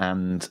Cells?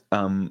 And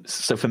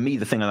so for me,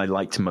 the thing that I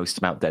liked most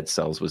about Dead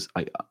Cells was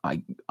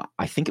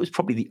I think it was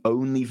probably the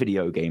only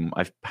video game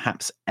I've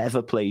perhaps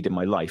ever played in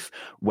my life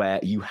where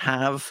you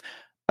have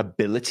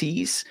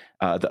abilities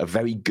that are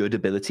very good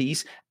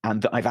abilities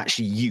and that I've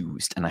actually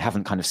used and I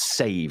haven't kind of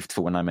saved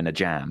for when I'm in a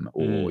jam,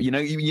 or you know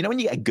when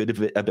you get a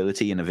good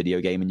ability in a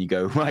video game and you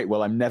go, right,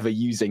 well, I'm never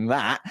using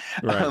that.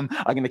 Right. I'm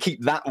going to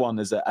keep that one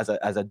as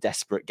a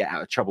desperate get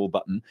out of trouble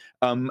button.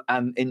 And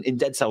in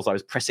Dead Cells, I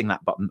was pressing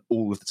that button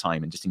all of the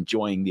time and just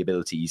enjoying the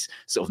abilities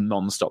sort of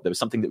nonstop. There was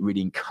something that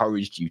really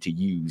encouraged you to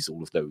use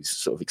all of those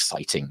sort of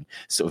exciting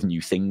sort of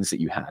new things that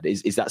you had.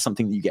 Is that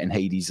something that you get in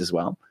Hades as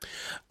well?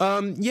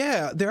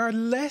 Yeah, there are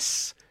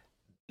less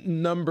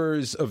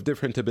numbers of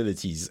different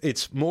abilities.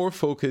 It's more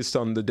focused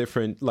on the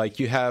different, like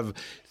you have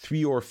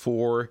 3 or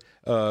 4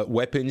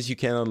 weapons you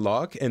can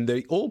unlock, and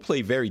they all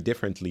play very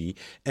differently,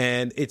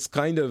 and it's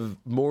kind of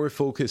more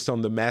focused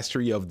on the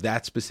mastery of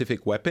that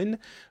specific weapon,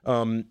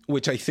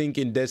 which I think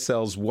in Dead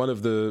Cells, one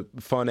of the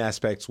fun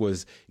aspects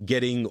was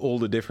getting all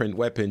the different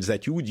weapons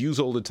that you would use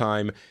all the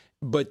time,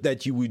 but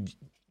that you would,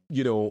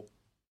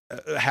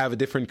 have a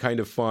different kind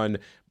of fun,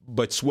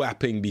 but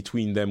swapping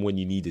between them when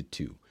you needed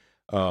to.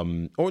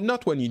 Or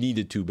not when you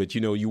needed to, but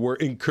you were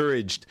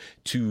encouraged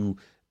to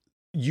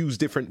use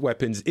different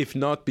weapons, if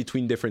not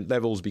between different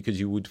levels because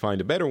you would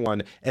find a better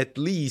one, at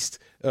least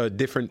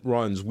different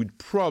runs would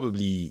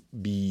probably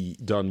be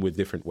done with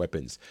different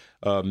weapons.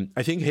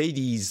 I think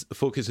Hades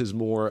focuses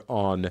more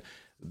on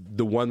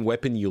the one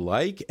weapon you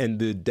like and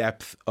the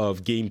depth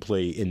of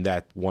gameplay in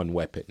that one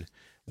weapon,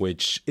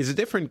 which is a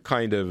different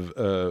kind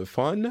of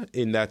fun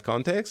in that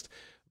context,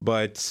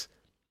 but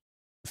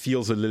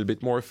feels a little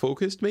bit more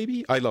focused,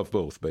 maybe. I love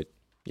both, but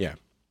yeah.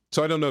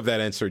 So I don't know if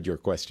that answered your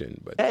question,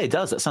 but yeah, it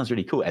does. That sounds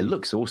really cool. It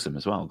looks awesome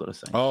as well, I've got to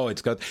say. Oh,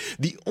 it's got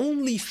the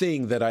only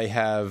thing that I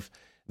have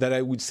that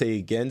I would say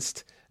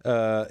against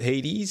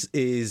Hades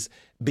is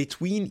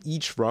between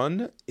each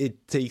run,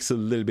 it takes a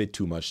little bit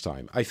too much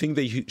time. I think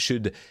they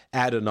should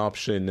add an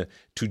option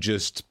to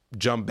just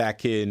jump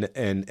back in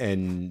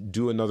and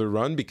do another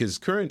run, because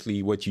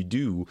currently what you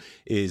do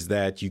is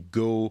that you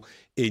go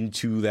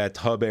into that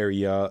hub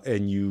area,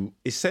 and you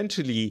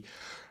essentially,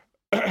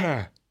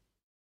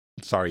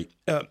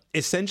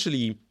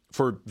 essentially,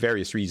 for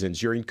various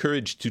reasons, you're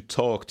encouraged to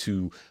talk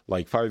to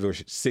like 5 or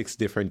 6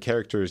 different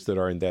characters that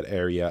are in that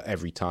area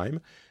every time.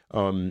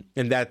 And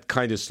that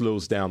kind of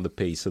slows down the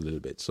pace a little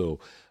bit. So,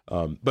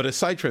 but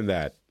aside from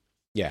that,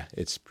 yeah,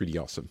 it's pretty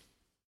awesome.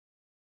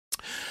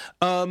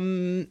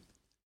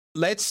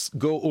 Let's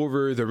go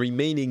over the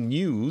remaining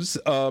news.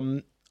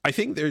 I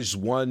think there's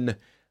one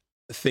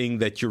thing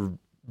that you're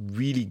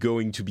really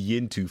going to be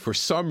into for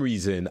some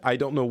reason. I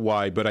don't know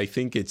why, but I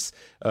think it's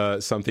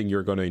something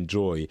you're going to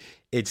enjoy.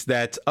 It's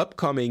that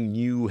upcoming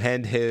new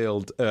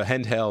handheld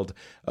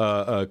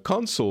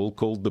console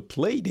called the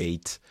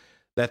Playdate.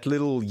 That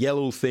little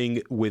yellow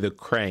thing with a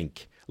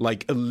crank,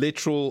 like a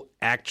literal,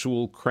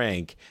 actual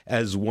crank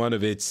as one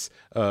of its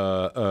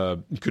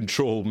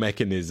control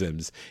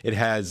mechanisms. It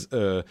has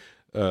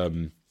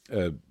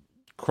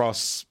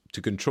cross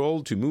to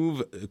control, to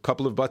move, a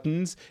couple of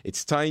buttons.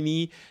 It's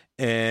tiny,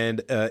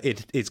 and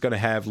it's going to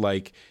have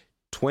like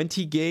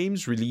 20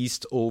 games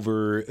released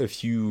over a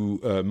few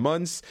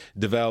months,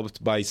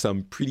 developed by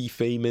some pretty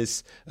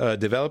famous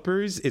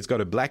developers. It's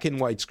got a black and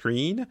white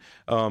screen,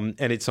 and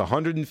it's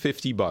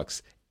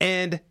 $150,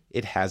 and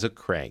it has a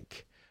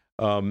crank.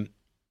 I'm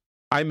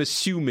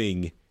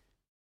assuming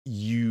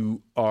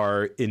you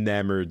are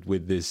enamored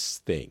with this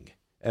thing.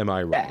 Am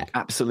I wrong? Yeah,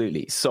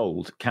 absolutely.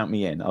 Sold. Count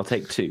me in. I'll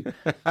take 2.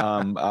 So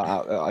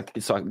I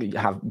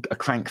have a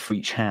crank for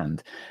each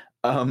hand.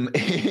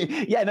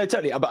 Yeah, no,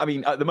 totally. But I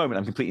mean, at the moment,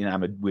 I'm completely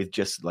enamored with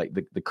just like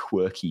the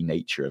quirky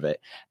nature of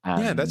it.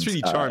 And, yeah, that's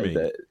really charming.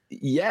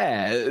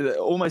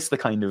 Almost the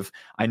kind of,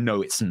 I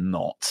know it's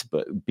not,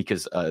 but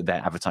because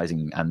their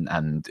advertising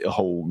and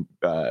whole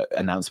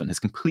announcement has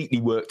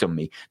completely worked on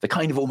me, the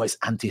kind of almost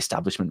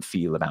anti-establishment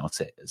feel about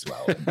it as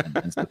well.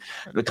 and so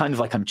the kind of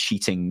like I'm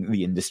cheating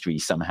the industry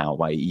somehow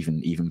by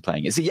even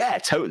playing it. So yeah,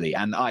 totally.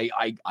 And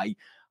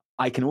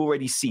I can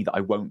already see that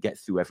I won't get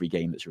through every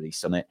game that's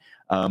released on it.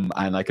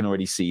 And I can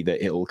already see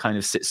that it'll kind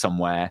of sit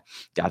somewhere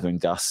gathering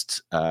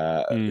dust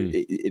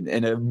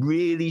in a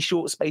really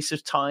short space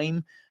of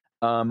time.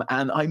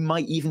 And I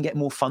might even get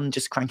more fun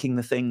just cranking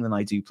the thing than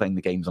I do playing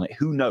the games on it.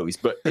 Who knows?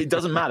 But it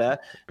doesn't matter.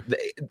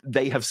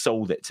 They have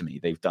sold it to me.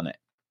 They've done it.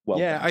 Well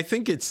yeah, done. I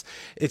think it's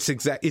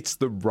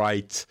the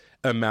right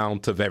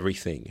amount of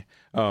everything.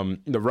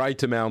 The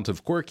right amount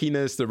of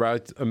quirkiness, the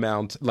right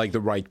amount, like the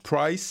right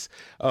price,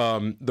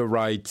 the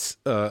right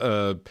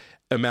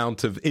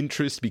amount of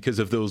interest because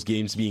of those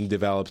games being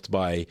developed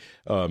by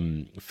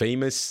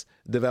famous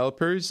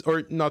developers,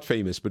 or not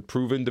famous, but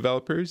proven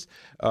developers.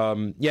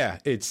 Yeah,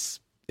 it's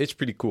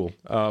pretty cool.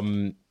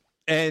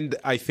 And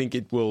I think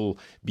it will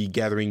be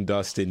gathering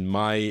dust in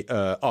my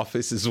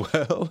office as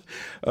well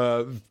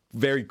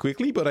very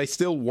quickly, but I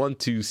still want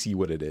to see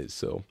what it is.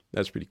 So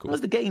that's pretty cool.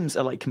 Because the games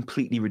are like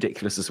completely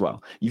ridiculous as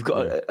well. You've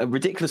got a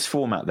ridiculous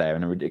format there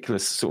and a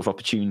ridiculous sort of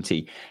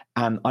opportunity.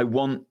 And I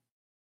want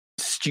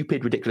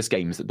stupid, ridiculous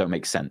games that don't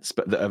make sense,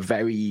 but that are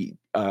very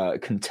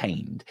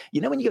contained. You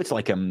know, when you go to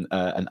like an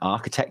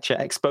architecture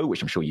expo,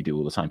 which I'm sure you do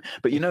all the time,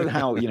 but you know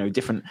how, you know,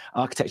 different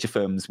architecture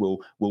firms will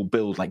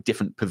build like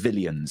different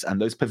pavilions, and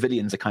those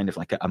pavilions are kind of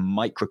like a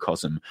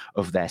microcosm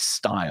of their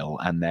style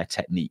and their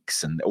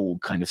techniques, and all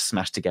kind of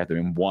smashed together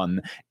in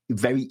one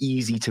very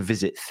easy to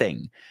visit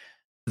thing.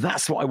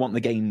 That's what I want the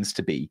games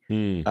to be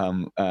for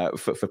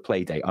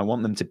Playdate. I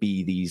want them to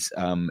be these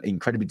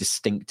incredibly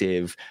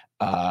distinctive,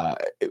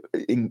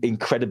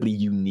 incredibly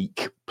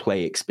unique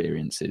play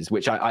experiences,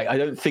 which I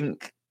don't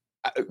think,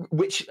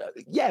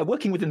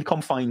 working within the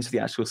confines of the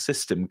actual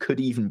system could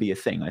even be a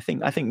thing. I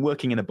think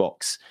working in a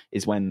box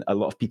is when a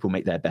lot of people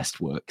make their best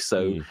work.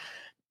 So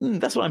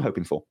that's what I'm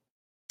hoping for.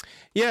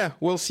 Yeah,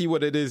 we'll see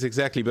what it is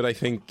exactly, but I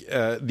think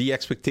the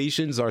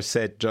expectations are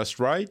set just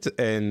right,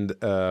 and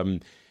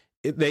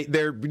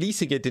they're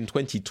releasing it in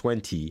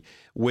 2020,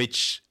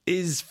 which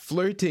is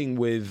flirting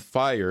with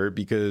fire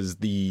because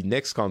the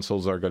next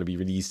consoles are going to be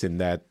released in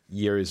that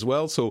year as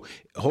well. So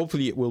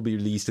hopefully it will be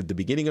released at the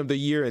beginning of the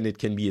year, and it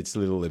can be its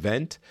little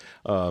event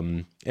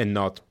and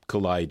not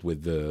collide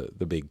with the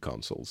big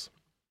consoles.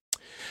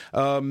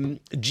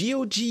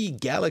 GOG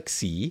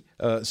Galaxy,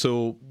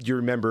 so you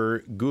remember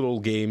Good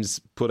Old Games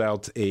put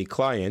out a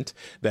client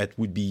that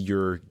would be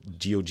your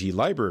GOG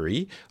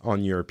library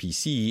on your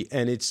PC,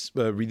 and it's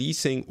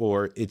releasing,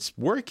 or it's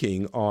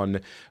working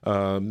on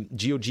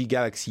GOG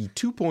Galaxy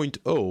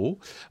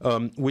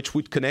 2.0, which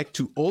would connect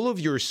to all of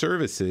your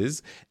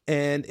services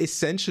and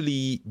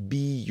essentially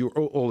be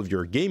all of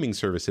your gaming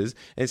services,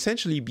 and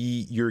essentially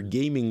be your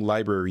gaming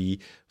library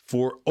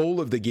for all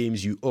of the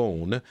games you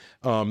own.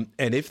 And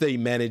if they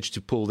manage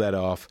to pull that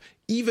off,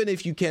 even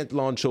if you can't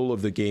launch all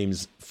of the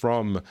games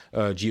from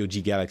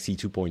GOG Galaxy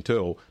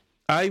 2.0,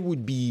 I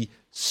would be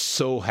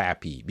so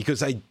happy,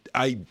 because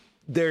I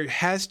there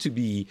has to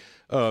be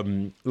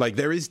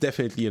there is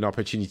definitely an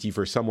opportunity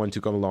for someone to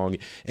come along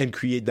and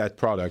create that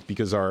product,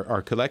 because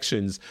our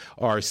collections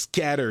are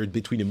scattered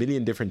between a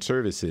million different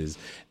services,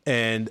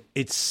 and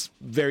it's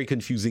very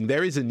confusing.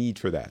 There is a need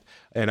for that,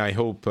 and I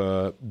hope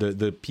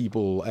the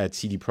people at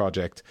CD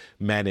Projekt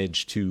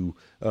manage to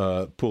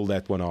pull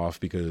that one off,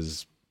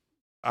 because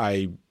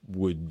I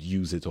would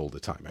use it all the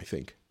time, I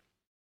think.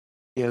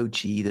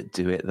 GOG that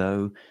do it,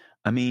 though.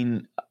 I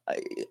mean,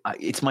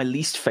 it's my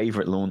least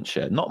favorite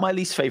launcher. Not my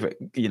least favorite,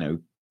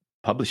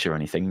 publisher or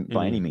anything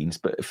by any means,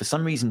 but for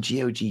some reason,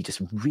 GOG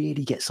just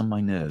really gets on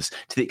my nerves,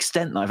 to the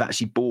extent that I've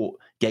actually bought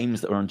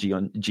games that are on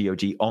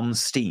GOG on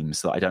Steam,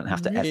 so that I don't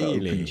have to ever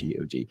open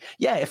GOG.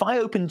 Yeah, if I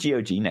open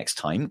GOG next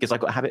time, because I've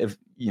got a habit of,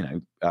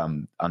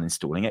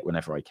 uninstalling it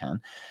whenever I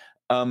can,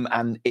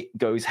 and it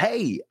goes,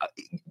 hey,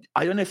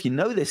 I don't know if you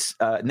know this,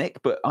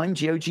 Nick, but I'm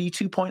GOG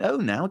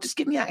 2.0 now. Just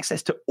give me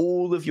access to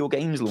all of your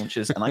games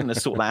launchers, and I'm going to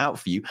sort that out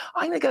for you.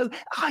 I'm going to go,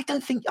 I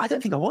don't think I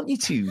want you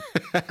to,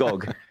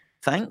 GOG.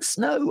 Thanks.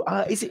 No.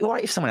 Is it all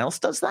right if someone else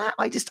does that?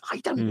 I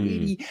don't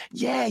really.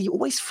 Yeah, you're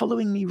always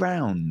following me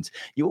round.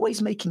 You're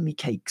always making me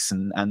cakes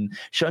and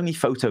showing me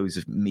photos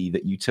of me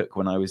that you took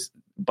when I was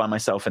by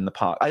myself in the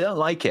park. I don't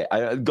like it.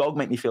 GOG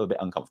make me feel a bit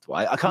uncomfortable.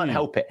 I can't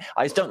help it.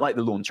 I just don't like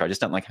the launcher. I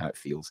just don't like how it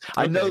feels.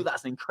 Okay. I know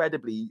that's an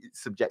incredibly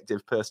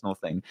subjective, personal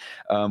thing,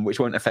 which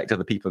won't affect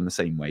other people in the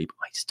same way, but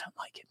I just don't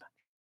like it.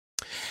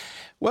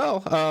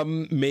 Well,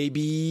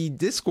 maybe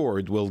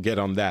Discord will get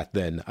on that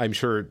then. I'm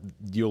sure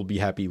you'll be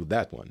happy with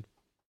that one.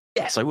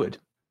 Yes, I would.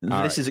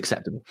 This is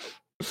acceptable.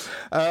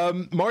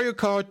 Mario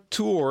Kart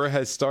Tour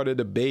has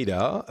started a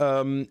beta,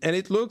 and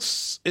it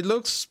looks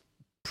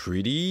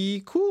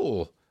pretty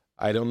cool.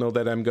 I don't know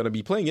that I'm going to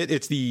be playing it.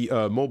 It's the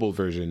mobile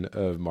version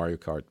of Mario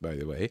Kart, by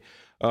the way.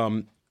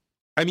 I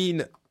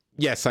mean,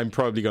 yes, I'm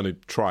probably going to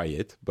try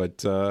it,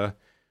 but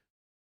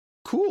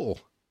cool,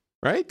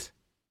 right?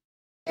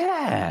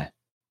 Yeah.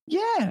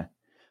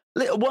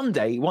 One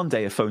day,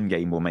 a phone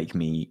game will make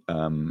me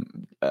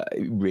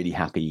really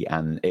happy,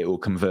 and it will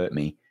convert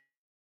me.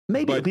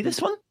 Maybe it'll be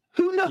this one.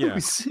 Who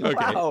knows? Yeah.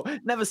 Okay. Wow,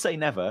 never say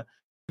never.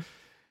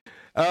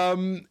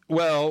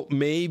 Well,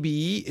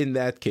 maybe in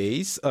that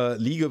case,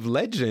 League of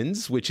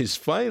Legends, which is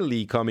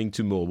finally coming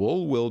to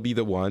mobile, will be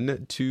the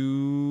one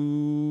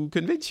to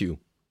convince you.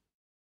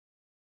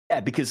 Yeah,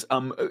 because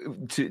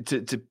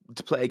to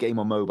play a game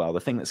on mobile,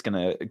 the thing that's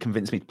going to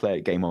convince me to play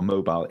a game on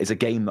mobile is a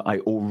game that I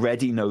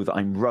already know that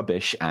I'm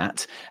rubbish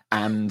at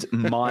and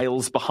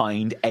miles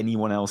behind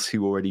anyone else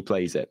who already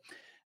plays it.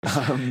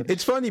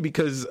 It's funny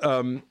because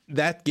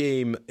that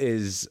game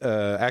is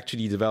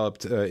actually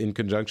developed in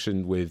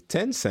conjunction with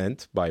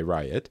Tencent by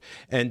Riot,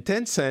 and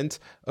Tencent,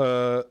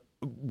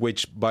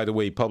 which, by the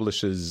way,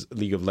 publishes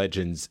League of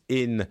Legends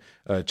in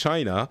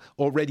China,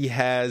 already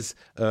has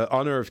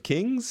Honor of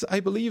Kings,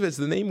 I believe is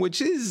the name,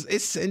 which is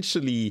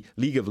essentially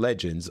League of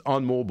Legends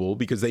on mobile,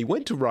 because they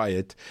went to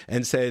Riot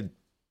and said,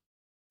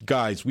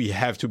 guys, we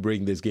have to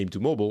bring this game to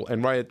mobile.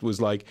 And Riot was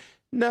like,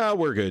 nah,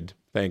 we're good,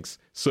 thanks.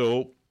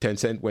 So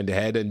Tencent went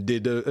ahead and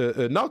did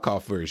a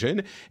knockoff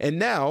version. And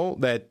now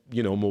that,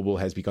 mobile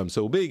has become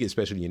so big,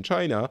 especially in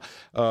China,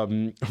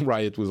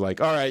 Riot was like,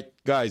 all right,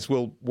 guys,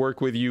 we'll work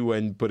with you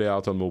and put it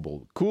out on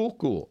mobile.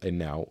 Cool. And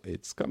now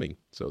it's coming.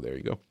 So there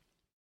you go.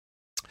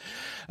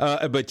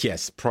 But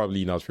yes,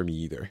 probably not for me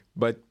either.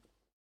 But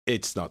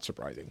it's not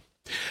surprising.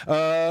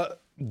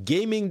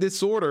 Gaming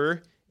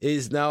disorder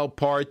is now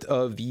part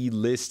of the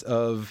list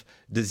of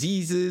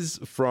diseases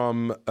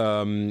from,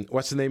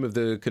 what's the name of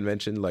the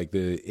convention? Like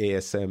the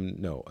ASM?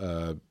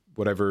 No,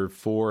 whatever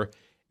for.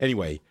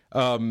 Anyway,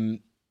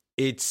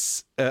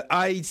 it's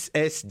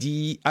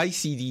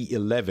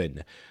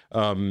ICD-11,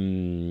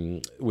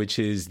 which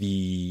is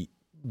the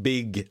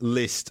big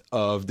list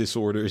of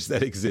disorders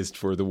that exist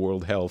for the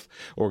World Health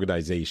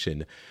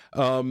Organization.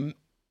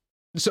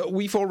 So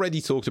we've already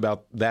talked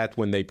about that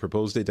when they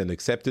proposed it and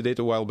accepted it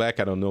a while back.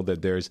 I don't know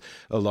that there's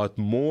a lot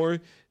more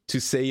to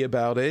say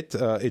about it.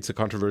 It's a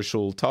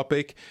controversial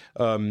topic.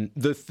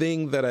 The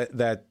thing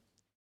that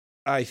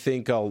I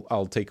think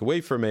I'll take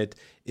away from it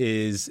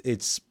is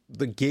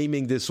the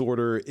gaming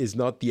disorder is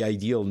not the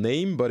ideal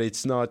name, but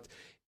it's not.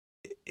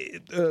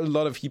 A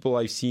lot of people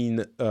I've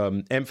seen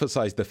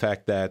emphasize the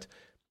fact that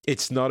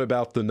it's not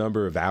about the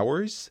number of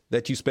hours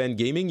that you spend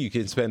gaming. You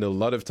can spend a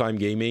lot of time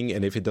gaming,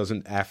 and if it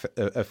doesn't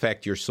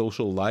affect your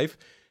social life,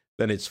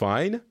 then it's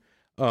fine.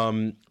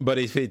 But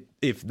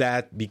if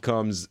that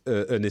becomes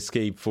an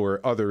escape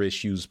for other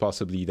issues,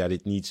 possibly that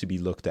it needs to be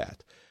looked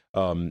at,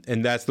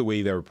 and that's the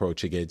way they're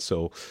approaching it.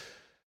 So,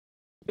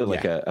 I feel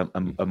like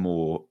a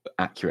more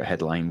accurate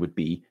headline would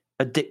be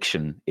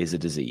 "Addiction is a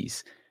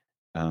disease."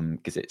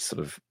 Because it sort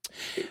of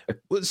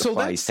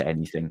applies to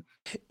anything.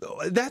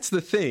 That's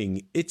the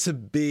thing. It's a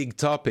big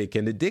topic,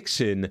 and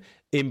addiction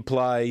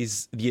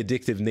implies the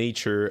addictive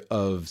nature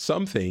of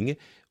something,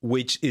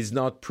 which is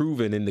not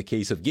proven in the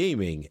case of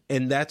gaming.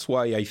 And that's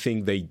why I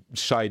think they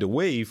shied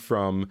away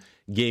from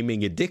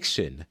gaming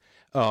addiction.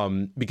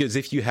 Because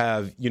if you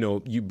have,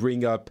 you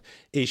bring up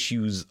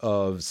issues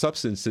of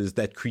substances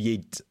that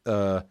create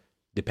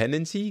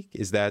dependency.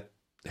 Is that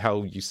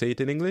how you say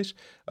it in English?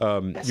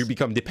 Yes. You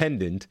become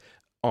dependent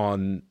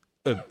on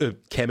a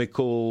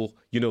chemical,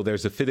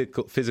 there's a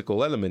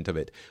physical element of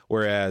it.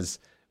 Whereas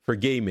for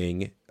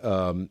gaming,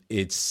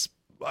 it's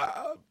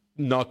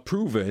not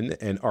proven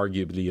and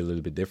arguably a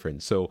little bit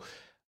different. So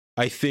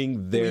I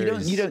think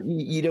there's...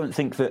 You don't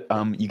think that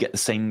you get the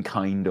same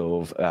kind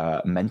of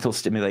mental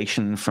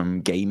stimulation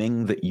from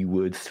gaming that you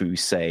would through,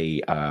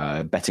 say,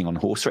 betting on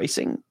horse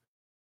racing?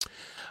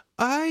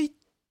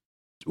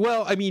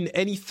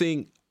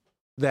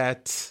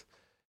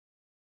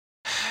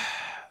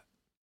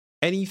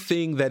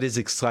 Anything that is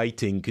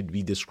exciting could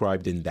be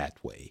described in that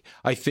way.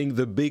 I think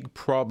the big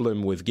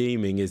problem with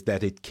gaming is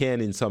that it can,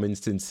 in some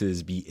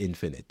instances, be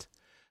infinite.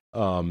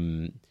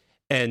 And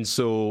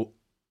so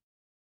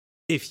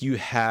if you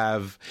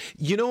have,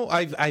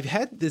 I've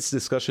had this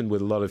discussion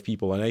with a lot of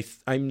people, and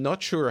I'm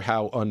not sure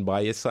how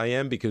unbiased I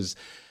am, because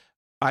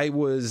I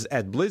was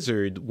at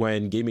Blizzard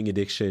when gaming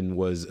addiction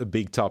was a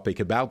big topic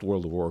about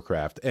World of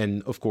Warcraft.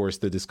 And of course,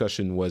 the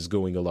discussion was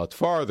going a lot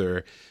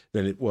farther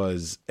than it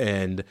was.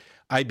 And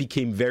I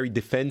became very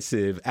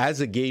defensive as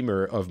a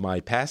gamer of my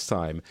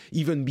pastime,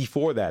 even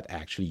before that,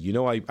 actually.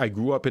 I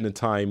grew up in a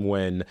time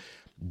when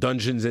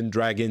Dungeons and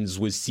Dragons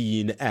was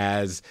seen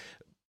as,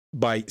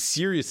 by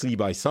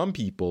some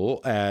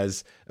people,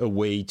 as a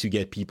way to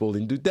get people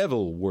into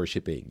devil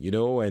worshipping,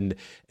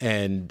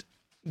 and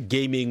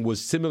gaming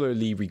was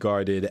similarly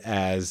regarded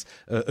as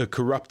a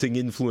corrupting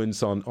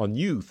influence on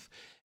youth.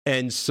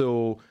 And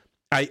so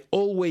I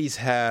always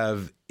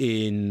have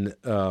in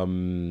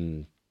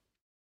the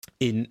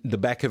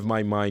back of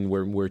my mind,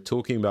 when we're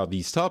talking about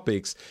these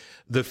topics,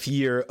 the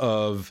fear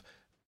of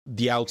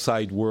the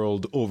outside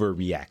world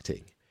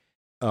overreacting.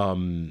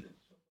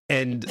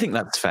 And I think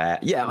that's fair.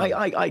 Yeah,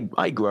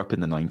 I grew up in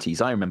the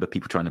 90s. I remember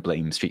people trying to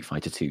blame Street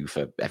Fighter 2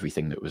 for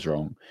everything that was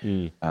wrong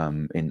in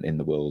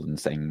the world, and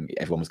saying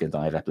everyone was going to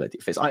die of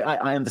epileptic fits.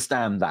 I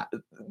understand that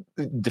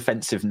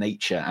defensive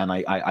nature, and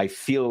I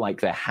feel like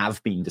there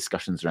have been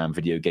discussions around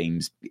video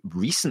games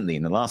recently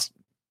in the last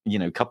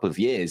couple of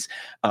years,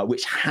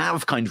 which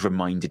have kind of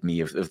reminded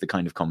me of the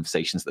kind of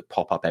conversations that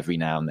pop up every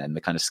now and then, the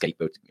kind of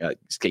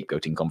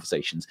scapegoating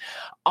conversations.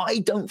 I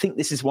don't think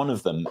this is one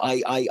of them.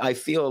 I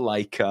feel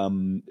like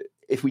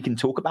if we can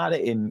talk about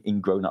it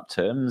in grown-up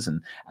terms,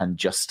 and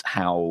just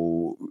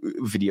how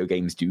video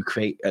games do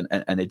create an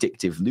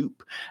addictive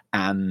loop,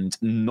 and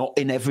not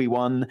in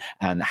everyone,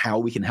 and how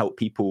we can help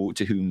people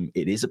to whom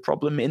it is a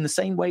problem, in the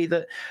same way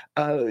that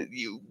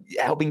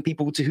helping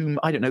people to whom,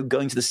 I don't know,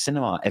 going to the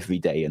cinema every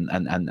day and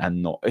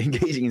not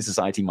engaging in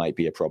society might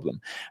be a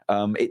problem.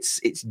 It's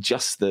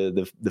just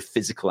the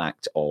physical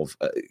act of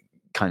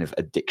kind of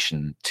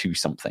addiction to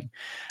something,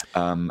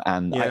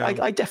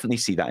 I definitely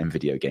see that in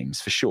video games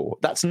for sure.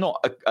 That's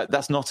not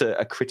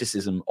a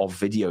criticism of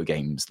video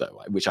games,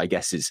 though, which I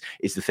guess is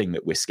the thing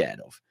that we're scared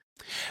of.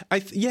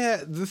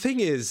 The thing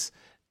is,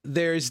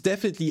 there's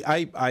definitely,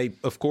 I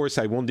of course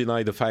I won't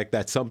deny the fact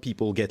that some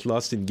people get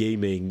lost in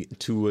gaming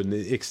to an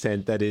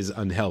extent that is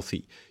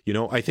unhealthy.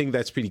 I think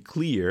that's pretty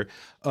clear.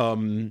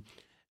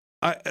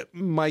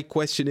 My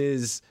question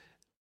is,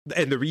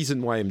 and the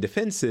reason why I'm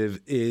defensive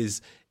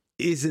is,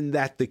 isn't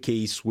that the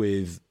case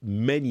with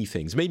many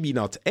things? Maybe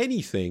not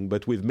anything,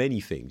 but with many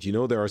things.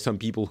 There are some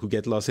people who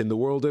get lost in the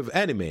world of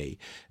anime,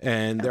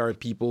 and there are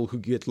people who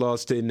get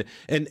lost in,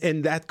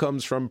 and that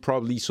comes from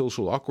probably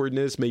social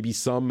awkwardness, maybe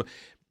some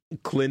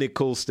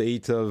clinical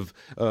state of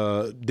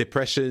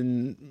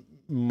depression,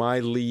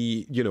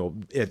 mildly,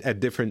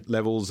 at different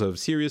levels of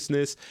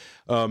seriousness.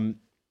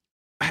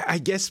 I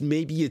guess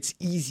maybe it's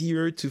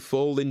easier to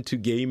fall into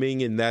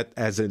gaming in that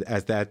as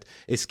that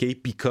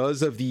escape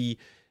because of the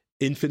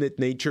infinite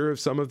nature of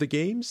some of the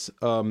games.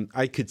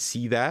 I could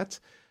see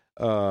that.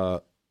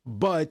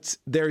 But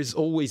there's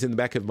always in the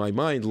back of my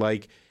mind,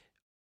 like,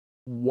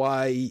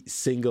 why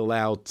single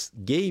out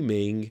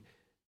gaming?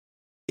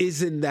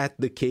 Isn't that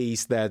the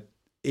case that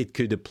it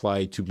could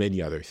apply to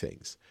many other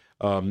things?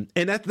 And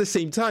at the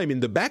same time, in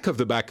the back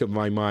of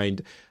my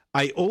mind,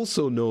 I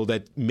also know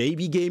that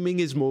maybe gaming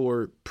is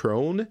more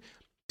prone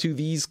to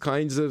these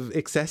kinds of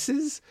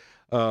excesses.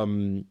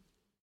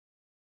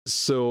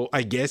 So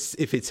I guess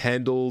if it's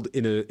handled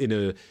in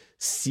a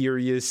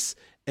serious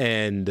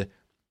and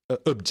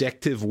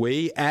objective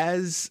way,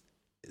 as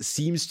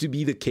seems to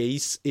be the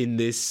case in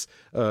this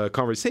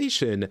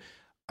conversation,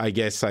 I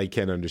guess I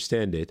can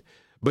understand it.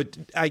 But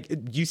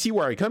you see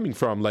where I'm coming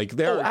from. Like,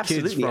 there are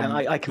kids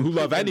who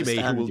love anime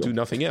who will do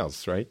nothing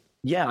else, right?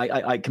 Yeah,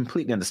 I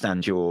completely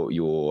understand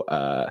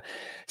your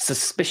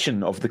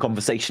suspicion of the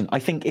conversation. I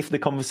think if the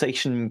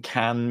conversation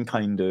can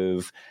kind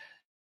of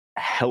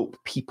help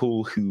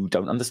people who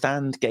don't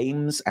understand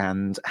games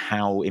and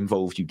how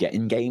involved you get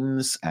in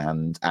games,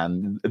 and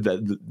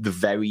the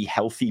very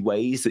healthy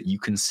ways that you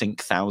can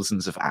sink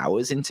thousands of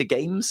hours into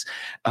games.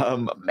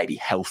 Maybe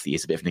healthy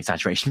is a bit of an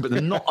exaggeration, but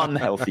the not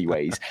unhealthy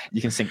ways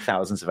you can sink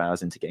thousands of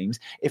hours into games.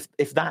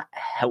 If that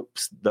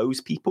helps those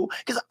people,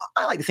 because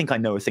I like to think I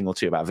know a thing or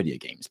two about video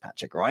games,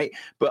 Patrick, right?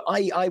 But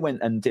I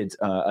went and did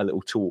a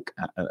little talk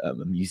at a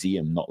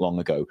museum not long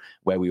ago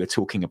where we were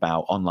talking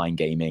about online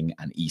gaming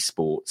and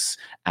esports.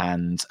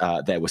 And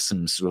there were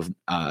some sort of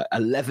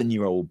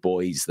 11-year-old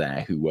boys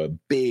there who were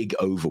big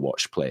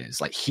Overwatch players,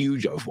 like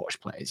huge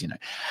Overwatch players, And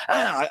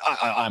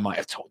I might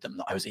have told them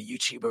that I was a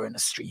YouTuber and a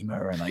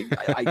streamer. And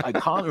I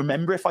can't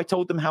remember if I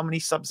told them how many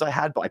subs I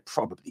had, but I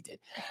probably did.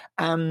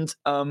 And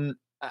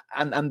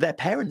their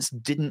parents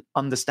didn't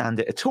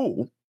understand it at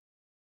all.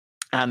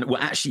 And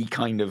were actually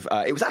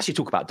it was actually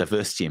talk about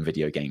diversity in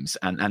video games.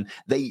 And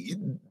they...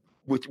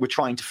 We're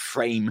trying to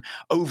frame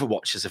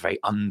Overwatch as a very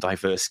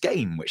undiverse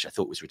game, which I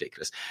thought was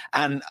ridiculous.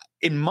 And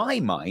in my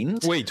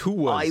mind, wait, who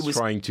was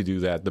trying to do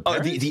that? The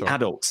parents, the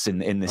adults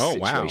in this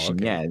situation.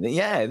 Wow,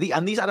 okay.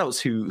 And these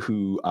adults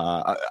who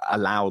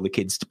allow the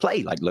kids to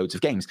play like loads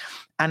of games,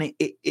 and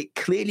it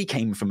clearly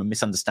came from a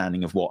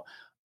misunderstanding of what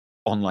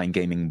online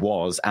gaming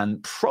was,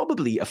 and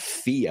probably a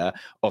fear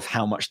of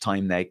how much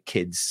time their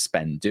kids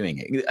spend doing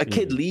it. A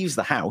kid leaves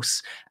the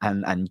house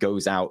and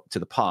goes out to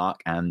the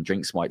park and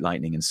drinks White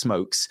Lightning and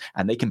smokes,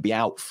 and they can be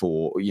out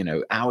for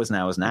hours and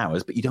hours and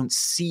hours, but you don't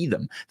see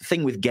them. The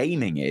thing with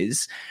gaming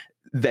is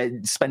they're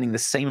spending the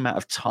same amount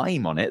of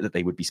time on it that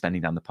they would be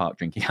spending down the park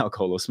drinking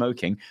alcohol or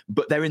smoking,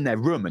 but they're in their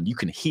room and you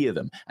can hear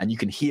them, and you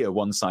can hear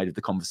one side of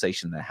the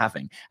conversation they're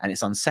having, and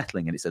it's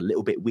unsettling and it's a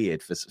little bit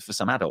weird for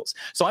some adults.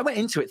 So I went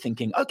into it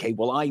thinking, okay,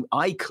 well,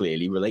 I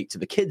clearly relate to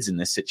the kids in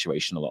this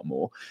situation a lot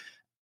more.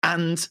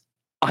 And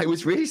I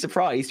was really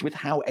surprised with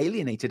how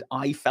alienated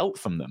I felt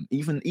from them.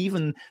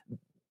 Even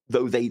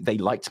though they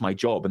liked my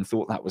job and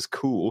thought that was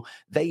cool,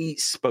 they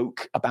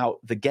spoke about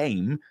the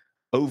game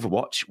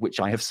Overwatch, which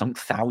I have sunk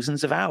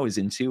thousands of hours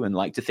into and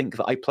like to think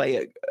that I play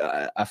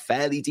at a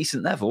fairly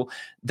decent level.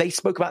 They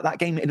spoke about that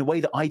game in a way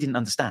that I didn't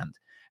understand,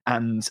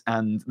 and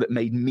that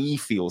made me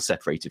feel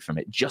separated from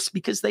it just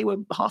because they were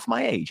half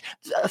my age,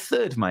 a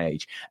third of my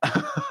age.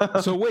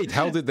 So wait,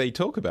 how did they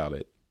talk about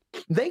it?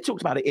 They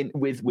talked about it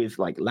with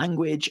like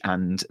language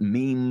and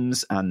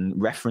memes and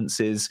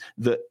references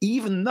that,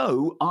 even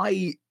though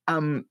I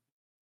am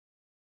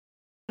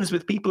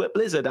with people at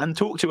Blizzard and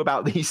talk to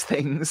about these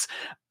things,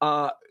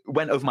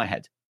 went over my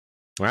head.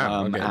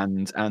 Wow. Okay.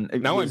 And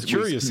now I'm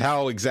curious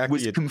how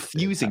exactly was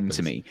confusing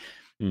to me.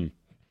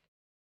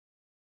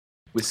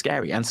 Was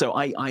scary. And so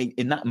I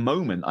in that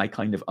moment I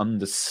kind of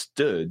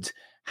understood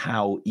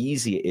how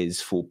easy it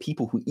is for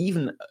people who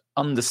even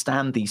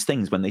understand these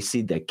things, when they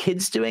see their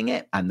kids doing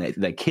it and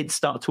their kids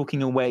start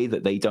talking a way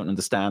that they don't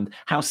understand,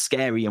 how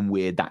scary and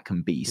weird that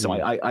can be. So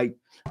I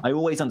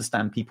always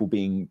understand people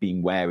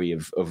being wary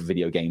of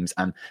video games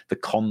and the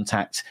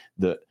contact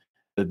that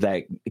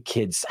their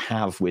kids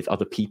have with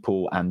other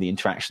people and the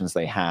interactions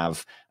they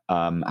have,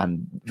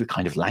 and the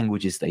kind of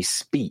languages they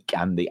speak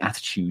and the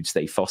attitudes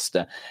they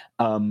foster.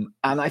 And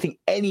I think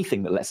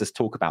anything that lets us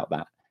talk about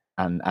that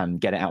and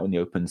get it out in the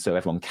open so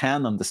everyone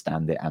can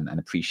understand it and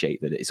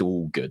appreciate that it's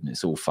all good and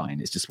it's all fine,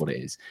 it's just what it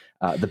is,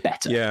 the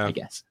better, I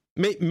guess.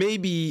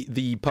 Maybe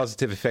the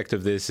positive effect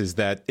of this is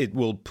that it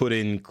will put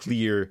in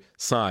clear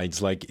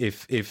sides. Like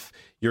if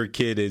your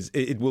kid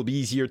it will be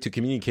easier to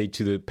communicate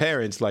to the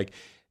parents. Like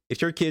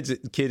if your kid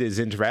is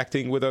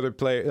interacting with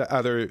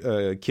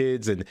other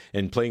kids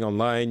and playing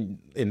online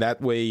in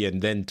that way,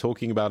 and then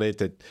talking about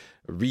it at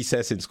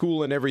recess in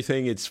school and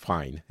everything, it's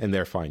fine, and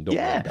they're fine. Don't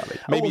worry about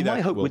it. Maybe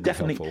my hope would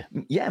definitely,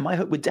 my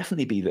hope would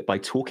definitely be that by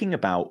talking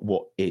about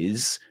what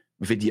is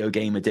video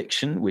game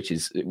addiction, which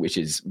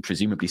is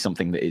presumably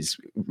something that is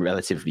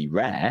relatively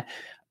rare,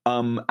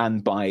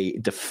 and by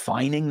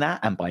defining that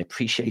and by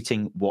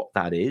appreciating what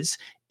that is,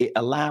 it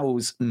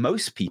allows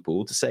most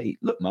people to say,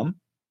 look, Mum,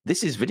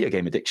 this is video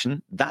game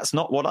addiction. That's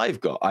not what I've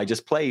got. I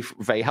just play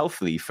very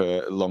healthily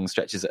for long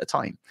stretches at a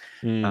time.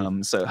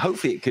 So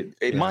hopefully it could.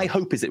 My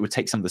hope is it would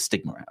take some of the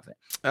stigma out of it.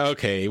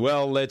 Okay,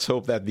 well, let's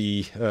hope that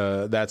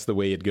that's the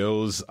way it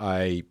goes.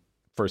 I,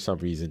 for some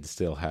reason,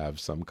 still have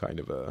some kind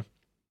of a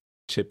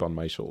chip on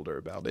my shoulder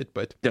about it,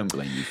 but don't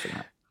blame you for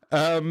that.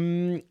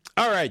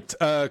 All right,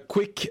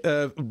 quick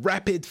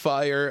rapid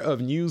fire of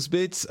news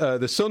bits.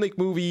 The Sonic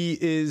movie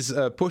is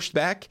pushed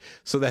back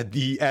so that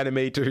the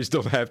animators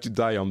don't have to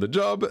die on the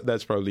job.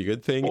 That's probably a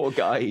good thing. Poor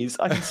guys,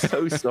 I'm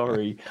so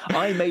sorry.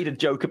 I made a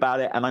joke about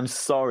it and I'm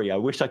sorry. I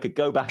wish I could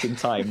go back in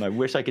time and I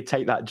wish I could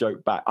take that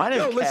joke back. I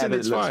don't care that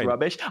it looks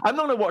rubbish. I'm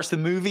not going to watch the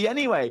movie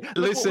anyway.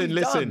 Listen,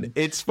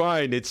 it's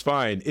fine.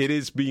 It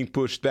is being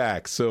pushed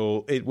back,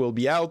 so it will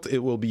be out, it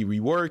will be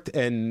reworked,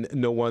 and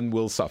no one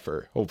will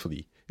suffer,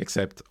 hopefully.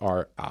 except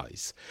our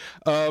eyes.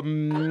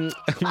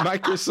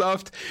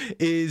 Microsoft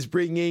is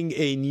bringing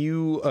a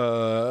new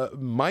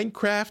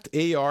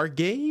Minecraft AR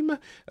game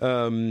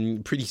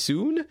pretty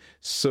soon.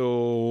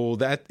 So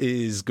that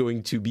is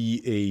going to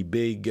be a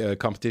big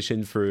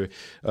competition for,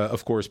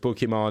 of course,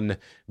 Pokemon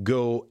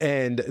Go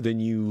and the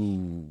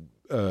new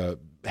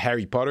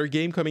Harry Potter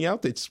game coming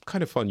out. It's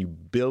kind of fun. You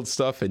build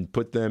stuff and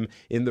put them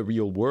in the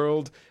real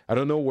world. I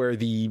don't know where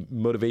the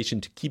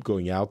motivation to keep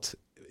going out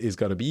is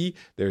going to be.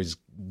 There's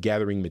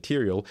gathering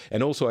material.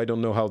 And also, I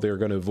don't know how they're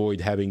going to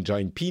avoid having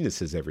giant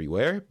penises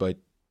everywhere, but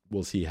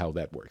we'll see how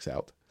that works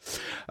out.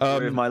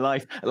 Story of my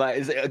life. Like,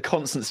 is it a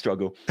constant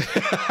struggle?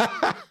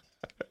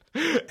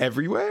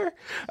 Everywhere.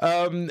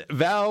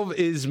 Valve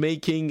is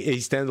making a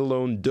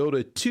standalone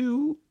Dota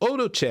 2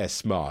 Auto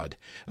Chess mod.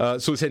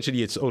 So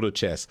essentially it's Auto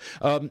Chess.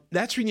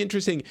 That's really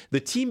interesting. The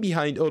team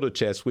behind Auto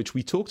Chess, which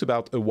we talked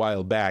about a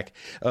while back,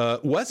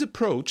 was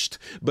approached,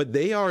 but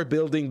they are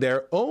building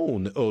their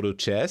own Auto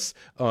Chess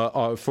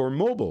for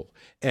mobile.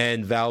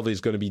 And Valve is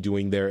going to be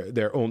doing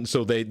their own.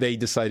 So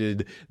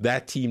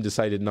that team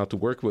decided not to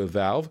work with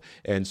Valve.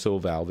 And so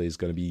Valve is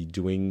going to be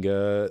doing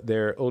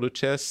their Auto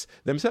Chess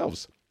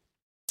themselves.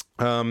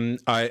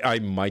 I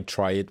might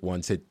try it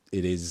once it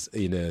is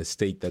in a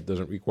state that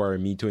doesn't require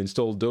me to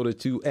install Dota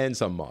 2 and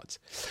some mods.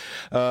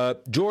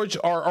 George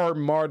R.R.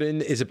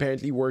 Martin is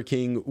apparently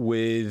working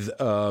with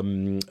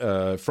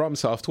From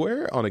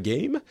Software on a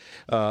game.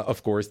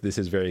 Of course, this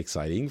is very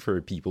exciting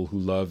for people who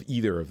love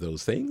either of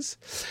those things.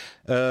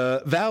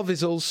 Valve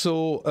is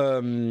also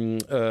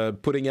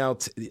putting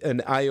out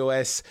an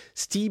iOS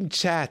Steam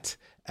Chat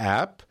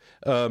app,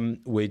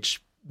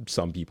 which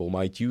some people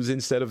might use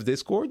instead of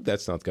Discord.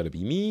 That's not going to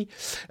be me.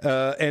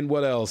 And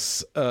what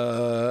else?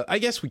 I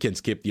guess we can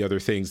skip the other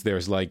things.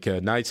 There's like a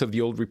Knights of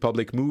the Old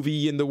Republic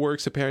movie in the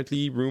works,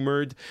 apparently,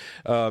 rumored.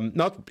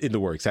 Not in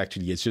the works,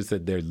 actually. It's just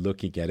that they're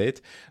looking at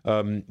it.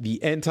 The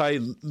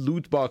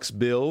anti-loot box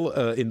bill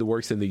in the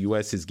works in the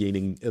US is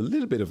gaining a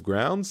little bit of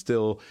ground.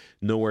 Still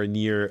nowhere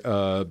near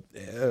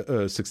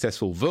a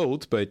successful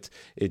vote, but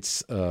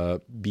it's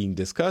being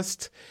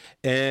discussed.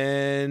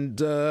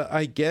 And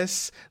I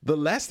guess the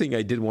last thing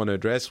I did want to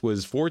address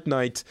was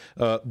Fortnite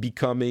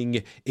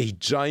becoming a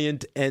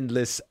giant,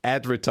 endless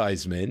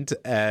advertisement,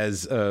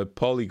 as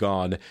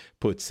Polygon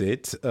puts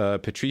it.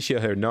 Patricia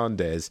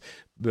Hernandez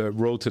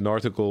wrote an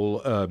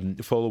article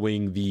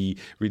following the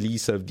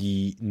release of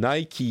the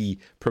Nike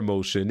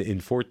promotion in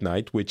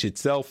Fortnite, which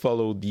itself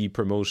followed the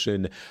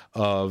promotion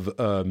of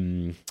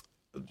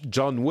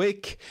John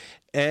Wick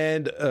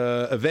and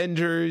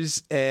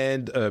Avengers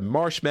and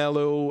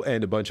Marshmallow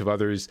and a bunch of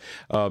others.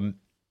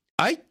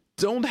 I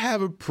don't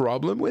have a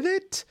problem with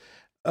it.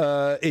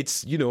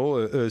 It's,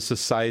 a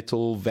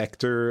societal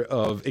vector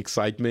of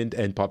excitement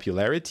and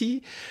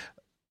popularity.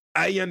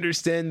 I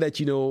understand that,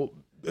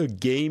 a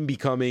game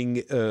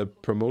becoming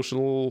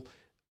promotional.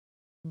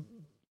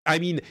 I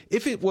mean,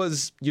 if it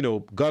was,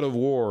 God of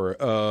War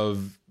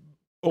of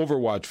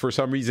Overwatch, for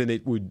some reason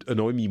it would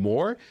annoy me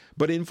more.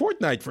 But in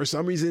Fortnite, for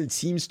some reason, it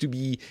seems to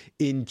be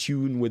in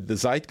tune with the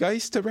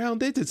zeitgeist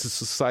around it. It's a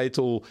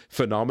societal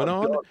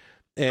phenomenon.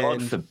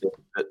 God forbid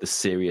that the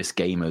serious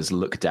gamers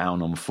look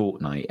down on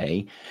Fortnite,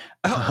 eh?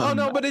 Oh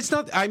no, but it's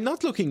not. I'm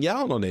not looking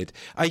down on it.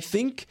 I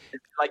think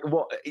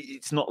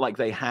it's not like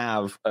they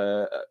have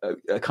a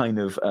kind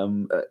of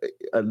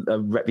a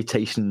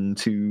reputation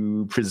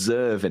to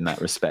preserve in that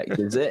respect,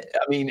 is it?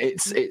 I mean,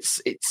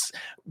 it's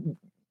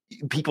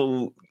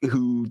people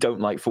who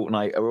don't like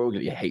Fortnite are all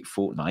going to hate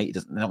Fortnite.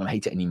 They're not going to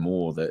hate it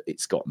anymore that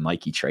it's got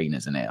Nike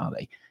trainers in it, are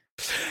they?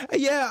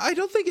 Yeah, I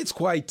don't think it's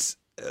quite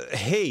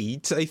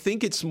hate. I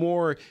think it's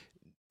more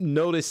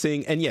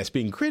noticing and, yes,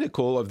 being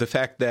critical of the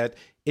fact that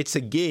it's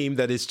a game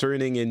that is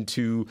turning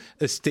into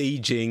a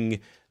staging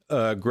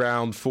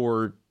ground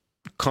for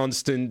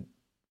constant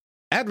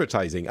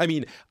advertising. I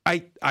mean,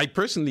 I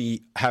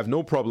personally have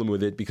no problem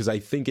with it because I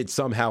think it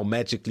somehow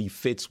magically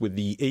fits with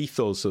the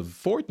ethos of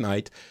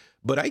Fortnite.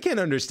 But I can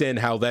understand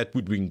how that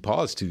would bring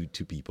pause to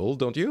people,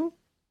 don't you?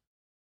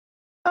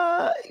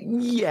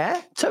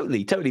 Yeah,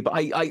 totally. But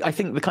I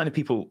think the kind of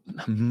people,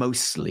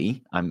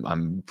 mostly,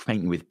 I'm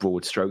painting with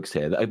broad strokes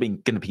here, that are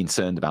going to be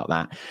concerned about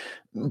that,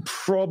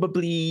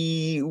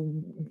 probably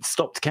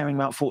stopped caring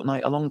about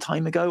Fortnite a long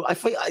time ago. I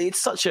feel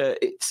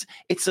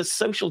it's a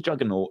social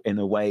juggernaut in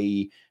a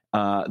way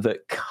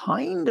that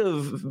kind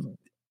of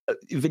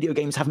video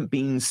games haven't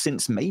been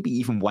since maybe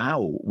even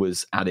WoW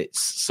was at its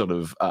sort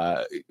of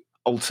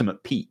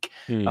ultimate peak.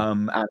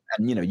 And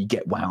you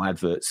get WoW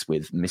adverts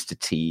with Mr.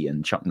 T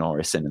and Chuck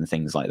Norris and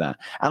things like that,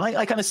 and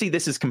I kind of see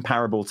this as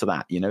comparable to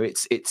that.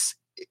 It's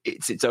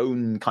its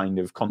own kind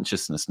of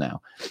consciousness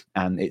now,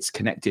 and it's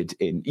connected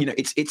in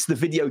it's the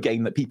video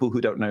game that people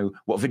who don't know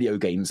what video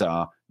games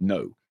are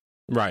know,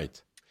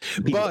 right?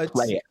 People but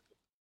play it,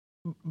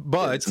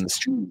 but it's in the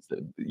streams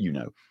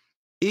that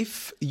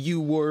if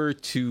you were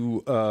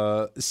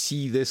to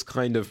see this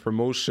kind of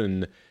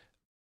promotion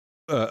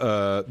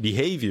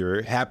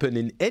behavior happen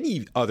in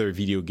any other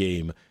video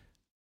game,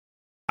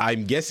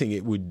 I'm guessing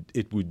it would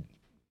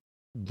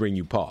bring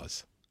you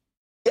pause.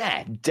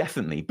 Yeah,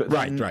 definitely. But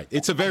right.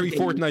 It's a very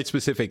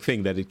Fortnite-specific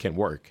thing that it can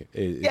work.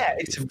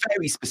 It's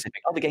very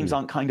specific. Other games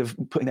aren't kind of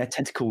putting their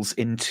tentacles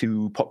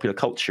into popular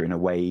culture in a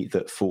way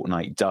that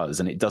Fortnite does,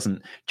 and it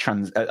doesn't.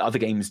 Other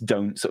games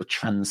don't sort of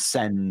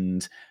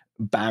transcend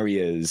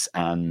barriers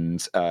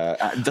and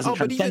doesn't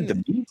transcend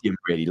the medium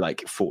really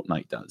like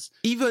Fortnite does.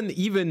 Even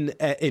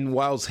in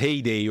WoW's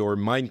heyday or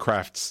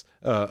Minecraft's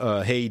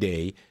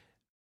heyday.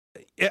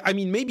 I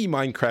mean, maybe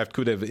Minecraft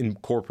could have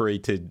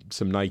incorporated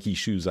some Nike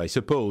shoes, I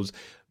suppose,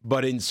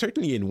 but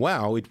certainly in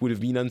WoW, it would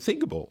have been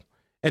unthinkable.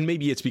 And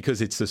maybe it's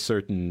because it's a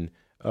certain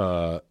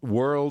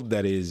world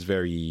that is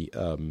very,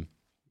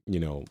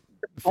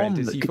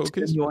 fantasy focused.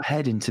 Turn your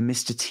head into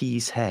Mr.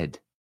 T's head.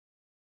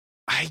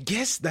 I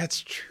guess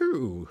that's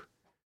true.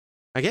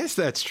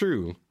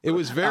 It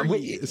was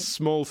very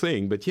small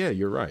thing, but yeah,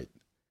 you're right.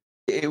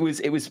 It was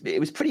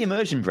pretty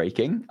immersion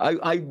breaking.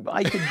 I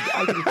could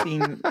have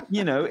seen,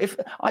 if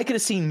I could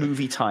have seen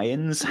movie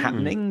tie-ins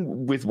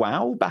happening with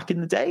WoW back in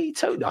the day.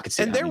 Totally, I could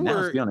see. And there were,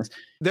 now, to be honest,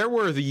 there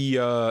were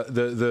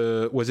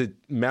the was it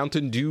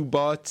Mountain Dew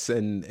bots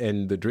and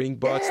the drink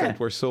bots that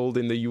were sold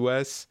in the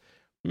US.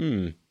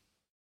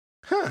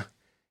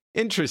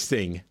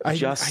 Interesting.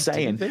 Just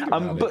saying.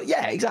 But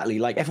yeah, exactly.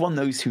 Like everyone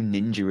knows who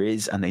Ninja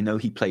is, and they know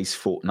he plays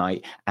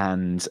Fortnite.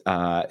 And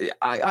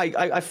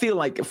I feel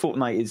like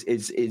Fortnite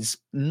is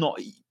not,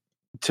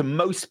 to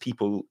most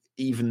people,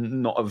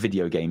 even not a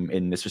video game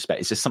in this respect.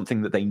 It's just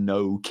something that they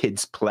know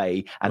kids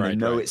play, and they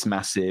know it's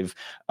massive.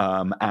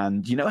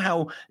 And you know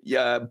how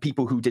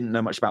people who didn't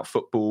know much about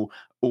football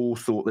all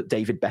thought that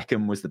David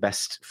Beckham was the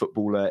best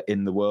footballer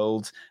in the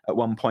world at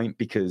one point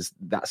because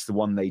that's the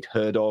one they'd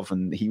heard of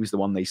and he was the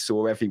one they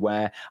saw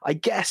everywhere. I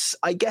guess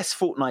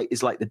Fortnite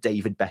is like the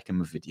David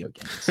Beckham of video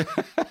games.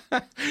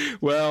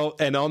 Well,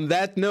 and on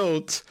that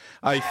note,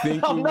 I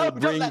think we will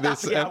bring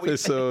this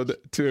episode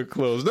to a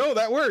close. No,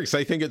 that works.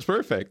 I think it's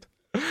perfect.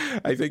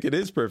 I think it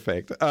is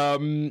perfect.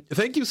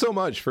 Thank you so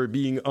much for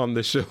being on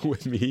the show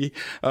with me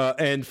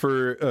and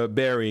for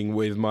bearing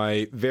with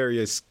my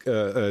various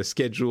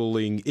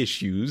scheduling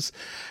issues.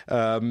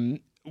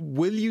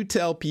 Will you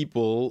tell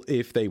people,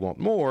 if they want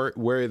more,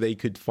 where they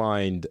could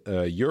find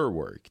your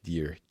work,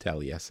 dear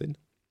Taliesin?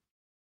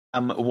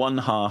 One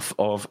half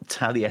of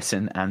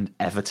Taliesin and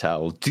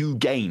Evertel do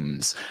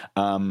games,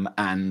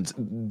 and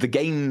the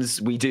games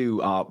we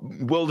do are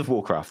World of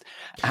Warcraft.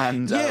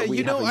 And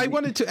I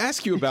wanted to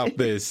ask you about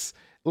this.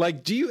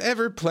 Like, do you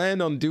ever plan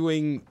on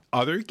doing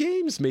other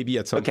games? Maybe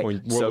at some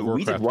point. World of Warcraft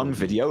we did one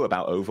video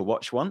about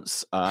Overwatch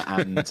once,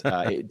 and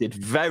it did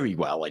very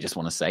well, I just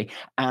want to say.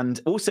 And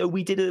also,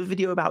 we did a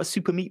video about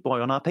Super Meat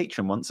Boy on our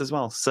Patreon once as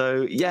well.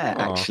 So yeah,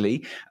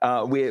 actually,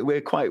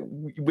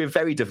 we're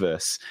very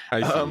diverse.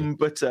 I see.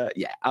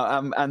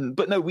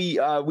 But no,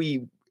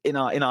 we in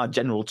our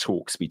general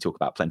talks we talk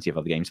about plenty of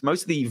other games.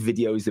 Most of the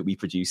videos that we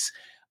produce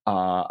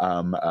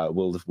are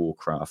World of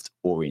Warcraft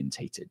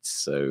orientated.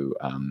 So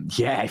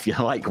if you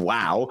like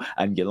WoW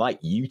and you like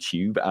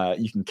YouTube,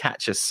 you can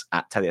catch us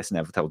at Taliesin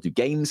and Evertel Do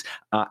Games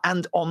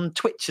and on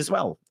Twitch as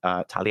well,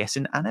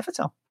 Taliesin and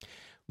Evertel.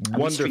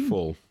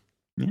 Wonderful.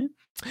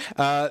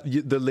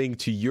 The link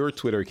to your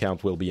Twitter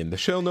account will be in the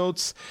show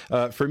notes.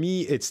 For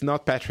me, it's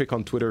Not Patrick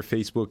on Twitter,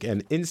 Facebook,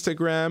 and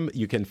Instagram.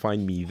 You can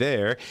find me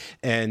there.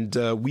 And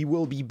we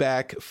will be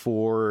back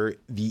for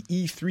the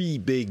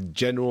E3 big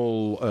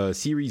general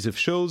series of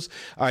shows.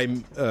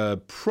 I'm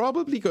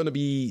probably going to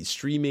be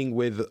streaming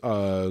with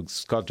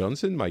Scott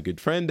Johnson, my good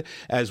friend,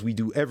 as we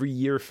do every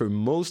year for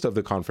most of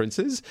the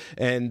conferences.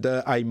 And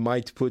I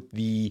might put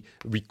the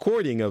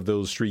recording of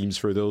those streams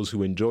for those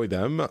who enjoy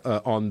them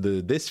on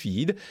this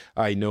feed.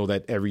 I know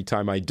that every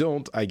time I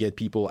don't, I get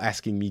people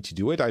asking me to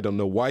do it. I don't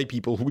know why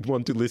people would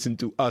want to listen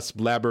to us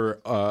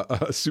blabber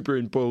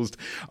superimposed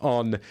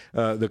on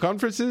the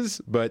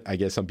conferences, but I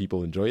guess some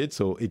people enjoy it.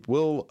 So it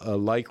will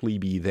likely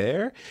be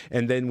there.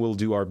 And then we'll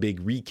do our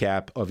big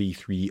recap of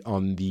E3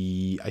 on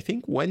I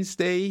think,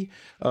 Wednesday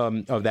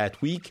of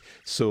that week.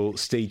 So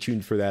stay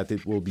tuned for that.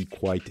 It will be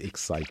quite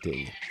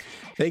exciting.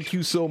 Thank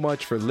you so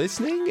much for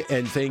listening.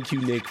 And thank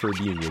you, Nick, for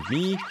being with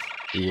me.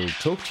 We will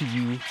talk to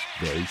you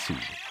very soon.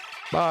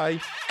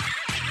 Bye.